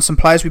missed on some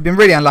players. We've been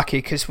really unlucky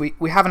because we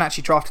haven't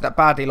actually drafted that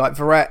badly, like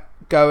Verrett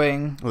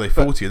going. Well, they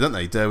fall to you, don't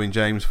they? Derwin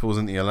James falls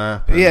into your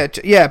lap.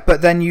 Yeah,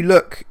 but then you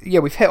look.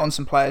 Yeah, we've hit on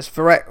some players.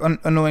 Verrett,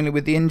 annoyingly,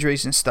 with the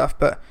injuries and stuff,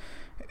 but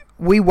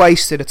we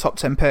wasted a top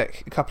 10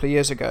 pick a couple of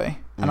years ago,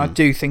 and I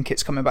do think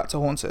it's coming back to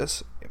haunt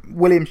us.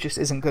 Williams just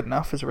isn't good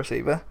enough as a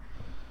receiver.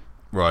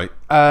 Right.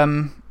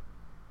 And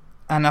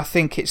I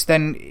think it's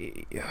then...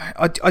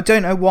 I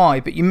don't know why,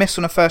 but you miss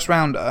on a first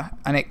rounder,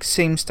 and it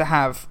seems to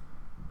have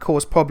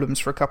caused problems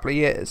for a couple of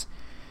years.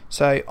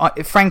 So,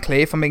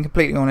 frankly, if I'm being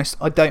completely honest,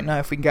 I don't know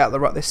if we can get out of the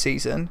rut this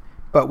season,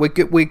 but we're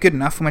good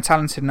enough and we're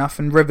talented enough,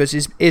 and Rivers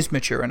is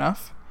mature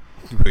enough.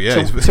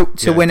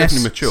 to win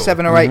us mature.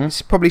 7 or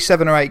 8, probably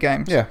 7 or 8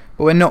 games. Yeah,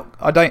 but we're not.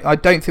 I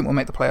don't think we'll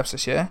make the playoffs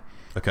this year.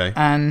 Okay,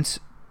 and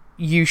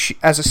you,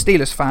 as a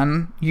Steelers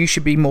fan, you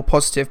should be more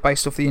positive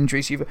based off the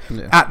injuries you've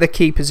at the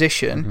key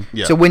position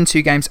to win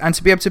 2 games and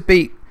to be able to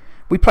beat.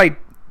 We played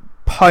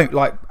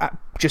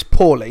just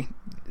poorly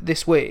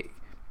this week,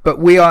 but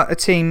we are a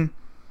team.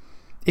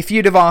 If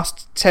you'd have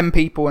asked 10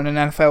 people in an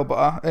NFL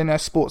bar, in a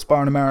sports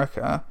bar in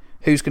America,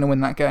 who's going to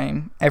win that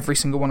game, every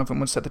single one of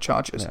them would say the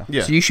Chargers.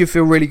 Yeah. So you should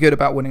feel really good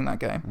about winning that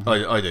game.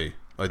 I do.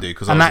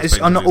 Because and that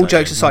is, I'm not all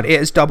jokes aside, it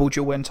has doubled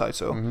your win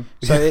total.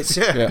 So it's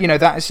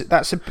that's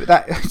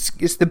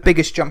it's the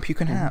biggest jump you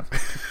can have.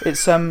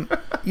 It's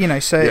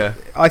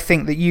I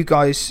think that you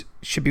guys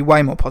should be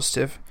way more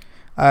positive.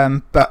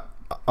 But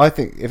I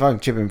think if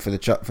I'm chipping from the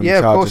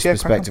Chargers'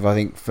 perspective, I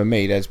think for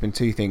me there's been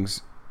 2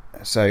 things.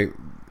 So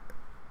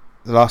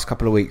the last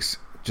couple of weeks,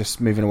 just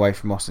moving away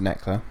from Austin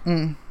Eckler.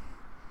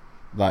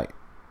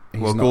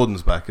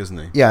 Gordon's back, isn't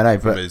he? Yeah, I know,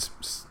 from his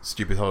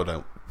stupid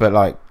holdout.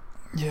 But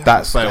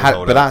that's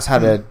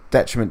had a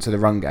detriment to the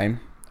run game.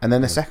 And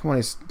then the second one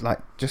is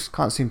just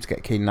can't seem to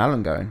get Keenan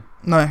Allen going.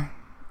 No.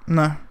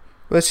 Well,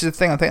 this is the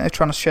thing. I think they're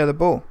trying to share the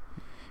ball,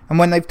 and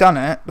when they've done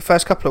it, the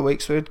first couple of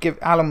weeks, we'd give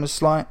Allen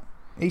was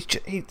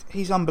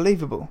he's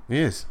unbelievable. He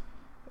is.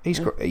 He's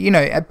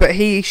but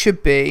he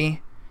should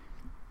be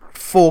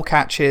 4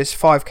 catches,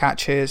 5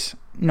 catches,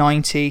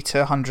 90 to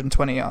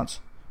 120 yards,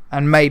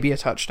 and maybe a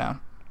touchdown.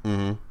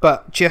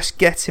 But just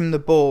get him the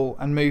ball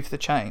and move the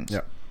chains.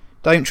 Yep.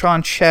 Don't try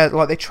and share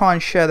they try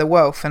and share the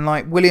wealth,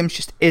 and Williams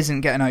just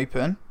isn't getting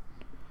open.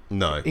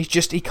 No, he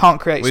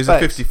can't create space.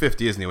 He's a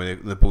 50-50, isn't he,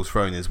 when the ball's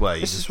thrown his way?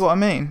 This is what I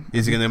mean.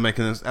 Is he going to make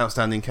an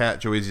outstanding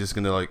catch, or is he just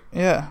going to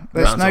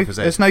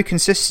there's no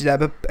consistency there.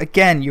 But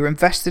again, you're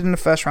invested in the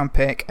first round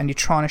pick, and you're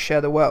trying to share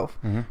the wealth.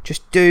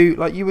 Just do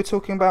like you were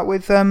talking about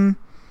with the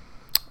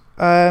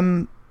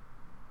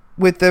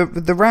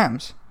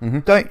Rams.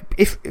 Don't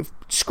if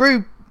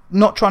screw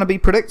not trying to be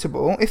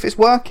predictable. If it's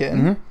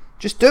working,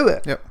 just do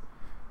it. Yep.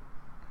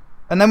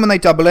 And then when they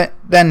double it,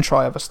 then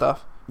try other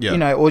stuff.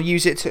 Yeah. Or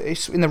use it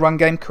in the run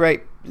game,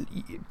 create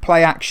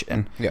play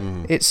action.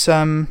 Yeah. It's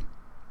I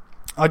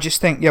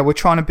just think we're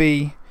trying to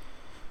be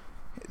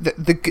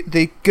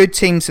the good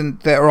teams, and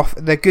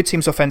they're good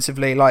teams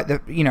offensively.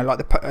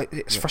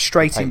 It's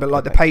frustrating,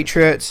 but the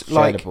Patriots,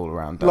 share the ball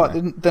around,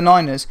 the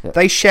Niners,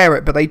 they share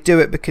it, but they do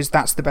it because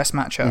that's the best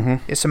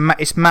matchup. It's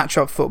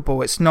matchup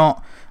football. It's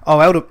not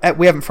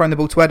we haven't thrown the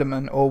ball to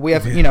Edelman, or we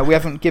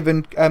haven't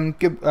given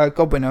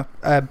Godwin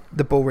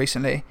the ball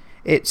recently.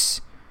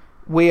 It's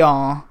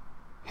whatever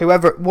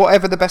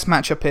the best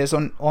matchup is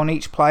on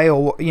each play,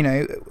 or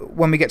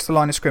when we get to the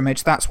line of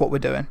scrimmage, that's what we're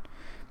doing.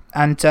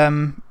 And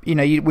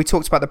we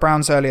talked about the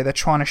Browns earlier. They're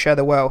trying to share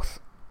the wealth.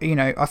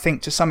 I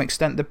think to some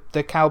extent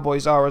the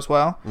Cowboys are as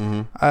well.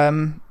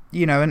 And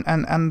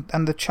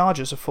the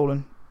Chargers have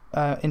fallen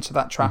into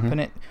that trap,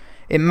 and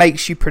it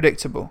makes you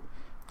predictable.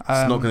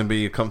 It's not going to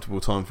be a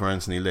comfortable time for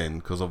Anthony Lynn,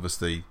 because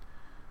obviously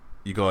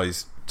you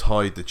guys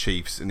tied the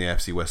Chiefs in the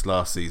AFC West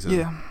last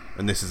season,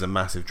 and this is a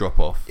massive drop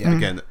off.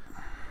 Again,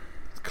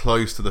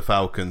 close to the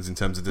Falcons in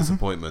terms of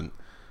disappointment.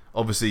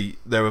 Obviously,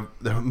 there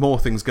are more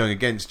things going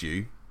against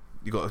you.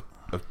 You've got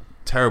a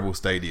terrible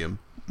stadium,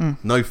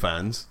 no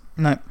fans.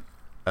 No.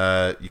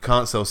 You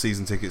can't sell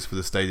season tickets for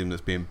the stadium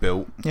that's being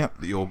built, that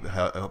you're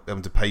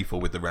having to pay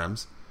for with the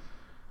Rams.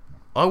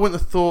 I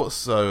wouldn't have thought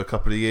so a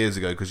couple of years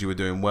ago, because you were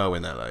doing well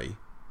in LA,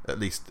 at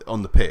least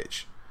on the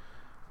pitch.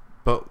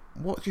 But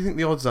what do you think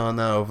the odds are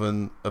now of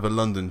a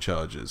London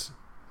Chargers?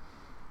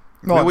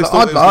 Right, we always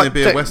thought it was going to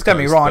be a West Coast. Don't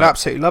get me wrong, I'd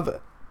absolutely love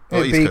it.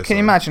 Can you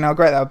imagine how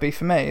great that would be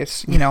for me?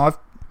 It's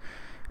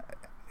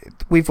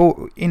we've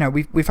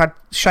had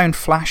shown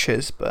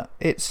flashes, but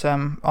it's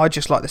I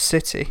just like the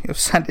city of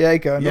San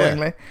Diego,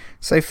 annoyingly.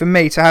 So for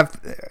me to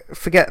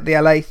forget the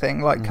LA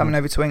thing, coming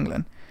over to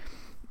England,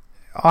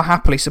 I'll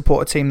happily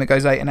support a team that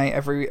goes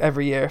 8-8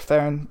 every year if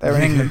they're in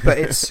England. But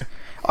it's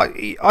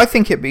I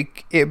think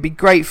it'd be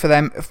great for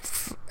them,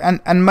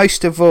 and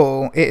most of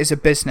all, it is a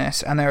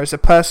business, and there is a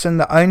person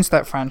that owns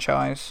that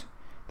franchise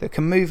that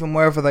can move them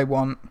wherever they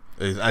want,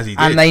 as he did,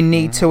 and they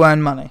need to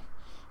earn money.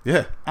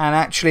 Yeah. And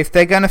actually, if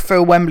they're going to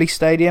fill Wembley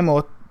Stadium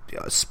or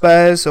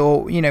Spurs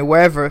or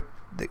whatever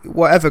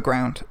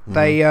ground,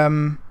 they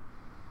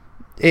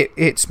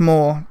it's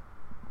more.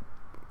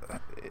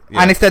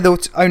 Yeah. And if they're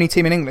the only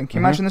team in England, can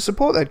you imagine the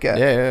support they'd get?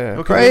 Yeah.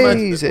 Okay,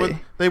 crazy.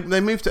 They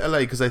moved to LA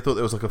because they thought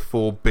there was like a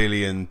 $4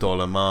 billion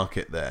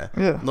market there.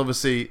 Yeah. And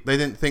obviously, they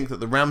didn't think that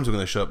the Rams were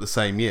going to show up the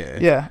same year.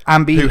 Yeah,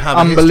 and be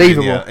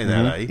unbelievable in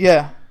LA.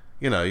 Yeah.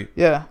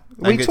 Yeah.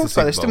 We talked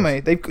about this, didn't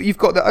we? You've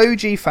got the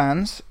OG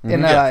fans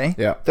in LA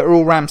that are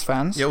all Rams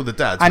fans. Yeah, all the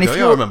dads. And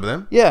I remember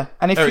them. Yeah.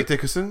 And if Eric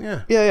Dickerson,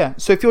 yeah. Yeah.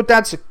 So if your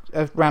dad's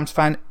a Rams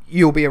fan,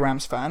 you'll be a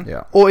Rams fan.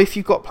 Yeah. Or if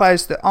you've got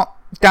players that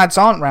dads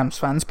aren't Rams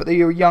fans, but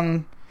you're a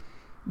young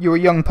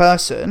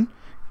person,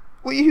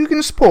 who are you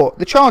going to support?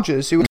 The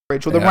Chargers, who are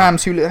rich, or the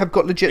Rams, who have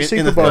got legit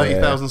Super Bowl? In the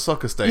 30,000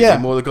 soccer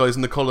stadium, or the guys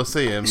in the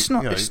Coliseum. It's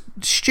not. It's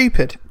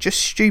stupid. Just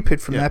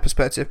stupid from their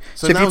perspective.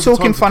 So if now's you're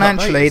the talking time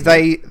to cut financially,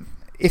 bait,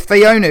 if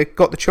the owner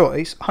got the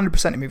choice,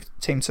 100% move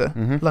the team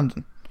to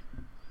London.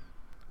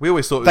 We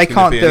always thought it was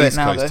going to be an East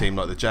Coast team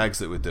like the Jags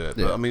that would do it.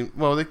 But I mean,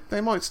 well,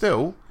 they might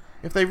still,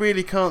 if they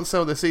really can't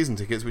sell their season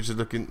tickets, which is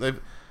looking,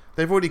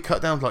 they've already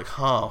cut down to like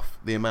half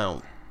the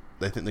amount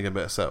they think they're going to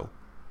be able to sell.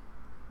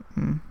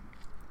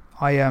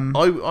 I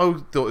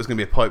thought it was going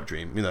to be a pipe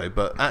dream,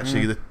 but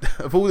actually,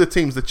 of all the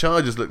teams, the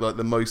Chargers look like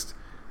the most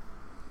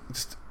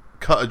just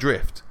cut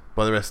adrift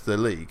by the rest of the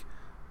league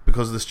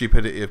because of the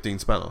stupidity of Dean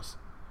Spanos.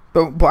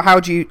 But how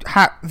do you?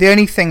 The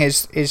only thing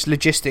is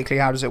logistically,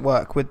 how does it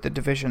work with the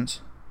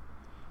divisions?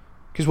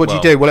 Because what do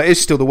you do? Well, it is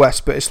still the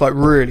West, but it's like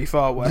really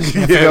far west.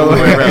 Yeah, all the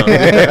way around.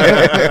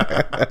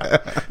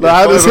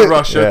 How does it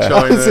Russia,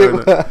 China?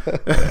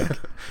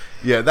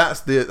 Yeah,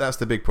 that's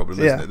the big problem,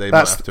 isn't it? They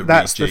might have to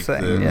rejig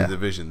the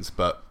divisions,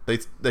 but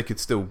they could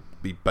still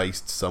be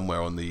based somewhere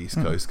on the East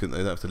Coast, couldn't they?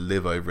 They don't have to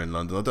live over in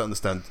London. I don't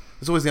understand.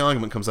 There's always the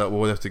argument comes out,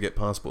 well, we have to get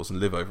passports and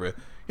live over it.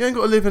 You ain't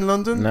got to live in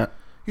London. No.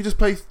 You just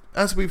play,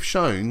 as we've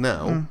shown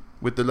now,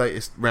 with the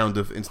latest round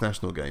of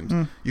international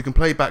games. You can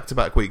play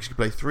back-to-back weeks. You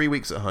can play 3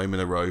 weeks at home in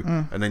a row,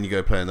 and then you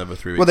go play another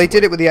 3 weeks. Well, they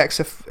did it with the was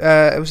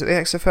it the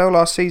XFL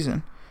last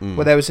season,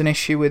 where there was an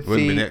issue with it would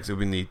have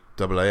been the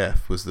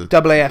AAF. Was the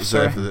AAF?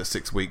 Sorry, for the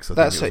 6 weeks.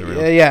 That's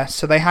it. Yeah.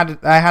 So they had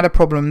a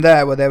problem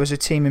there where there was a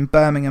team in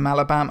Birmingham,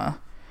 Alabama.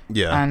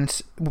 Yeah.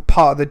 And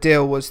part of the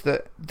deal was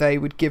that they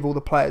would give all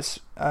the players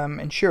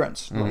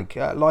insurance, like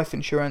life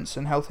insurance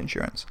and health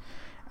insurance,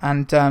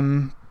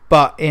 and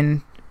but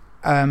in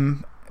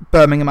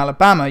Birmingham,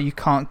 Alabama, you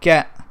can't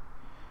get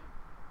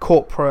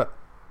corporate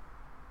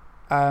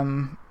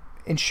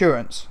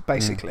insurance,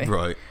 basically.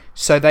 Right.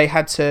 So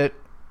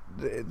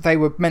they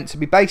were meant to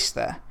be based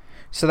there.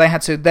 So they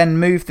had to then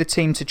move the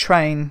team to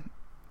train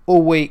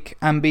all week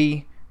and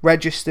be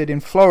registered in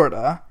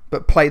Florida,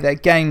 but play their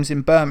games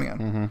in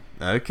Birmingham.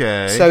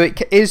 Okay. So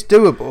it is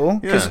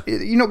doable, because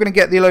you're not going to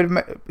get the load of...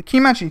 Can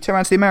you imagine you turn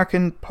around to the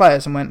American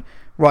players and went,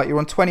 right, you're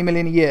on $20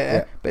 million a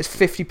year, but it's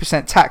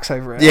 50% tax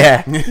over it.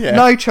 Yeah.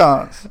 No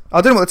chance.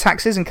 I don't know what the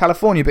tax is in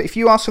California, but if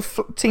you ask a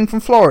team from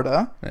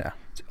Florida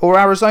or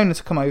Arizona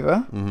to come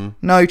over,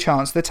 no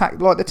chance. The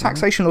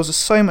taxation laws are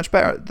so much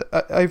better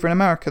over in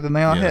America than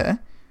they are here.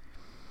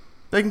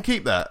 They can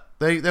keep that.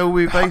 They will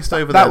be based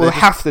over there. That will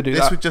have to do that.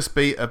 This would just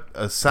be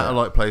a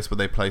satellite place where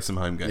they play some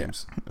home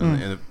games.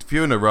 And a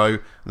few in a row, and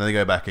then they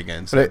go back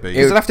again. So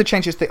they'll have to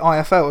change this to the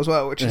IFL as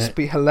well, which would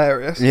be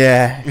hilarious.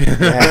 Yeah.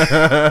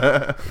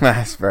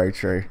 That's very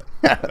true.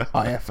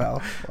 IFL.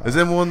 Wow. Has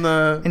anyone...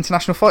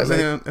 International Fight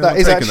League. That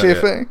is actually a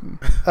thing.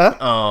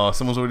 Oh,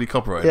 someone's already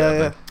copyrighted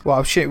that.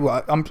 Well,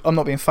 I'm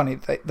not being funny.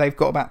 They've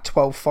got about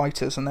 12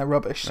 fighters and they're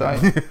rubbish. So I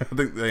think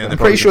I'm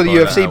pretty sure the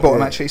UFC bought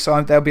them, actually,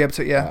 so they'll be able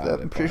to...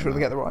 I'm pretty sure they'll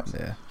get the rights.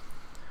 Yeah.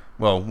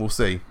 Well, we'll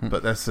see,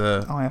 but that's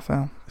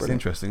IFL. It's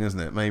interesting, isn't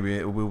it? Maybe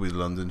it will be the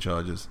London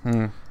Chargers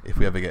if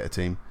we ever get a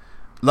team.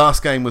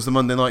 Last game was the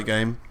Monday night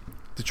game,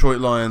 Detroit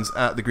Lions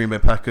at the Green Bay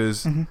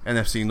Packers,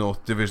 NFC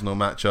North divisional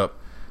matchup,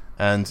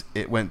 and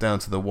it went down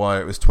to the wire.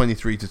 It was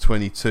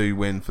 23-22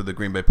 win for the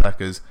Green Bay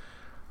Packers.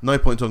 No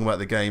point talking about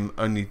the game,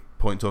 only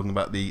point talking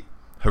about the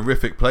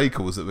horrific play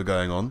calls that were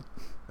going on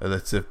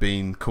that have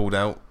been called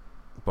out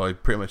by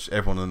pretty much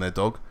everyone and their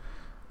dog.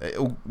 It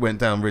all went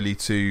down really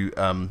to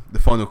the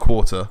final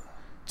quarter.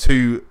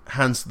 2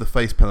 hands to the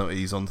face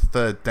penalties on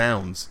third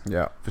downs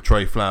for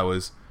Trey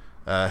Flowers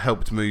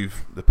helped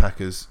move the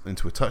Packers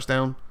into a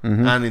touchdown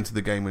and into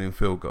the game-winning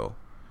field goal,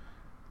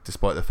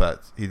 despite the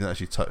fact he didn't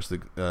actually touch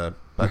the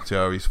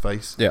Bakhtiari's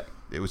face.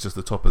 It was just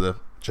the top of the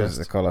chest. Just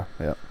the collar.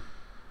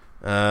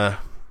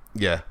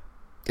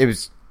 It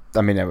was...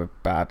 I mean, they were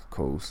bad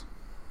calls.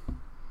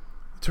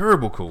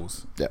 Terrible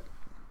calls.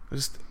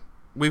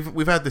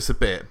 We've had this a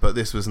bit, but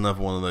this was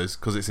another one of those,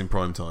 because it's in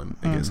prime time,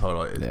 it gets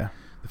highlighted.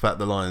 The fact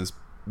the Lions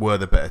were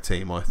the better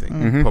team, I think,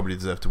 probably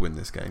deserved to win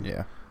this game.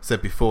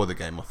 Said before the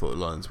game, I thought the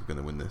Lions were going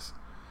to win this.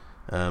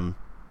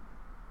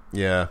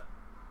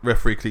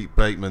 Referee Clete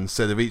Bateman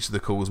said of each of the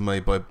calls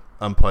made by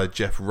umpire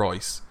Jeff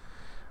Rice,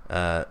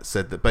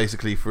 said that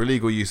basically for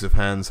illegal use of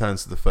hands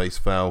to the face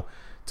foul,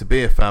 to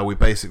be a foul, we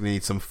basically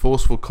need some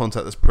forceful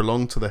contact that's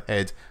prolonged to the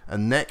head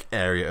and neck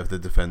area of the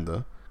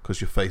defender,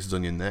 because your face is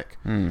on your neck.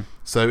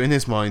 So in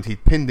his mind, he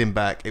pinned him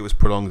back, it was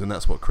prolonged, and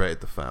that's what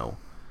created the foul.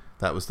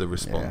 That was the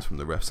response from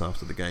the refs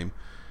after the game.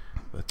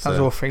 But, that was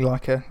awfully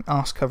like a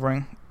arse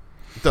covering.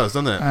 It does,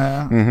 doesn't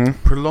it?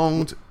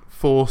 Prolonged,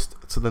 forced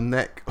to the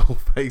neck or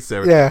face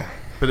area.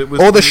 But it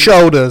was or the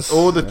shoulders,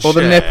 or the chest, or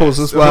the nipples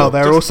as well.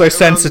 They're also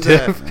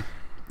sensitive.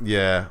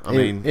 I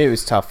mean, it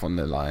was tough on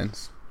the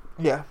Lions.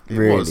 Yeah, it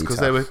really was, because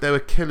they were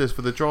killers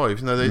for the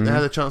drives. They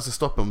had a chance to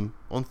stop them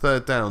on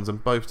third downs,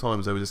 and both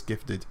times they were just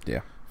gifted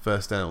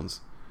first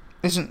downs.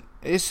 Is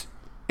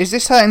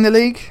this hurting the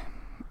league?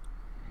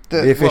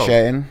 The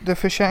officiating. The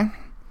officiating.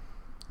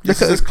 This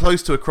is as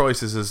close to a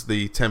crisis as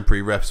the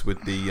temporary refs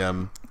with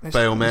the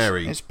Hail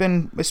Mary. It's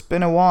been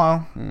a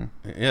while.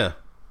 Yeah.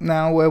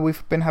 Now where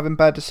we've been having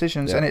bad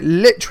decisions, and it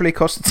literally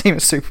cost the team a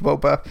Super Bowl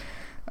berth.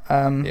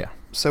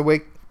 So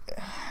I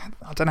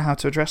don't know how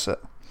to address it.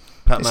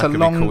 Pat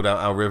McAfee called out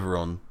Al River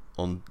on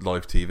on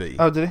live TV.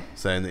 Oh, did he?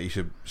 Saying that he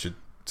should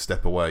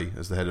step away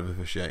as the head of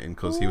officiating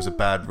because he was a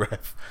bad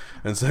ref,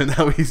 and so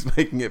now he's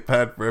making it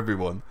bad for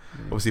everyone.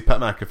 Obviously, Pat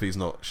McAfee's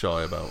not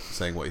shy about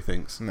saying what he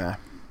thinks. Nah.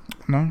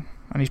 No,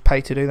 and he's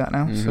paid to do that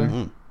now.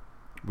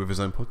 With his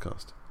own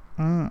podcast.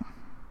 Mm.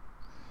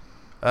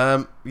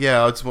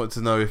 Yeah, I just wanted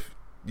to know if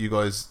you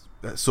guys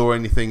saw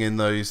anything in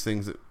those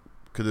things that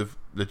could have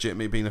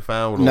legitimately been a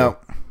foul. Or...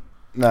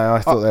 No, I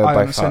thought they were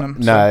both seen harsh.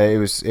 them, No, it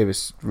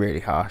was really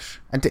harsh,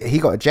 and he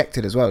got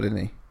ejected as well, didn't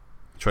he?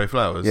 Trey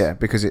Flowers. Yeah,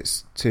 because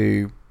it's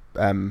two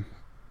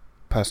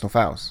personal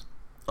fouls.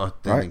 I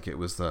didn't think it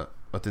was that.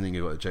 I didn't think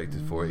he got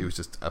ejected for it. He was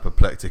just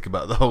apoplectic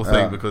about the whole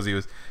thing because he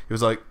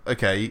was like,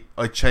 okay,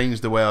 I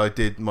changed the way I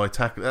did my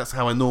tackle. That's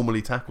how I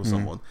normally tackle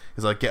someone.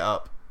 Is I get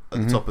up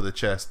at the top of the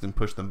chest and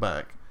push them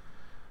back.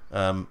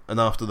 And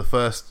after the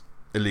first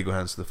illegal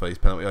hands to the face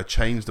penalty, I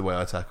changed the way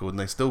I tackled, and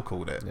they still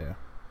called it. Yeah.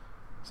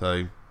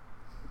 So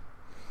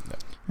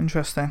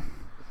interesting.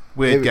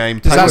 Weird game.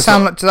 Does that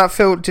sound like?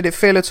 Did it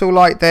feel at all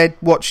like the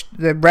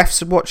refs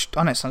had watched?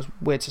 I know it sounds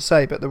weird to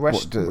say, but the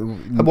refs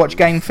had watched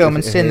game film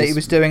and seen that he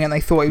was doing it, and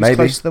they thought he was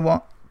close to the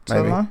what?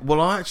 Maybe. Well,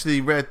 I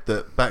actually read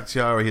that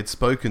Bakhtiari had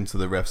spoken to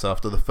the refs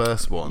after the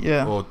first one,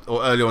 or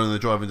early on in the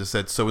drive, and just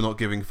said, "So we're not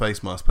giving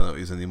face mask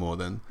penalties anymore."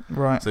 Then,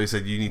 right? So he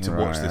said, "You need to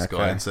watch this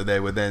guy," and so they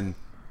were then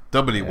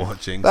doubly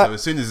watching. So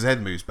as soon as his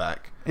head moves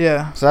back, so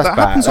that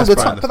happens all the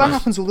time. But that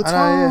happens all the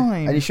time.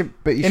 And you should,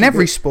 in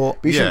every sport.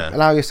 But you shouldn't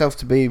allow yourself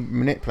to be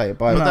manipulated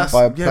by players'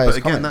 comments. But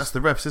again, that's the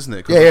refs, isn't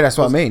it? Yeah, that's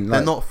what I mean.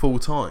 They're not full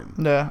time.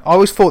 Yeah, I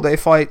always thought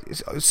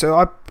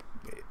that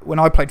when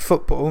I played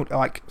football,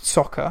 like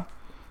soccer.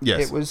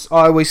 Yes. It was.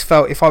 I always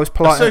felt if I was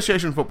polite,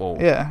 association football.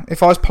 Yeah,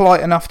 if I was polite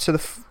enough to the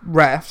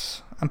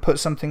refs and put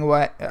something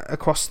away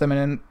across them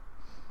in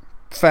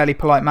a fairly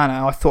polite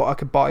manner, I thought I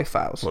could buy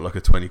fouls. What, like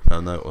a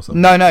 £20 note or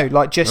something? No,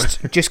 like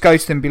just go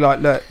to them and be like,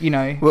 look,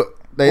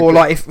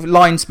 like if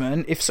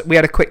linesman, if we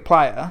had a quick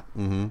player,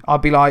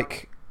 I'd be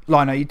like,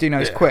 Lino, you do know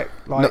it's quick.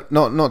 Like,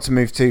 not to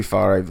move too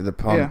far over the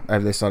pond,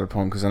 over this side of the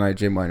pond, because I know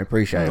Jim won't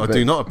appreciate it. I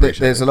do not appreciate it.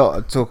 There's a lot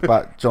of talk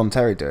about John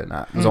Terry doing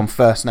that. He was on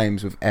first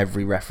names with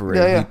every referee.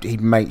 Yeah.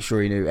 He'd make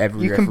sure he knew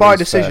every. You can buy a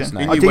decision.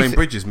 He knew Wayne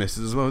Bridges missed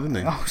it as well, didn't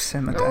he? Oh,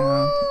 simmer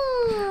down.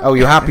 Oh,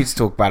 you're happy to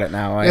talk about it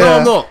now? No,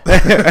 I'm not.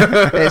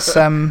 It's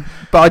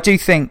but I do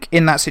think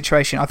in that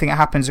situation, I think it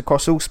happens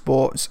across all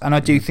sports, and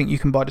I do think you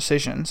can buy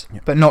decisions,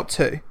 but not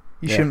two.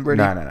 You shouldn't really.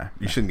 No.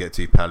 You shouldn't get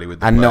too pally with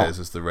the players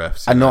as the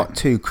refs. And not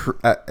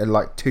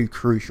two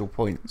crucial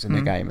points in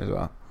the game as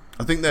well.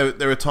 I think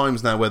there are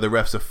times now where the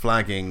refs are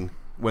flagging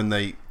when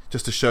they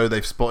just to show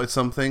they've spotted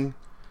something,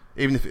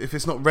 even if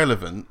it's not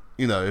relevant.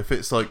 If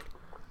it's like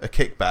a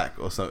kickback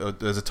or something, or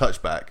there's a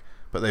touchback,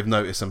 but they've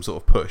noticed some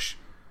sort of push,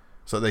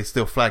 so they're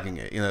still flagging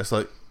it. It's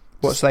like.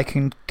 So they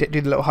can do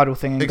the little huddle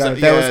thing and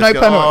exactly, go, there was no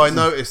penalty. Oh, I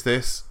noticed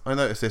this, and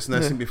they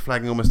seem to be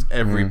flagging almost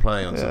every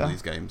play on some of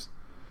these games.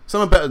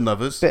 Some are better than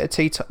others. Bit of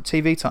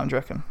TV time, do you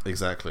reckon?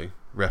 Exactly.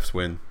 Refs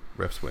win.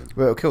 Well,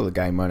 it'll kill the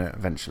game, won't it,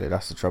 eventually?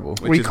 That's the trouble.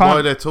 Which is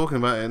why they're talking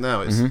about it now.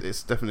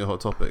 It's definitely a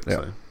hot topic. Yeah.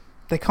 So.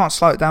 They can't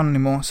slow it down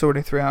anymore. It's already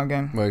a 3-hour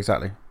game. Well,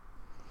 exactly.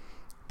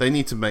 They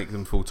need to make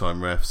them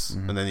full-time refs,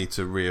 and they need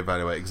to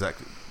reevaluate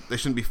exactly. They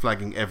shouldn't be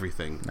flagging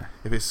everything. No.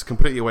 If it's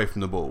completely away from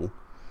the ball,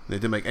 and it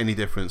didn't make any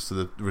difference to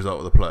the result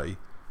of the play,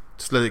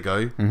 just let it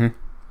go.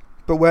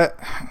 But where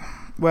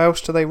else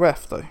do they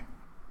ref, though?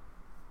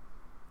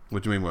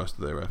 What do you mean, where else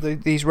do they ref?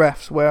 These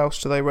refs, where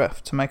else do they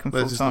ref to make them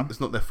full-time? It's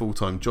not their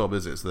full-time job,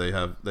 is it? So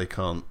they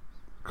can't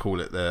call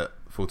it their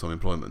full-time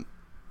employment.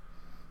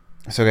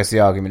 So I guess the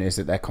argument is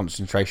that their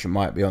concentration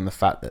might be on the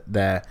fact that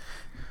they're,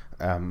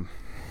 I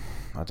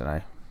don't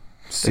know,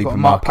 they've got to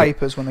mark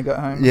papers when they get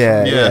home.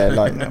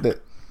 That,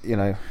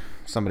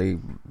 somebody.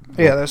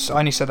 Yeah, I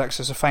only said that because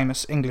there's a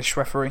famous English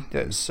referee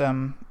that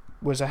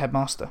was a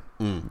headmaster.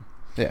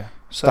 Yeah,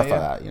 stuff like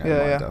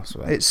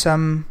that. It's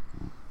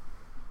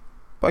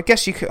but I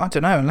guess you could. I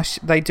don't know, unless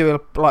they do a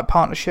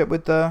partnership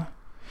with the.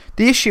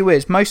 The issue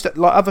is most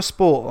other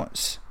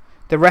sports,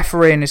 the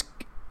refereeing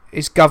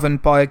is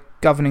governed by a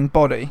governing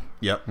body.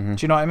 Yep. Do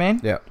you know what I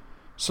mean? Yeah.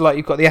 So like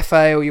you've got the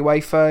FA or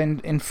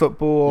UEFA in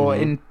football or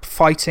in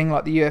fighting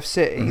like the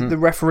UFC. The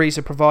referees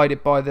are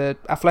provided by the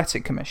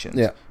athletic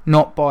commissions,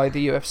 not by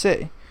the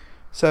UFC.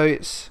 So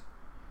it's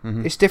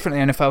different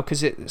in the NFL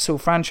because it's all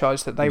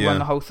franchised that they run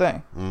the whole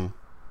thing.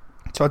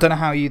 So I don't know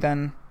how you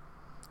then.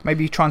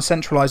 Maybe you try and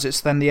centralise it,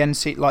 so then the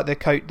NC, like the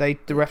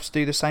refs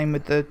do the same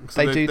with the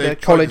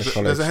college.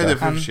 There's a head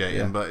of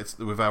officiating, but it's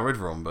with our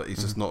River on, but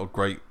he's just not a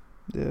great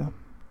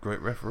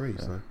referee.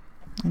 Yeah. So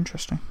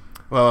Interesting.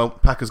 Well,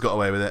 Packers got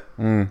away with it.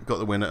 Got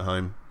the win at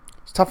home.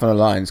 It's tough on the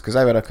Lions because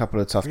they've had a couple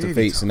of tough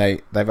defeats, and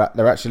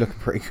they're actually looking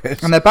pretty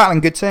good. And they're battling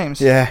good teams.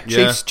 Yeah,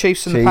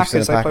 Chiefs and the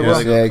Packers. They play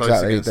well. Yeah,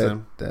 exactly.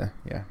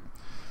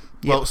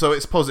 Well, so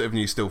it's positive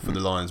news still for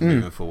the Lions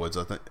moving forwards,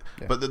 I think.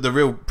 Yeah. But the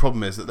real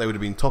problem is that they would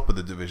have been top of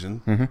the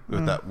division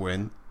with that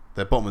win.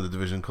 They're bottom of the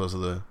division because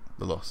of the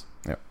loss.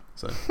 Yep.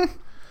 So.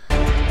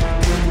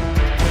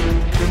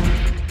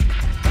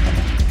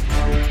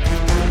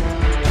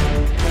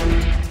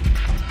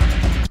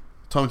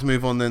 time to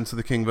move on then to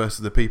the King versus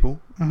the People.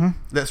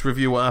 Let's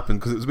review what happened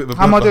because it was a bit of a.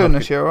 How am I doing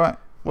this year? All right.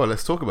 Well,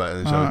 let's talk about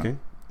it then, shall we, King?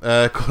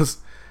 Because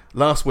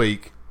last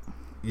week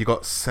you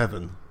got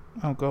 7.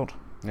 Oh God.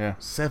 Yeah.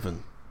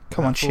 7.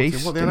 Come on,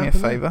 Chiefs. Do me a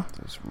favour.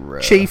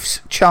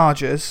 Chiefs,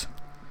 Chargers,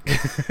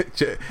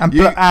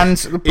 and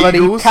the bloody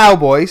Eagles,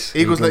 Cowboys.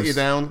 Eagles let you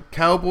down.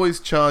 Cowboys,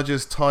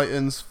 Chargers,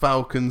 Titans,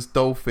 Falcons,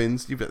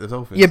 Dolphins. You bet the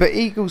Dolphins. Yeah, but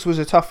Eagles was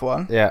a tough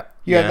one. Yeah.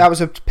 Yeah, that was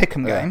a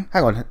pick'em game.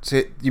 Hang on.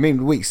 So you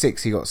mean week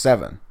 6 he got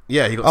 7?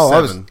 Yeah, he got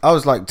 7. I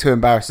was like too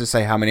embarrassed to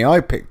say how many I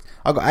picked.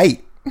 I got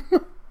 8.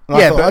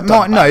 Yeah,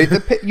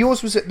 but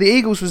yours was the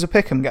Eagles was a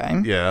pick'em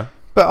game. Yeah.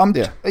 But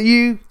are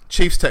you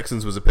Chiefs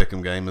Texans was a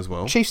pick'em game as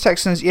well. Chiefs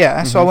Texans?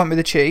 Yeah, so I went with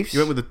the Chiefs.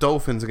 You went with the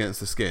Dolphins against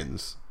the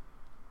Skins.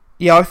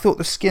 Yeah, I thought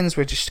the Skins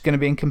were just going to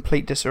be in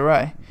complete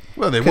disarray.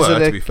 Well, they were,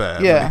 to be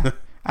fair. Yeah.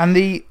 And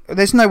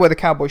there's no way the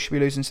Cowboys should be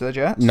losing to the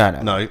Jets.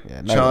 No.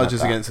 Yeah,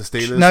 Chargers against the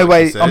Steelers. No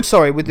way. I'm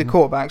sorry, with the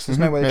quarterbacks, there's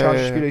no way the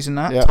Chargers should be losing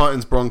that. Yeah.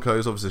 Titans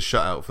Broncos, obviously a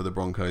shutout for the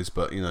Broncos,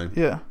 but you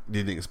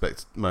didn't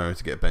expect Mario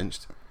to get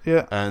benched.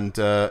 Yeah. And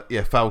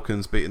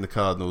Falcons beating the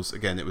Cardinals.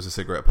 Again, it was a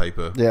cigarette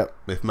paper. Yeah.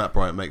 If Matt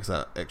Bryant makes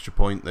that extra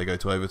point, they go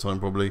to overtime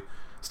probably.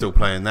 Still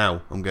playing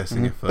now, I'm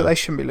guessing. But they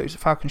shouldn't be losing.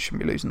 Falcons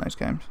shouldn't be losing those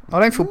games. I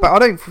don't feel bad. I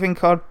don't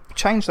think I'd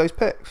change those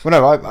picks. Well,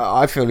 no,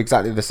 I feel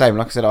exactly the same.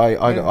 Like I said,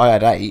 I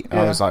had 8. And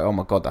I was like, oh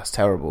my God, that's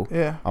terrible.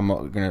 Yeah. I'm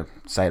not going to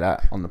say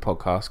that on the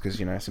podcast because,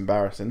 it's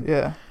embarrassing.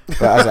 Yeah.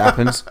 But as it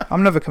happens.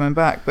 I'm never coming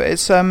back. But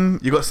it's...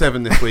 You got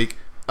 7 this week.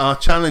 Our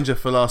challenger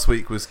for last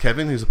week was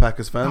Kevin, who's a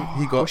Packers fan.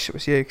 I wish it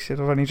was you because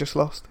I've only just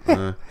lost.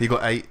 He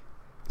got 8.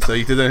 So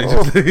you did only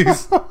just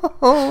lose.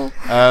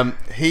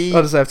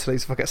 I deserve to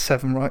lose if I get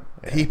 7 right.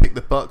 He picked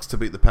the Bucks to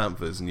beat the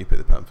Panthers, and you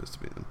picked the Panthers to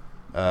beat them.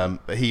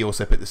 But he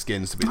also picked the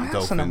Skins to beat the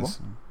Dolphins,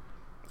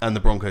 and the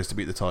Broncos to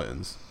beat the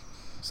Titans.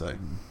 So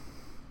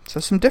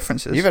some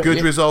differences.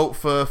 Good result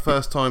for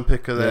first time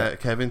picker there,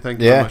 Kevin. Thank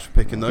you very much for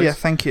picking those. Yeah,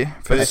 thank you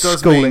for but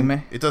schooling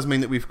me. It does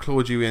mean that we've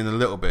clawed you in a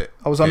little bit.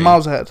 I was on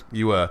miles ahead.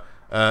 You were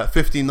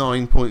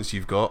 59 points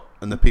you've got,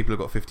 and the people have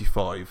got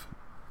 55.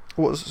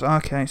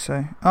 Okay,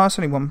 so it's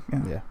only one.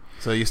 Yeah.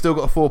 So you still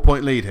got a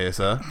 4-point lead here,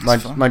 sir.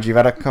 Mind you, you've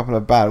had a couple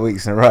of bad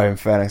weeks in a row. In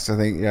fairness, I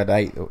think you had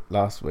 8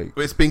 last week.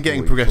 It's been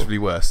getting progressively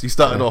worse. You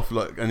started off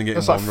only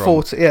getting one wrong.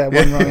 40, one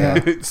wrong.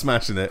 Yeah,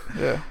 smashing it.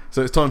 Yeah.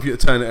 So it's time for you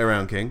to turn it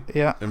around, King.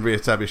 Yeah. And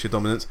re-establish your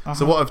dominance.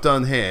 So what I've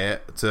done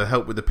here to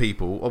help with the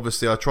people,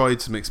 obviously I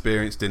tried some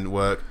experience, didn't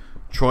work.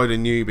 Tried a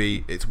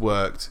newbie, it's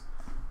worked.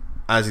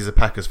 As he's a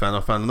Packers fan,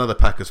 I found another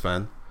Packers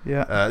fan.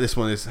 Yeah. This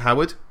one is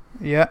Howard.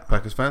 Yeah.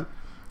 Packers fan.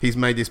 He's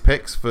made his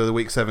picks for the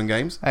week 7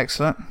 games.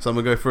 Excellent. So I'm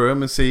going to go through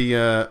them and see.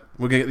 We're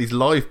going to get these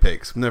live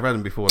picks. We've never had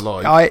them before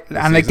live. I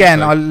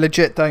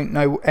legit don't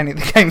know any of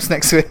the games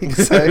next week,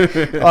 so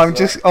I'm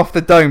just off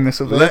the dome this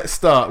will be. Let's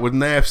start with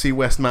an AFC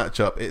West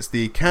matchup. It's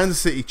the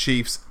Kansas City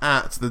Chiefs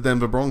at the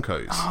Denver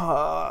Broncos.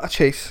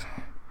 Chiefs.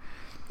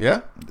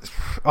 Yeah?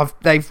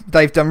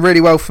 They've done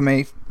really well for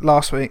me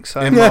last week.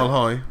 So in Mile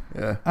High.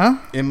 Yeah. Huh?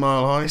 In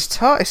Mile High. It's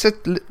tough.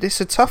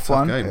 It's a tough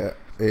one. Game. Yeah.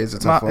 It is a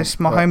tough one. It's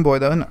my homeboy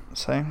though, isn't it?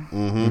 So.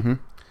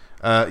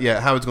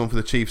 Howard's gone for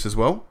the Chiefs as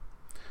well.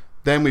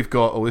 Then we've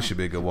got. This should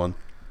be a good one.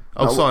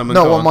 Simon.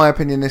 Not want my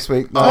opinion this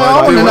week.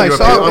 I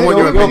want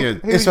your opinion.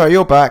 It's alright,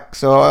 you're back,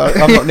 so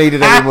I'm not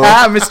needed anymore.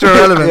 Mr.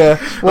 Irrelevant. Yeah.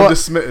 I'm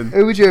just smitten.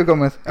 Who would you have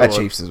gone with?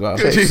 Chiefs as well.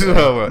 Chiefs as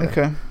well.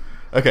 Right.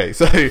 Okay,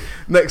 so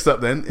next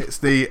up then, it's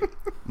the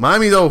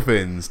Miami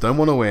Dolphins. Don't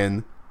want to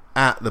win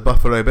at the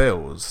Buffalo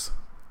Bills.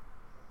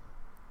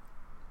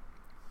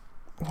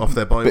 Off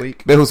their bye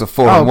week. Bills are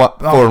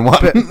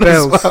 4-1.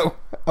 Bills.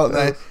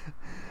 Well.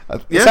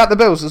 It's at the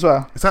Bills as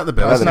well. It's at the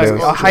Bills.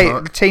 I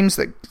hate teams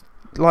that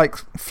like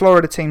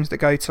Florida teams that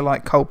go to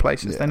like cold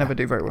places. They never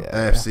do very well.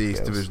 AFC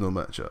East divisional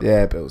matchup.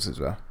 Yeah, Bills as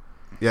well.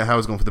 Yeah,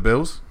 Howard's gone for the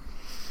Bills.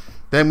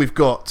 Then we've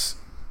got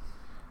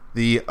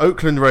the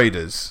Oakland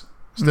Raiders.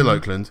 Still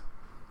Oakland.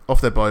 Off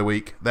their bye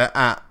week. They're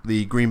at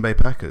the Green Bay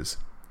Packers,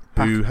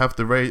 who have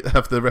the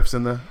refs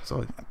in their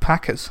side.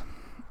 Packers.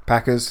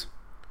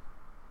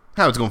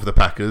 Howard's gone for the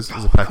Packers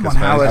as a Packers fan.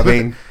 Howard. I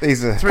mean,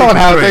 these are... Come on,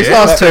 Howard. Those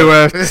last two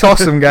were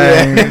awesome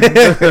games.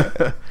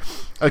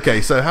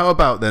 Okay, so how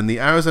about then the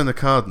Arizona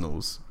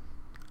Cardinals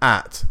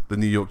at the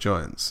New York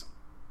Giants?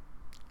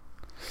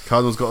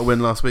 Cardinals got a win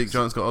last week.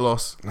 Giants got a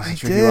loss. They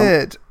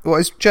did. What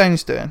is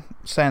Jones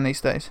saying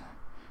these days?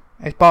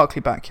 Is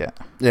Barkley back yet?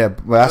 Yeah,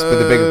 well, that's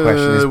the bigger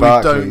question. Is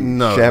Barkley, we don't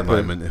know Shepard, at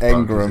the moment if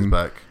Ingram, is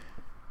back.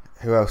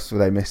 Who else were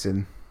they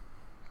missing?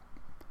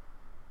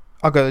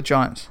 I'll go the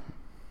Giants.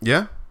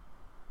 Yeah?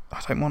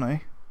 I don't want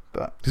to,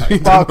 but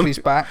if Barkley's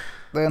back,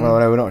 then... Well,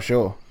 no, we're not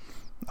sure.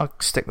 I'll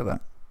stick with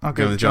that. I'll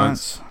go with the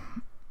Giants.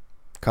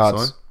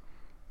 Cards.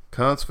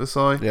 Cards for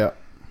Si? Yeah.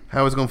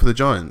 Howard's gone for the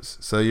Giants,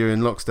 so you're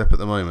in lockstep at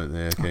the moment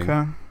there, King.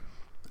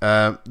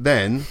 Okay.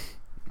 Then,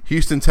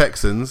 Houston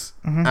Texans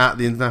at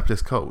the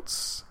Indianapolis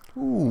Colts.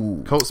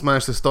 Ooh. Colts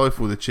managed to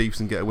stifle the Chiefs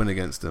and get a win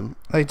against them.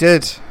 They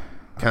did.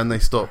 Can they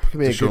stop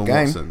Deshaun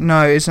Watson?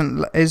 No,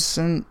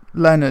 isn't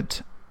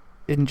Leonard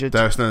injured?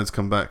 Darius Leonard's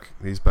come back.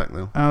 He's back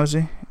now. How is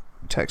he?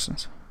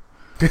 Texans.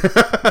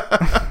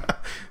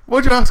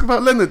 Why'd you ask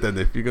about Leonard then?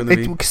 If you're going to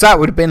be, because that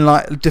would have been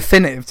like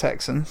definitive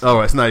Texans. all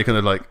right. So now you're kind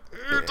of like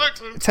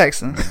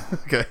Texans.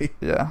 okay.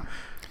 Yeah.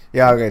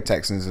 Yeah, I'll go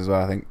Texans as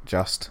well. I think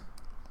just.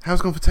 How's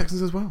gone for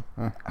Texans as well?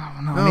 Oh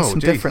no, I need some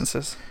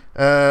differences.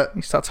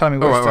 You start telling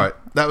me All what. right.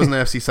 That was an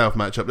NFC South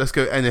matchup. Let's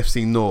go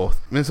NFC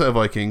North. Minnesota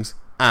Vikings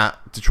at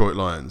Detroit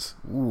Lions.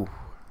 Ooh.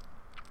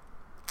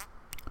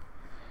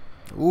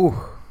 Ooh.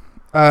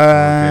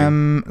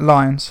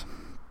 Lions.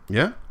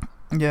 Yeah.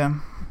 Yeah.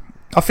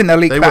 I think they'll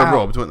leak They that were out.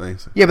 robbed, weren't they?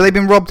 Yeah, but they've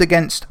been robbed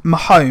against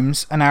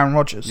Mahomes and Aaron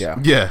Rodgers. Yeah.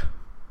 Yeah.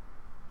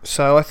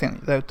 So I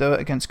think they'll do it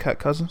against Kirk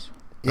Cousins.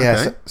 Yeah,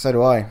 Okay. so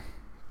do I.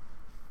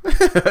 I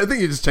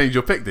think you just changed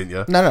your pick, didn't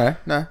you? No.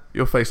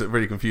 Your face looked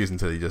really confused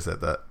until you just said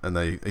that, and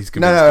he's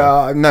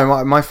convinced.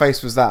 No. My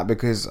face was that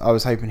because I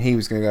was hoping he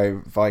was going to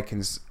go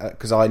Vikings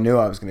because I knew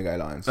I was going to go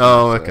Lions.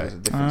 Oh, So okay. there's a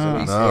difference at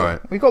least. All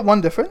right. We got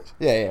one difference.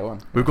 Yeah,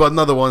 one. We've got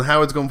another one.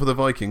 Howard's gone for the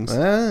Vikings,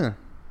 Ah.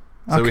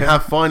 so we Okay.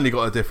 have finally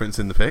got a difference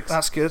in the picks.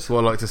 That's good. That's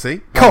what I like to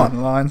see. Come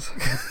on, Lions.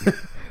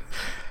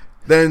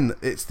 Then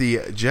it's the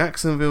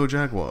Jacksonville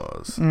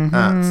Jaguars Mhm.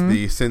 at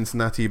the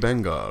Cincinnati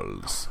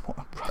Bengals. What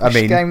a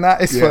rubbish game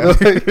that is yeah.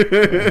 for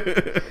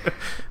the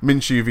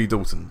Minshew v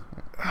Dalton.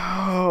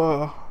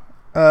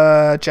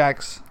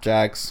 Jags.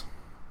 Jags.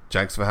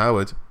 Jags for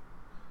Howard.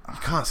 You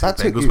can't see That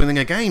the took Bengals you- winning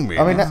a game, really.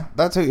 I mean,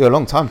 that took you a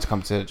long time to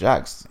come to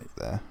Jags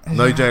there.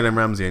 No Yeah. Jalen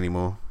Ramsey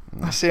anymore.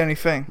 That's the only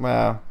thing.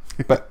 Well,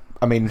 but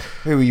I mean,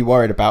 who are you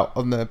worried about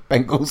on the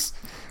Bengals?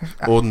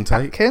 Auden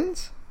Tate.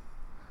 Atkins?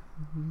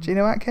 Do you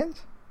know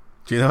Atkins?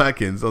 Do you know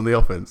Atkins on the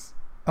offense?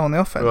 Oh, on the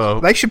offense. Well-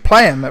 They should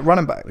play him at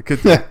running back. They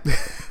could do.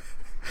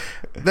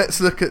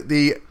 Let's look at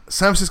the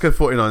San Francisco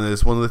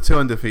 49ers, one of the two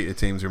undefeated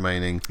teams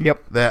remaining.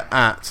 Yep. They're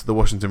at the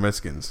Washington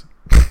Redskins.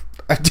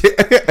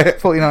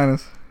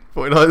 49ers.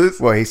 49ers?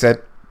 Well, he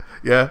said,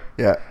 Yeah.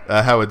 yeah.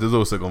 Howard has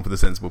also gone for the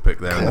sensible pick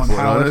there in Come the on,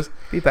 49ers. Howard.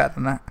 Be better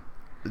than that.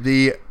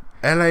 The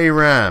LA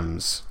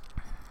Rams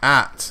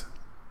at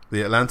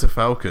the Atlanta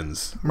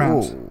Falcons.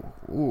 Rams.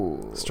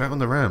 Ooh. Straight on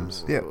the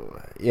Rams. Yeah.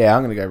 Yeah,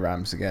 I'm going to go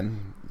Rams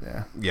again.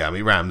 Yeah. Yeah, I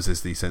mean, Rams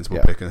is the sensible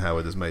Yeah. pick, and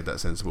Howard has made that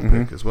sensible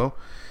pick as well.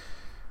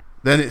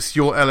 Then it's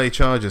your LA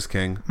Chargers,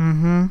 King.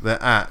 Mm-hmm.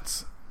 They're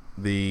at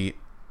the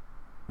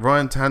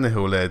Ryan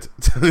Tannehill-led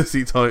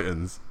Tennessee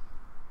Titans.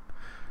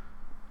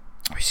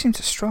 We seem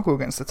to struggle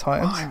against the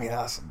Titans. I mean,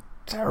 that's a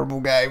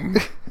terrible game.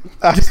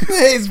 That's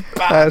It's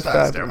bad. That's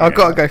bad. terrible I've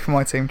got to game. go for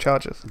my team,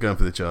 Chargers. Going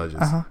for the Chargers.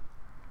 Uh-huh.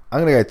 I'm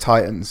going to go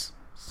Titans.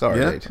 Sorry,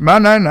 Yeah? dude.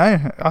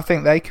 No. I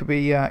think they could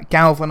be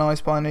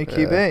galvanised by a new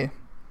QB.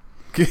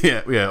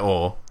 yeah,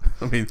 or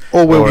I mean,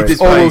 Or we'll, Or he did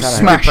or play, we'll he did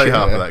smash play it.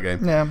 half of that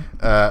game.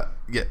 Yeah.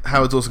 Yeah,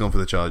 Howard's also gone for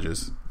the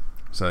Chargers.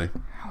 So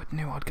Howard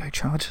knew I'd go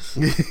Chargers.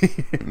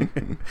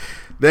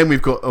 then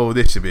we've got,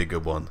 this should be a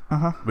good one.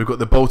 Uh-huh. We've got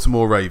the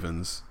Baltimore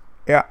Ravens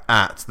Yeah.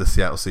 at the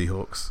Seattle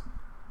Seahawks.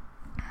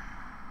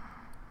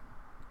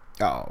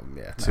 Oh,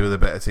 yeah. Two of the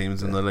better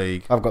teams in the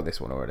league. I've got this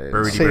one already.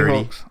 Birdie.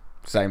 Seahawks.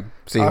 Same.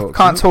 I Seahawks.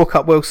 can't talk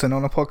up Wilson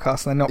on a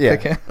podcast and they're not Yeah.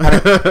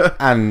 picking.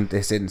 And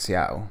it's in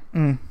Seattle.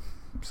 Mm.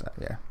 So,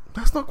 yeah.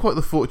 That's not quite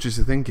the fortress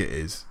you think it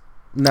is.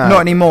 No.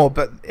 Not anymore,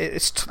 but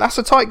that's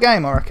a tight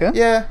game, I reckon.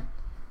 Yeah.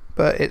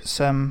 But it's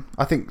I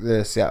think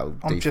the Seattle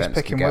I'm defense just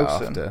picking can get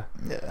Wilson. after.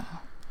 Yeah.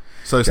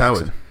 So's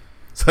Jackson. Howard.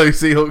 So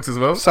Seahawks as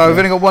well. So we've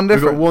only got one We've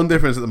difference. got one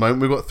difference at the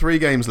moment. We've got 3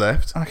 games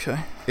left. Okay.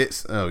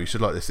 It's you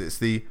should like this. It's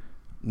the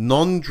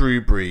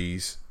non-Drew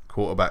Brees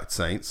quarterback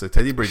Saints. So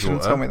Teddy Bridgewater.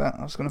 Shouldn't tell me that.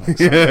 I was going to pick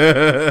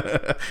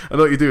something. I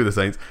know what you do with the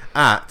Saints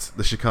at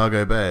the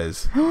Chicago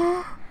Bears.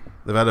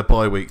 They've had a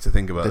bye week to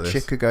think about The this.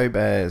 Chicago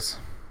Bears.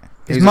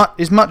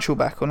 Is Mutchell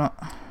back or not?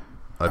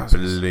 I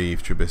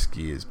believe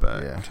Trubisky is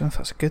back. Yeah. I don't know if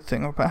that's a good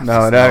thing or a bad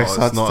No, It's no, not- it's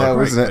hard it's to not a tell,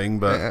 great isn't it? thing,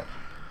 but-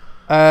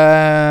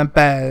 Yeah. thing.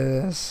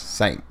 Bears.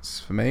 Saints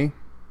for me.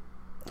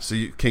 So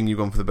King, you've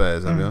gone for the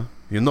Bears, have Mm. you?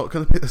 You're not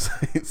going to pick the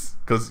Saints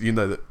because you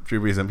know that Drew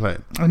Brees isn't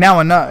playing. Now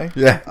I know.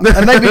 Yeah.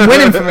 And they've been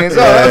winning for me as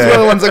well. That's one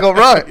of the ones I got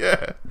right.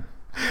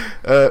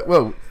 Yeah.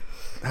 Well,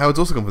 Howard's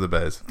also gone for the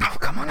Bears. Oh,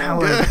 come on,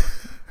 Howard.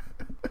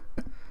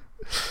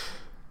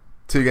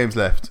 2 games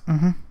left.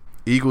 Mm-hmm.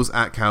 Eagles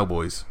at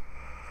Cowboys.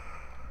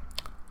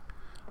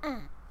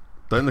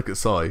 Don't look at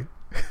Cy.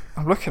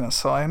 I'm looking at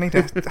Si. I need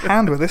a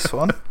hand with this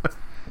one.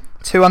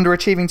 2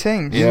 underachieving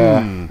teams.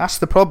 Yeah. Mm. That's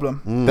the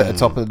problem. Mm. Bit at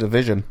top of the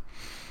division.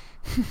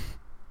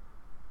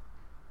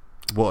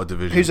 What a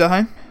division. Who's at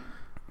home?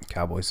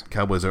 Cowboys.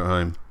 Cowboys are at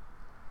home.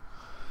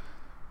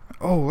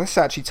 Oh, that's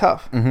actually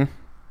tough. Mm-hmm.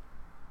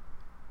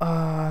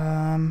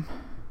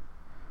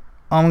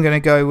 I'm going to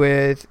go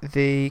with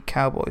the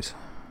Cowboys.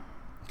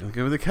 Gonna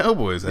go with the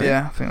Cowboys, eh?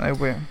 Yeah, I think they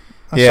win.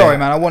 I'm Yeah. sorry,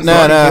 man. I want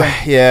No, to no. win.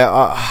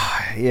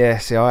 Yeah,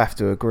 see, I have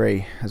to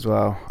agree as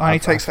well. I only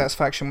take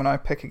satisfaction when I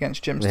pick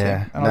against Jim's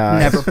Yeah. team, and No, I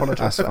never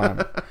apologise. That's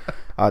fine.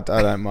 I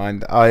don't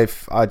mind. I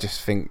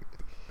just think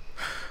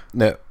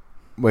that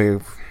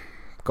we've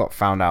got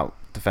found out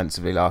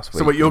defensively last week.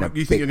 So, what in a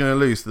you think you're going to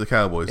lose to the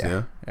Cowboys?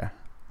 Yeah. Yeah.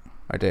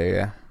 I do,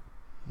 yeah.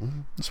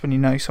 That's when you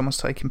know someone's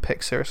taking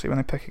picks seriously when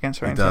they pick against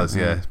their He own does,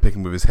 team. yeah. He's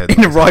picking with his head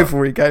In a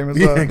rivalry game as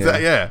Yeah, well.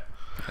 exactly. Yeah.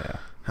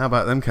 How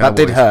about them Cowboys?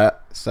 That did hurt.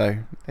 So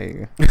there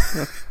you go.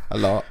 A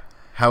lot.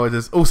 Howard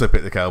has also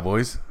picked the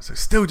Cowboys, so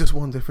still just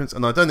one difference.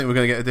 And I don't think we're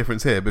going to get a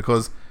difference here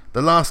because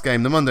the last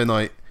game, the Monday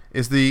night,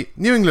 is the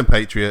New England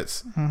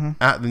Patriots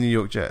at the New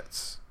York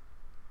Jets.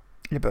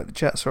 Yeah, but the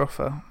Jets are off.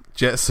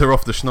 Jets are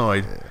off the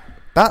schneid.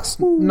 That's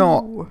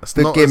not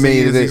the not gimme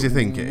as that easy as you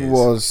think it is.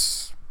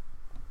 Was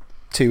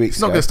 2 weeks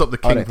It's not ago. going to stop the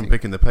king from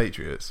picking the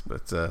Patriots,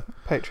 but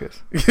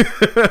Patriots.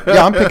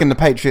 Yeah, I'm picking the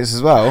Patriots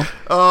as well.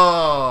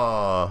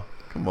 Oh,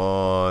 come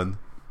on.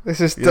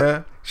 This is.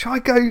 Shall I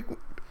go?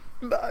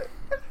 No.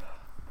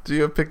 Do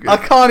you pick? I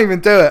can't even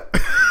do it.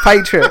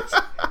 Patriots.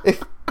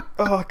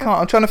 I can't.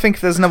 I'm trying to think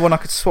if there's another one I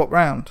could swap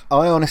round.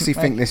 I honestly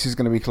think this is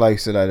going to be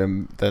closer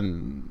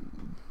than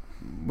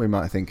we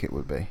might think it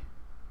would be.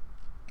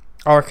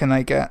 I reckon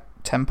they get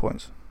 10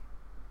 points.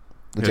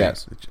 The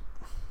Jets.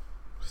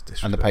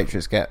 And the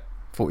Patriots get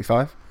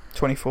 45?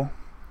 24.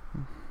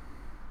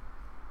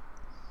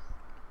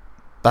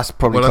 That's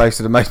probably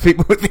closer than most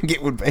people would think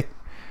it would be.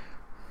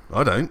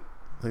 I don't.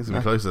 I think it's going to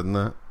be closer than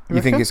that.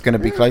 You think it's going to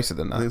be closer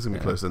than that? I think it's going to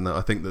be closer than that.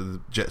 I think that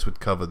the Jets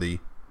would cover the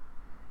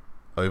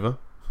over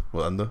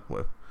or under.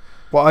 Whatever.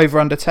 What, over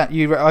under 10?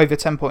 You over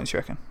 10 points, you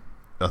reckon?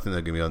 I think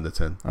they're going to be under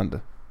 10.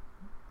 Under.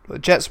 The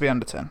Jets will be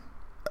under 10.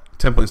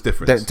 10 points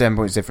difference. 10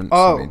 points difference.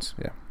 Oh. Means,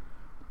 yeah.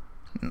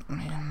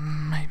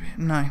 Maybe.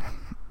 No.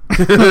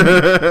 No,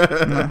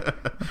 I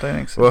don't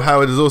think so. Well,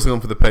 Howard has also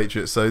gone for the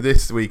Patriots, so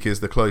this week is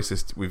the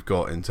closest we've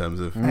got in terms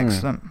of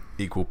excellent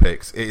equal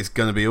picks. It is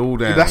going to be all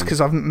down. That's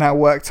because I've now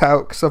worked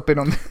out because I've been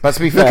on. But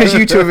to be fair, because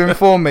you two have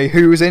informed me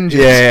who was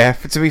injured. Yeah.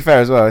 To be fair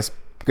as well, it's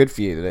good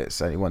for you that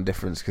it's only one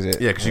difference because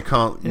you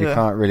can't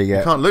really get.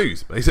 You can't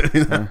lose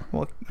basically.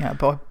 Well, yeah,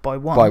 by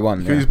one. By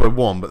one, you can lose by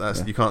one,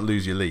 but you can't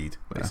lose your lead.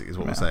 Basically, is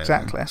what we're saying.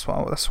 Exactly. That's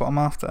what I'm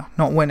after.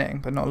 Not winning,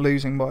 but not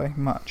losing by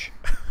much.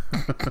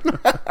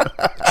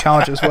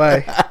 Chargers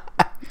way.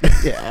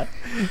 Yeah.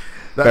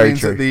 That Very means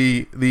true.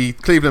 that the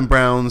Cleveland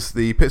Browns,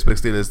 the Pittsburgh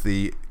Steelers,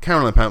 the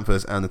Carolina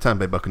Panthers, and the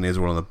Tampa Bay Buccaneers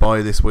are all on the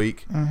bye this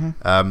week.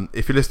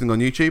 If you're listening on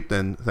YouTube,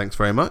 then thanks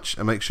very much,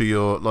 and make sure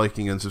you're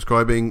liking and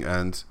subscribing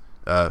and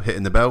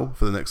hitting the bell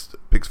for the next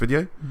picks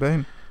video.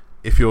 Boom.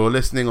 If you're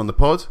listening on the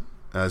pod,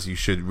 as you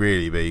should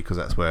really be, because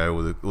that's where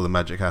all the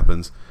magic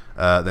happens,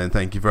 then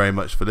thank you very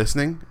much for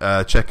listening.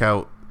 Check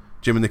out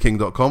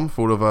jimandtheking.com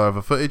for all of our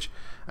other footage.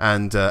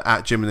 And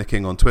at Jim and the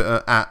King on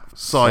Twitter, at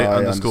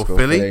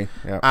 @Cy_Philly,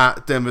 yep.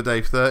 at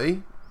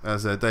DenverDave30,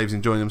 as Dave's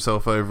enjoying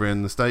himself over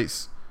in the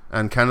States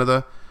and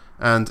Canada,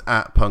 and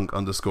at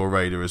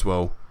Punk_Raider as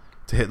well,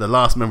 to hit the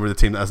last member of the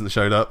team that hasn't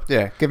showed up.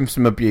 Yeah, give him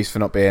some abuse for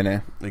not being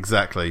here.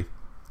 Exactly.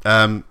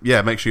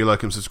 Make sure you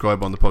like and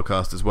subscribe on the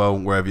podcast as well,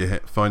 wherever you're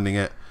finding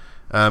it.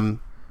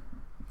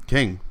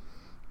 King.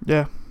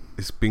 Yeah.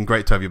 It's been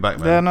great to have you back,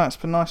 man. Yeah, no, it's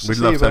been nice to see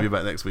you. We'd love to have you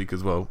back next week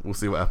as well. We'll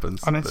see what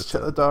happens. I need to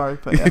check the diary,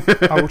 but yeah,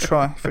 I will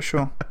try for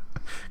sure.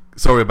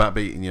 Sorry about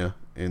beating you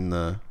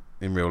in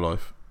real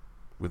life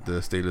with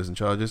the Steelers and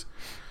Chargers.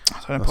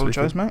 I don't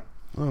apologise, mate.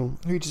 Oh,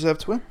 you deserve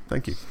to win.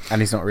 Thank you.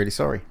 And he's not really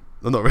sorry.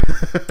 I'm not really.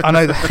 I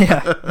know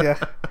that. Yeah.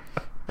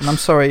 And I'm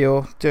sorry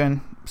you're doing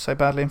so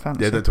badly in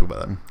fantasy. Yeah, don't talk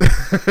about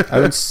that.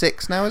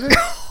 0-6 now, is it?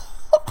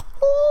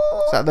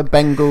 Is that the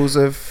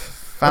Bengals of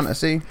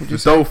fantasy? The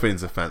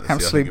Dolphins of fantasy.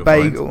 Absolute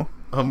bagel.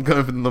 I'm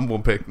going for the number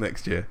 1 pick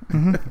next year.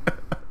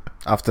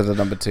 After the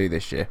number 2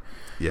 this year.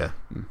 Yeah.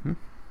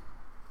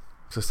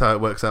 It's just how it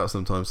works out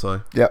sometimes, Si.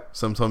 Yep.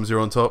 Sometimes you're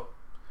on top,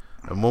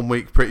 and 1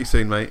 week, pretty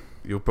soon, mate,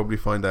 you'll probably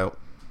find out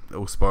it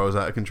all spirals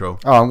out of control.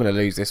 Oh, I'm going to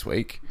lose this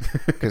week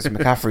because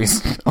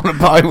McCaffrey's on a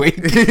bye week.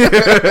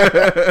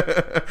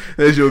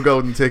 There's your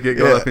golden ticket.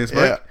 Go up in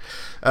smoke.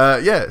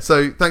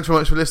 So thanks very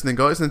much for listening,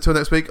 guys. And until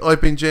next week,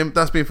 I've been Jim.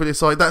 That's been Philly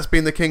Side. That's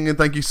been the King, and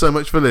thank you so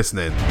much for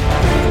listening.